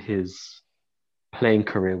evolution in his playing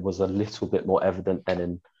career was a little bit more evident than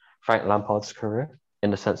in Frank Lampard's career,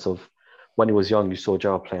 in the sense of when he was young, you saw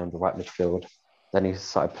Gerrard play on the right midfield. Then he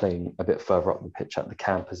started playing a bit further up the pitch at the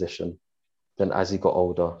cam position. Then as he got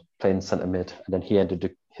older, playing centre mid, and then he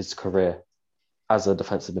ended his career as a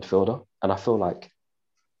defensive midfielder. And I feel like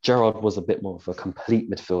Gerrard was a bit more of a complete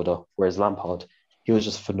midfielder, whereas Lampard, he was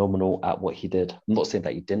just phenomenal at what he did. I'm not saying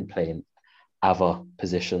that he didn't play in other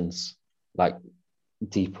positions, like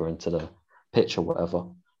deeper into the pitch or whatever.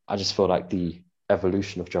 I just feel like the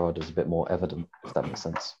evolution of Gerrard is a bit more evident, if that makes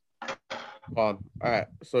sense. All right.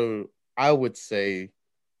 So I would say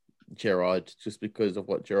Gerrard, just because of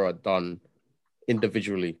what Gerrard done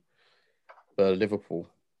individually. Liverpool,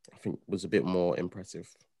 I think, was a bit more impressive.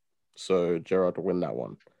 So Gerrard will win that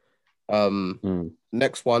one.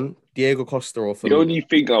 Next one, Diego Costa or Firmino. The only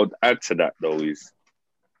thing I would add to that, though, is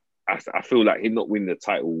I feel like him not winning the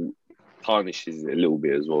title tarnishes it a little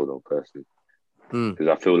bit as well, though, personally. Because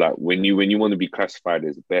I feel like when you want to be classified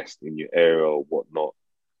as the best in your area or whatnot,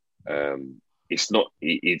 it's not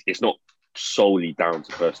solely down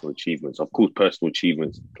to personal achievements. Of course, personal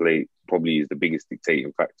achievements probably is the biggest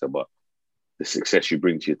dictating factor, but the success you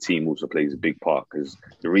bring to your team also plays a big part. Because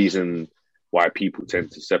the reason why people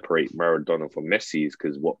tend to separate Maradona from Messi is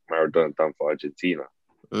because what Maradona done for Argentina,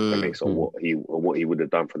 what he would have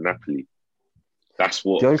done for Napoli. That's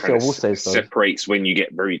what kind of separates when you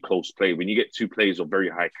get very close play. When you get two players of very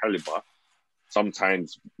high caliber,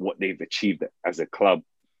 sometimes what they've achieved as a club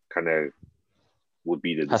kind of would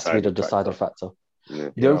be the Has to be the deciding factor. Yeah.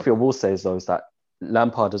 The only thing I will say is, though, is that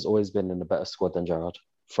Lampard has always been in a better squad than Gerrard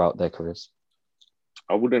throughout their careers.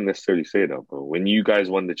 I wouldn't necessarily say that, bro. When you guys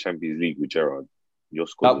won the Champions League with Gerrard, your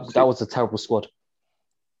squad that was a terrible squad.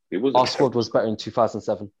 Our squad was better in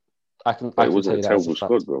 2007. It wasn't a terrible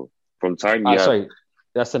squad, bro. From time you sorry,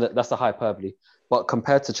 that's a hyperbole. But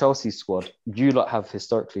compared to Chelsea's squad, you lot have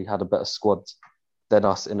historically had a better squad than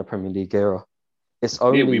us in the Premier League era. It's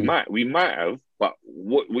only we might have, but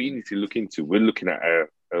what you need to look into, we're looking at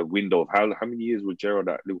a window of how many years was Gerrard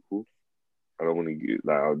at Liverpool? I don't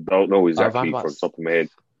know exactly from the top of my head.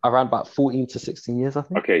 Around about 14 to 16 years, I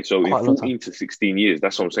think. Okay, so in 14 to 16 years,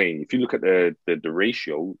 that's what I'm saying. If you look at the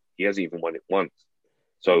ratio, he hasn't even won it once.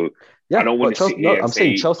 So I don't want to sit here and say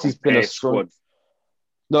saying Chelsea's been a strong squad.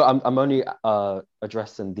 No, I'm only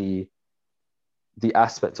addressing the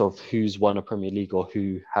aspect of who's won a Premier League or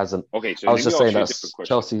who hasn't. Okay, so I was just saying that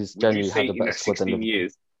Chelsea's generally had a better squad than Liverpool.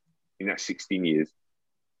 In that 16 years,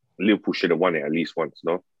 Liverpool should have won it at least once,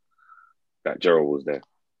 no? That Gerrard was there.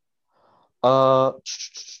 No,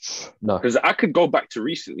 because I could go back to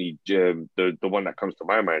recently. The one that comes to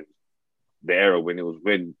my mind, the era when it was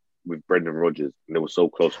with Brendan Rodgers and they were so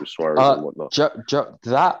close with Suarez and whatnot.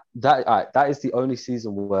 That is the only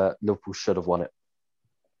season where Liverpool should have won it.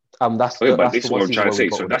 That's this is what I'm trying to say.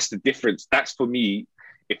 So that's the difference. That's for me.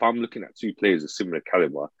 If I'm looking at two players of similar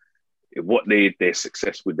caliber, what their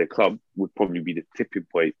success with their club would probably be the tipping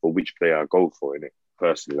point for which player I go for in it.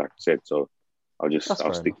 Personally, like I said, so I'll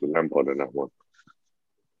stick with Lampard on that one.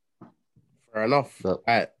 Fair enough. All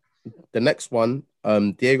right. The next one,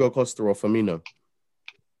 Diego Costa or Firmino?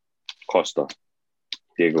 Costa.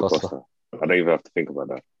 Diego Costa. I don't even have to think about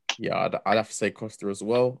that. Yeah, I'd have to say Costa as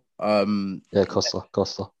well.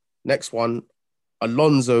 Costa. Next one,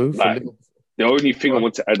 Alonso. The only thing I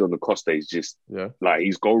want to add on the Costa is just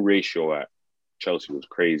his goal ratio at Chelsea was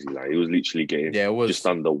crazy. Like he was literally getting just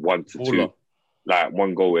under 1 to 2. Like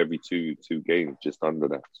one goal every two games, just under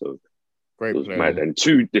that. So great, it was mad. And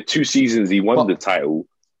the two seasons he won the title,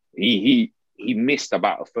 he missed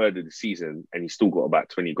about a third of the season, and he still got about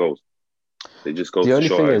 20 goals. It just goes to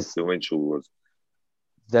show how influential it was.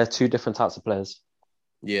 They're two different types of players.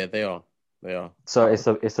 Yeah, they are. So it's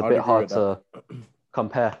a bit hard to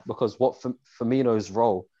compare because what Firmino's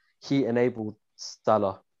role, he enabled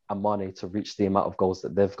Salah and Mane to reach the amount of goals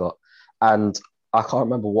that they've got. And I can't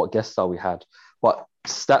remember what guest star we had, but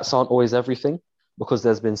stats aren't always everything because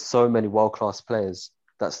there's been so many world-class players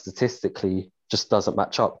that statistically just doesn't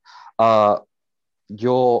match up. One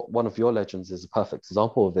of your legends is a perfect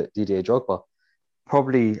example of it, Didier Drogba.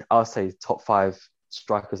 Probably, I'll say, top 5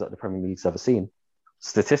 strikers that the Premier League's ever seen.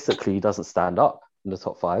 Statistically, he doesn't stand up in the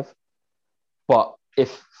top 5. But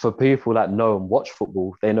if for people that know and watch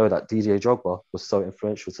football, they know that Didier Drogba was so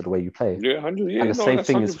influential to the way you play. Yeah, 100. Yeah, and the same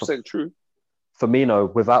thing is true.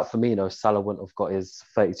 Firmino, without Firmino, Salah wouldn't have got his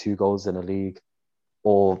 32 goals in a league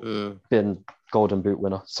or been Golden Boot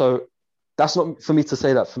winner. So that's not for me to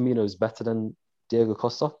say that Firmino is better than Diego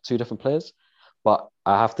Costa, two different players, but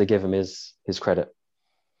I have to give him his credit.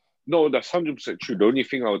 No, that's 100% true. The only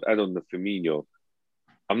thing I would add on the Firmino,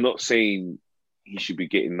 I'm not saying he should be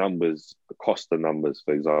getting numbers, the Costa numbers,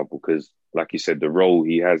 for example, because like you said, the role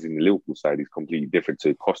he has in the Liverpool side is completely different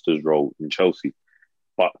to Costa's role in Chelsea.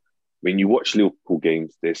 But when you watch Liverpool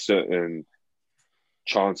games, there's certain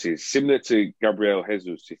chances, similar to Gabriel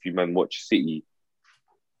Jesus, if you watch City,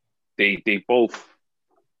 they both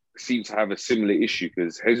seem to have a similar issue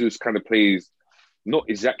because Jesus kind of plays not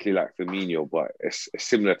exactly like Firmino, but a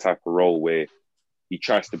similar type of role where he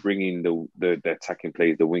tries to bring in the attacking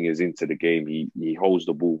players, the wingers into the game. He holds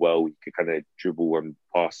the ball well. He can kind of dribble and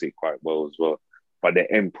pass it quite well as well. But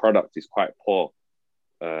the end product is quite poor.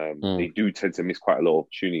 They do tend to miss quite a lot of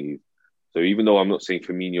opportunities. So even though I'm not saying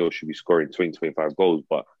Firmino should be scoring 20, 25 goals,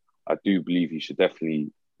 but I do believe he should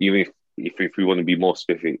definitely, even if we want to be more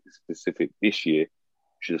specific this year,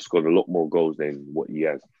 should have scored a lot more goals than what he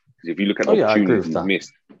has. Because if you look at the opportunities he's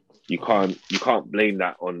missed, you can't blame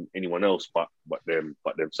that on anyone else but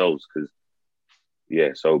themselves.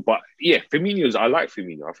 Firmino's, I like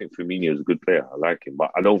Firmino. I think Firmino is a good player. I like him,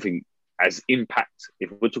 but I don't think as impact. If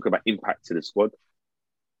we're talking about impact to the squad,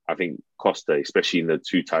 I think Costa, especially in the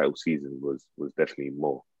 2 title seasons, was definitely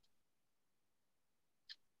more.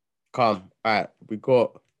 Calm. All right, we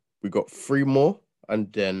got 3 more,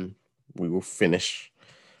 and then we will finish.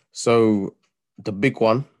 So the big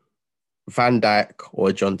one, Van Dijk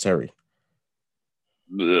or John Terry?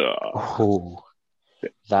 Oh,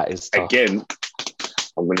 that is tough. Again,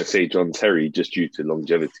 I'm going to say John Terry just due to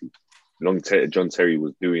longevity. John Terry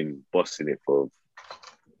was bossing it for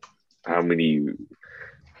how many,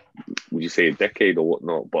 would you say a decade or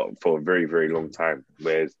whatnot, but for a very, very long time.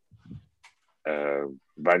 Whereas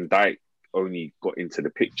Van Dijk only got into the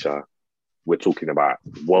picture, we're talking about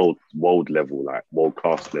world level, like world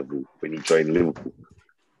class level, when he joined Liverpool.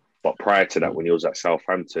 But prior to that, when he was at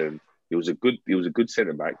Southampton, he was a good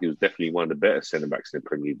centre back. He was definitely one of the better centre backs in the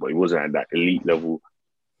Premier League, but he wasn't at that elite level.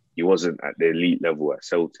 He wasn't at the elite level at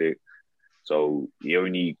Celtic. So he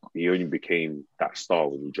only became that star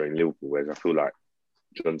when he joined Liverpool. Whereas I feel like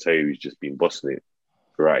John Terry's just been bossing it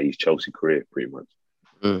throughout his Chelsea career, pretty much.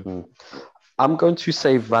 Mm-hmm. I'm going to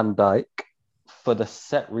say Van Dijk for the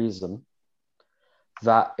set reason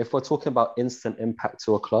that if we're talking about instant impact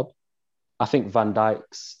to a club, I think Van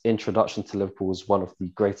Dijk's introduction to Liverpool was one of the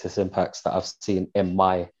greatest impacts that I've seen in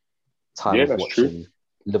my time of watching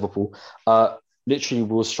Liverpool. Literally,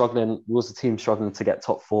 we was the team struggling to get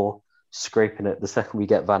top four, scraping it. The second we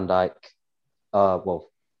get Van Dijk, when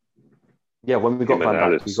we got Van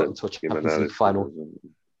Dijk, we got into a Champions League final.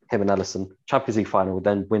 Him and Alisson, Champions League final,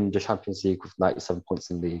 then win the Champions League with 97 points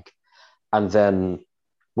in the league, and then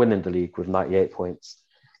winning the league with 98 points.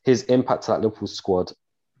 His impact to that Liverpool squad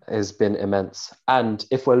has been immense. And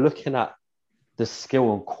if we're looking at the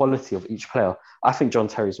skill and quality of each player, I think John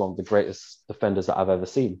Terry is one of the greatest defenders that I've ever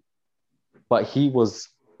seen. But he was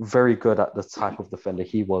very good at the type of defender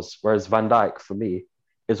he was. Whereas Van Dijk, for me,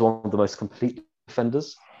 is one of the most complete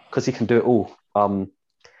defenders because he can do it all.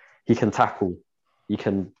 He can tackle. He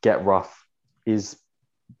can get rough. He's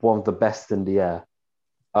one of the best in the air.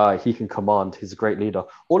 He can command. He's a great leader.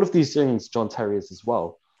 All of these things John Terry is as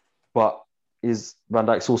well. But Van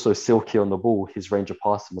Dijk's also silky on the ball. His range of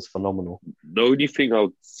passing was phenomenal. The only thing I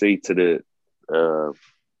would say to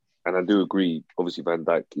and I do agree, obviously Van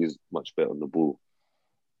Dijk is much better on the ball.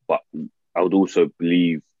 But I would also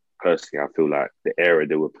believe, personally, I feel like the era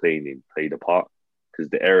they were playing in played a part. Because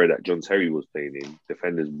the era that John Terry was playing in,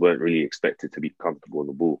 defenders weren't really expected to be comfortable on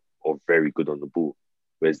the ball or very good on the ball.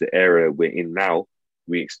 Whereas the era we're in now,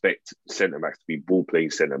 we expect centre-backs to be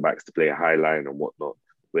ball-playing centre-backs to play a high line and whatnot.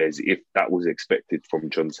 Whereas if that was expected from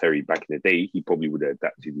John Terry back in the day, he probably would have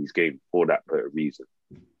adapted his game for that reason.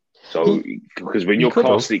 So, because when you're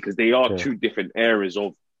casting, because they are two different eras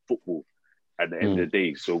of football at the end of the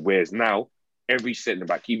day. So, whereas now, every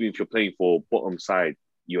centre-back, even if you're playing for bottom side,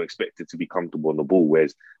 you're expected to be comfortable on the ball.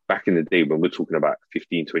 Whereas back in the day, when we're talking about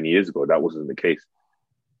 15, 20 years ago, that wasn't the case.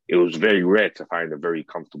 It was very rare to find a very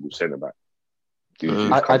comfortable centre-back.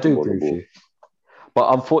 I do agree with you.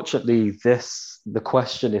 But unfortunately, the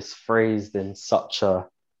question is phrased in such a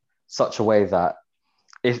way that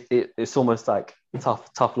it's almost like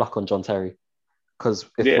tough luck on John Terry. Because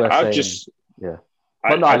I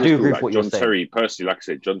do agree with what you're saying. John Terry personally, like I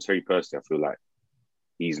said, I feel like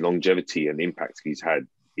his longevity and impact he's had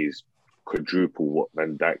is quadruple what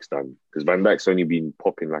Van Dijk's done. Because Van Dijk's only been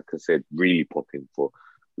popping, like I said, really popping for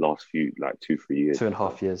last few, like 2-3 years.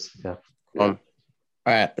 2.5 years, yeah. All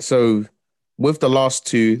right, so with the last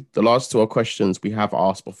two are questions we have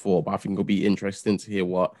asked before, but I think it'll be interesting to hear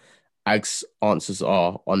what Ag's answers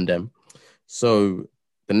are on them. So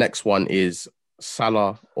the next one is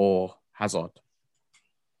Salah or Hazard?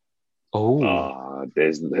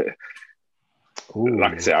 There's...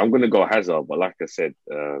 Like I said, I'm going to go Hazard, but like I said,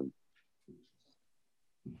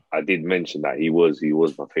 I did mention that he was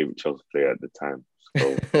my favourite Chelsea player at the time.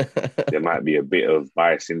 So there might be a bit of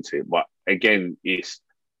bias into it. But again, they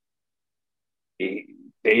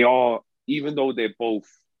are, even though they're both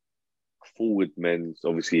forward men,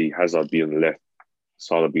 obviously Hazard be on the left,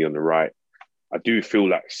 Salah be on the right, I do feel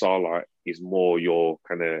like Salah is more your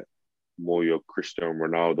Cristiano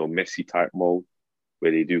Ronaldo, Messi type mode,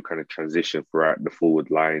 where they do kind of transition throughout the forward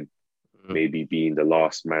line, maybe being the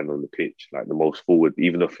last man on the pitch, like the most forward.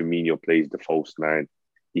 Even though Firmino plays the false nine,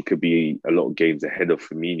 he could be a lot of games ahead of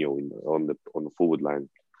Firmino on the forward line.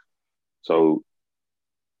 So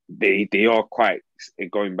they are quite,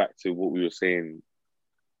 going back to what we were saying,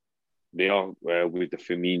 they are with the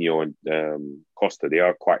Firmino and Costa, they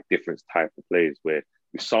are quite different type of players, where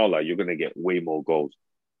with Salah, you're going to get way more goals,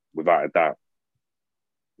 without a doubt.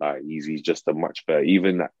 Like he's just a much better.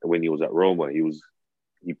 Even when he was at Roma,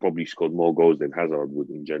 he probably scored more goals than Hazard would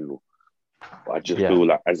in general. But I just feel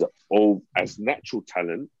like as natural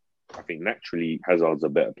talent, I think naturally Hazard's a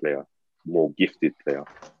better player, more gifted player,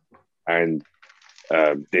 and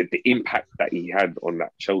the impact that he had on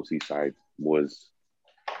that Chelsea side was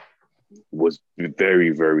very,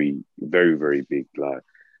 very, very, very big. Like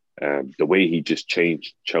the way he just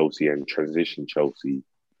changed Chelsea and transitioned Chelsea,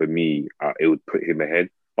 for me, it would put him ahead.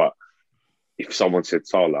 But if someone said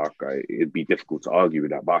Salah, it'd be difficult to argue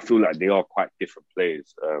with that. But I feel like they are quite different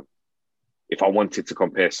players. If I wanted to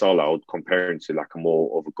compare Salah, I would compare him to like a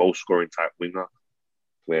more of a goal scoring type winger,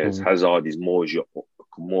 whereas Hazard is more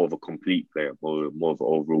of a complete player, more of an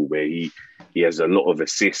overall, where he has a lot of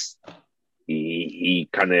assists. He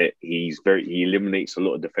eliminates a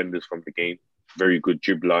lot of defenders from the game. Very good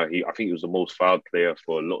dribbler. I think he was the most fouled player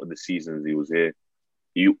for a lot of the seasons he was here.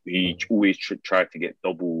 He always tried to get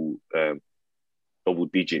double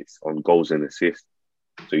digits on goals and assists.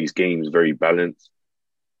 So his game is very balanced.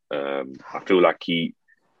 I feel like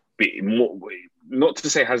not to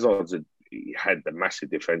say Hazard's had the massive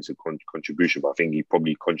defensive contribution, but I think he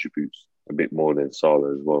probably contributes a bit more than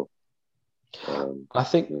Salah as well. I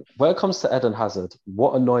think when it comes to Eden Hazard,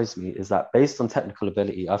 what annoys me is that based on technical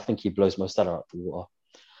ability, I think he blows Mo Salah out the water.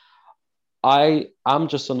 I'm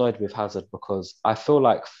just annoyed with Hazard because I feel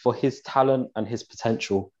like for his talent and his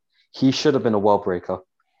potential, he should have been a world breaker.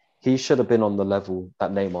 He should have been on the level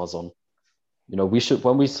that Neymar's on. You know,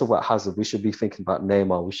 when we talk about Hazard, we should be thinking about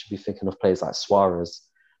Neymar. We should be thinking of players like Suarez,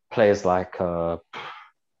 players like, I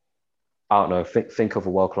don't know, think of a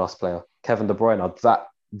world-class player, Kevin De Bruyne,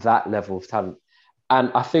 that level of talent.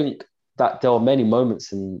 And I think that there are many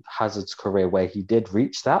moments in Hazard's career where he did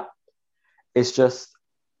reach that. It's just,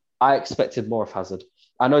 I expected more of Hazard.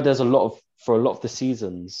 I know there's for a lot of the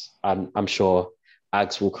seasons, and I'm sure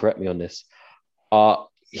Agz will correct me on this,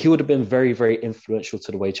 he would have been very, very influential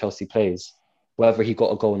to the way Chelsea plays, whether he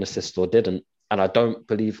got a goal and assist or didn't. And I don't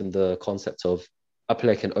believe in the concept of a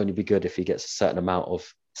player can only be good if he gets a certain amount of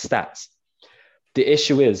stats. The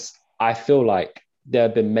issue is, I feel like there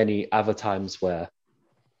have been many other times where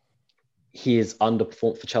he has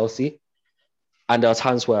underperformed for Chelsea. And there are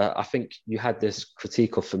times where I think you had this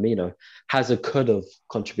critique of Firmino. Hazard could have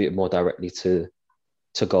contributed more directly to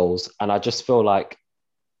goals. And I just feel like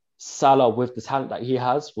Salah, with the talent that he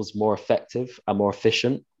has, was more effective and more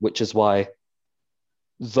efficient, which is why,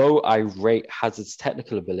 though I rate Hazard's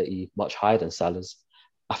technical ability much higher than Salah's,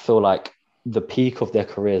 I feel like the peak of their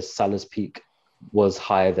careers, Salah's peak, was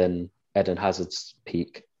higher than Eden Hazard's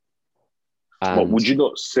peak. But would you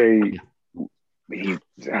not say he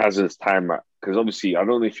Hazard's time at? Because obviously, I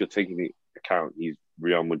don't know if you're taking into account his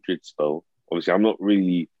Real Madrid spell. Obviously, I'm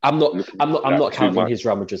not counting his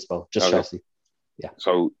Real Madrid spell, just Chelsea. Yeah.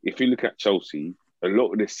 So if you look at Chelsea, a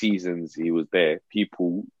lot of the seasons he was there,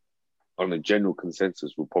 people on a general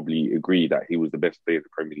consensus will probably agree that he was the best player in the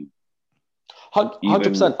Premier League.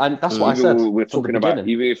 100%, and that's what I said. We're talking about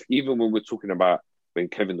even when we're talking about when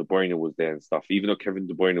Kevin De Bruyne was there and stuff. Even though Kevin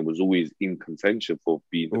De Bruyne was always in contention for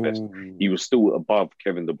being the best, he was still above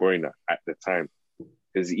Kevin De Bruyne at the time.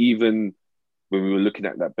 Because even when we were looking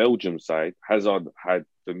at that Belgium side, Hazard had,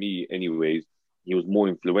 for me, anyways, he was more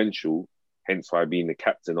influential. Hence why being the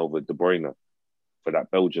captain over De Bruyne for that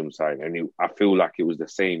Belgium side. And I feel like it was the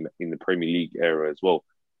same in the Premier League era as well.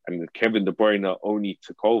 And Kevin De Bruyne only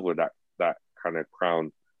took over that kind of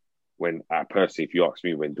crown when, personally, if you ask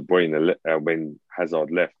me, when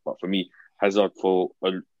Hazard left. But for me, Hazard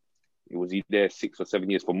was he there 6 or 7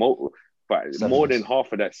 years more than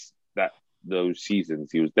half of those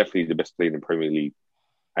seasons, he was definitely the best player in the Premier League,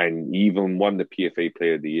 and he even won the PFA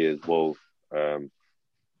Player of the Year as well.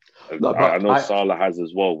 I know Salah has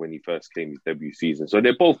as well when he first came his debut season. So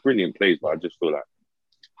they're both brilliant players, but I just feel like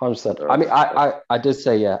 100%. I mean, I did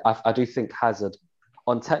say, yeah, I do think Hazard,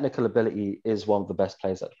 on technical ability, is one of the best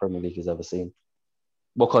players that the Premier League has ever seen.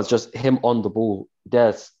 Because just him on the ball,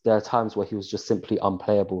 there are times where he was just simply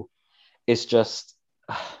unplayable. It's just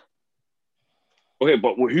okay,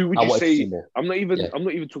 but who would you say? I'm not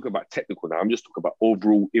even talking about technical now. I'm just talking about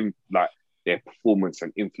overall, their performance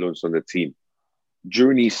and influence on the team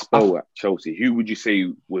during his spell at Chelsea. Who would you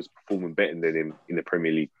say was performing better than him in the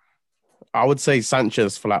Premier League? I would say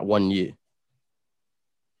Sanchez for like 1 year.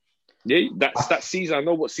 Yeah, that season. I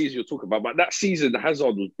know what season you're talking about, but that season,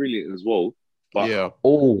 Hazard was brilliant as well. But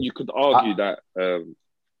you could argue that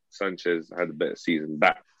Sanchez had a better season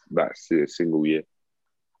that single year.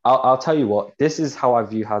 I'll tell you what. This is how I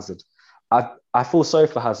view Hazard. I feel sorry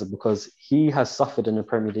for Hazard because he has suffered in the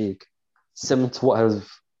Premier League, similar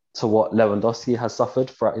to what Lewandowski has suffered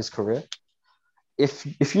throughout his career.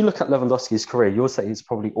 If you look at Lewandowski's career, you'll say he's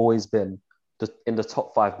probably always been in the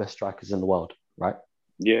top 5 best strikers in the world, right?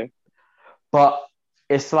 Yeah. But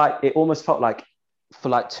it's like, it almost felt like for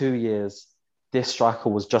like 2 years, this striker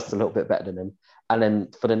was just a little bit better than him. And then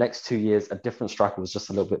for the next 2 years, a different striker was just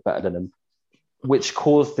a little bit better than him, which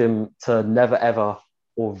caused him to never, ever,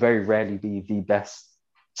 or very rarely be the best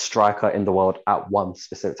striker in the world at one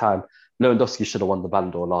specific time. Lewandowski should have won the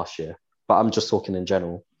Ballon d'Or last year, but I'm just talking in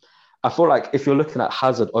general. I feel like if you're looking at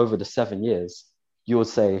Hazard over the 7 years, you would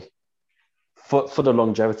say for the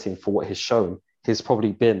longevity and for what he's shown, he's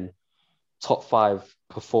probably been top 5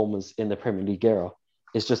 performers in the Premier League era.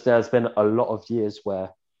 It's just there's been a lot of years where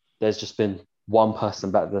there's just been one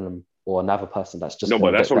person better than him or another person that's just... No,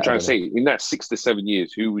 but that's what I'm trying to say. In that 6 to 7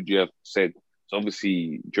 years, who would you have said? So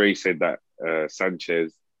obviously, Dre said that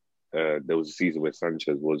Sanchez, there was a season where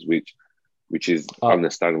Sanchez was, which is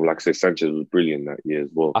understandable. Like I said, Sanchez was brilliant that year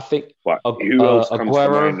as well. I think... But who else comes to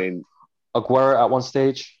mind then? Aguero at one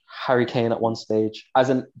stage, Harry Kane at one stage, as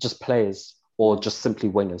in just players or just simply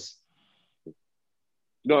wingers.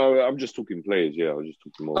 No, I'm just talking players. Yeah, I was just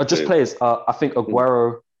talking more. Just players. I think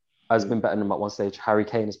Aguero has been better than him at one stage. Harry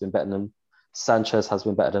Kane has been better than him. Sanchez has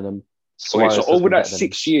been better than him. Okay, so over that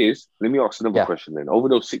 6 years, let me ask another question then. Over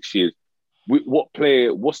those 6 years,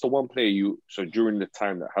 what's the one player so during the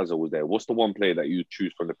time that Hazard was there, what's the one player that you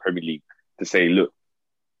choose from the Premier League to say, look,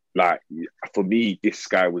 like, for me, this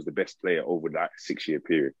guy was the best player over that 6-year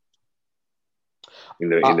period in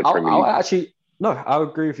the Premier League? Actually, no, I'll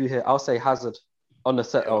agree with you here. I'll say Hazard on the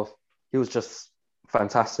set of, he was just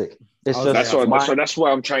fantastic. That's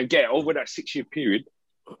why I'm trying to get over that 6-year period.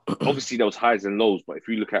 Obviously, there was highs and lows, but if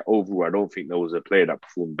you look at overall, I don't think there was a player that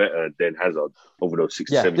performed better than Hazard over those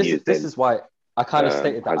 6 to 7 years. This is why I kind of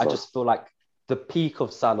stated that. Hazard. I just feel like the peak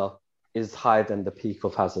of Salah is higher than the peak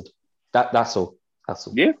of Hazard. That's all.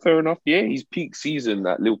 Yeah, fair enough. Yeah, his peak season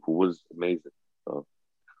at Liverpool was amazing. So.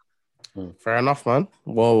 Fair enough, man.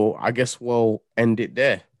 Well, I guess we'll end it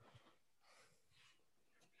there.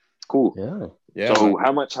 Cool. Yeah. So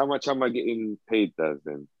how much am I getting paid, Daz,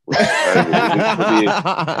 then?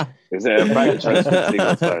 Is there a bank transfer thing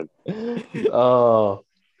outside? Oh.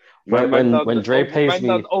 When Dre pays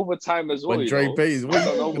me... overtime as well. When Dre pays, what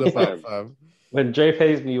are you talking about, fam? When Dre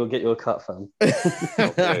pays me, you'll get your cut, fam.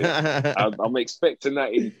 Okay. I'm expecting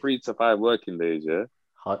that in 3 to 5 working days, yeah?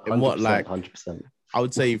 100%. I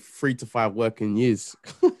would say 3 to 5 working years.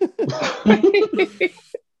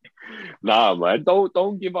 Nah, man,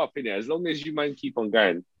 don't give up in it. As long as you man keep on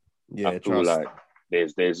going, I feel like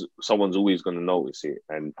there's someone's always going to notice it.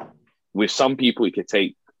 And with some people, it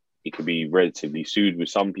could be relatively soon. With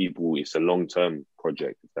some people, it's a long-term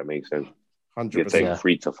project, if that makes sense. 100%. It could take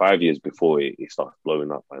 3 to 5 years before it starts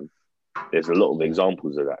blowing up, man. There's a lot of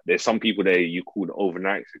examples of that. There's some people that you call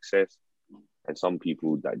overnight success, and some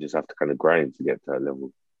people that just have to kind of grind to get to that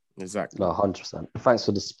level. Exactly. No, 100%. Thanks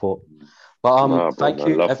for the support. But thank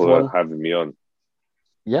you, love everyone, for having me on.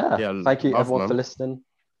 Yeah, thank you, everyone, for listening.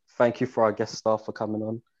 Thank you for our guest staff for coming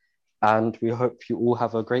on, and we hope you all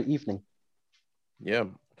have a great evening. Yeah,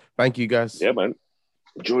 thank you, guys. Yeah, man.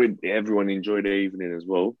 Everyone enjoyed their evening as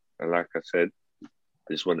well. And like I said, I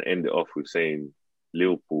just want to end it off with saying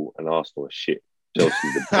Liverpool and Arsenal are shit.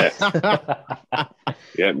 Chelsea's the best.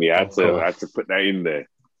 Yeah, I had to put that in there.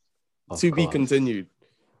 To be continued.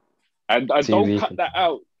 And don't cut that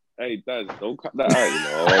out. Hey, Daz, don't cut that out,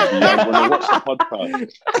 I'm going to watch the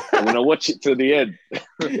podcast. I'm going to watch it till the end.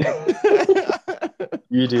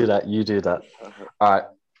 You do that. All right.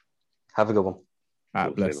 Have a good one. All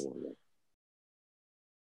right, bless.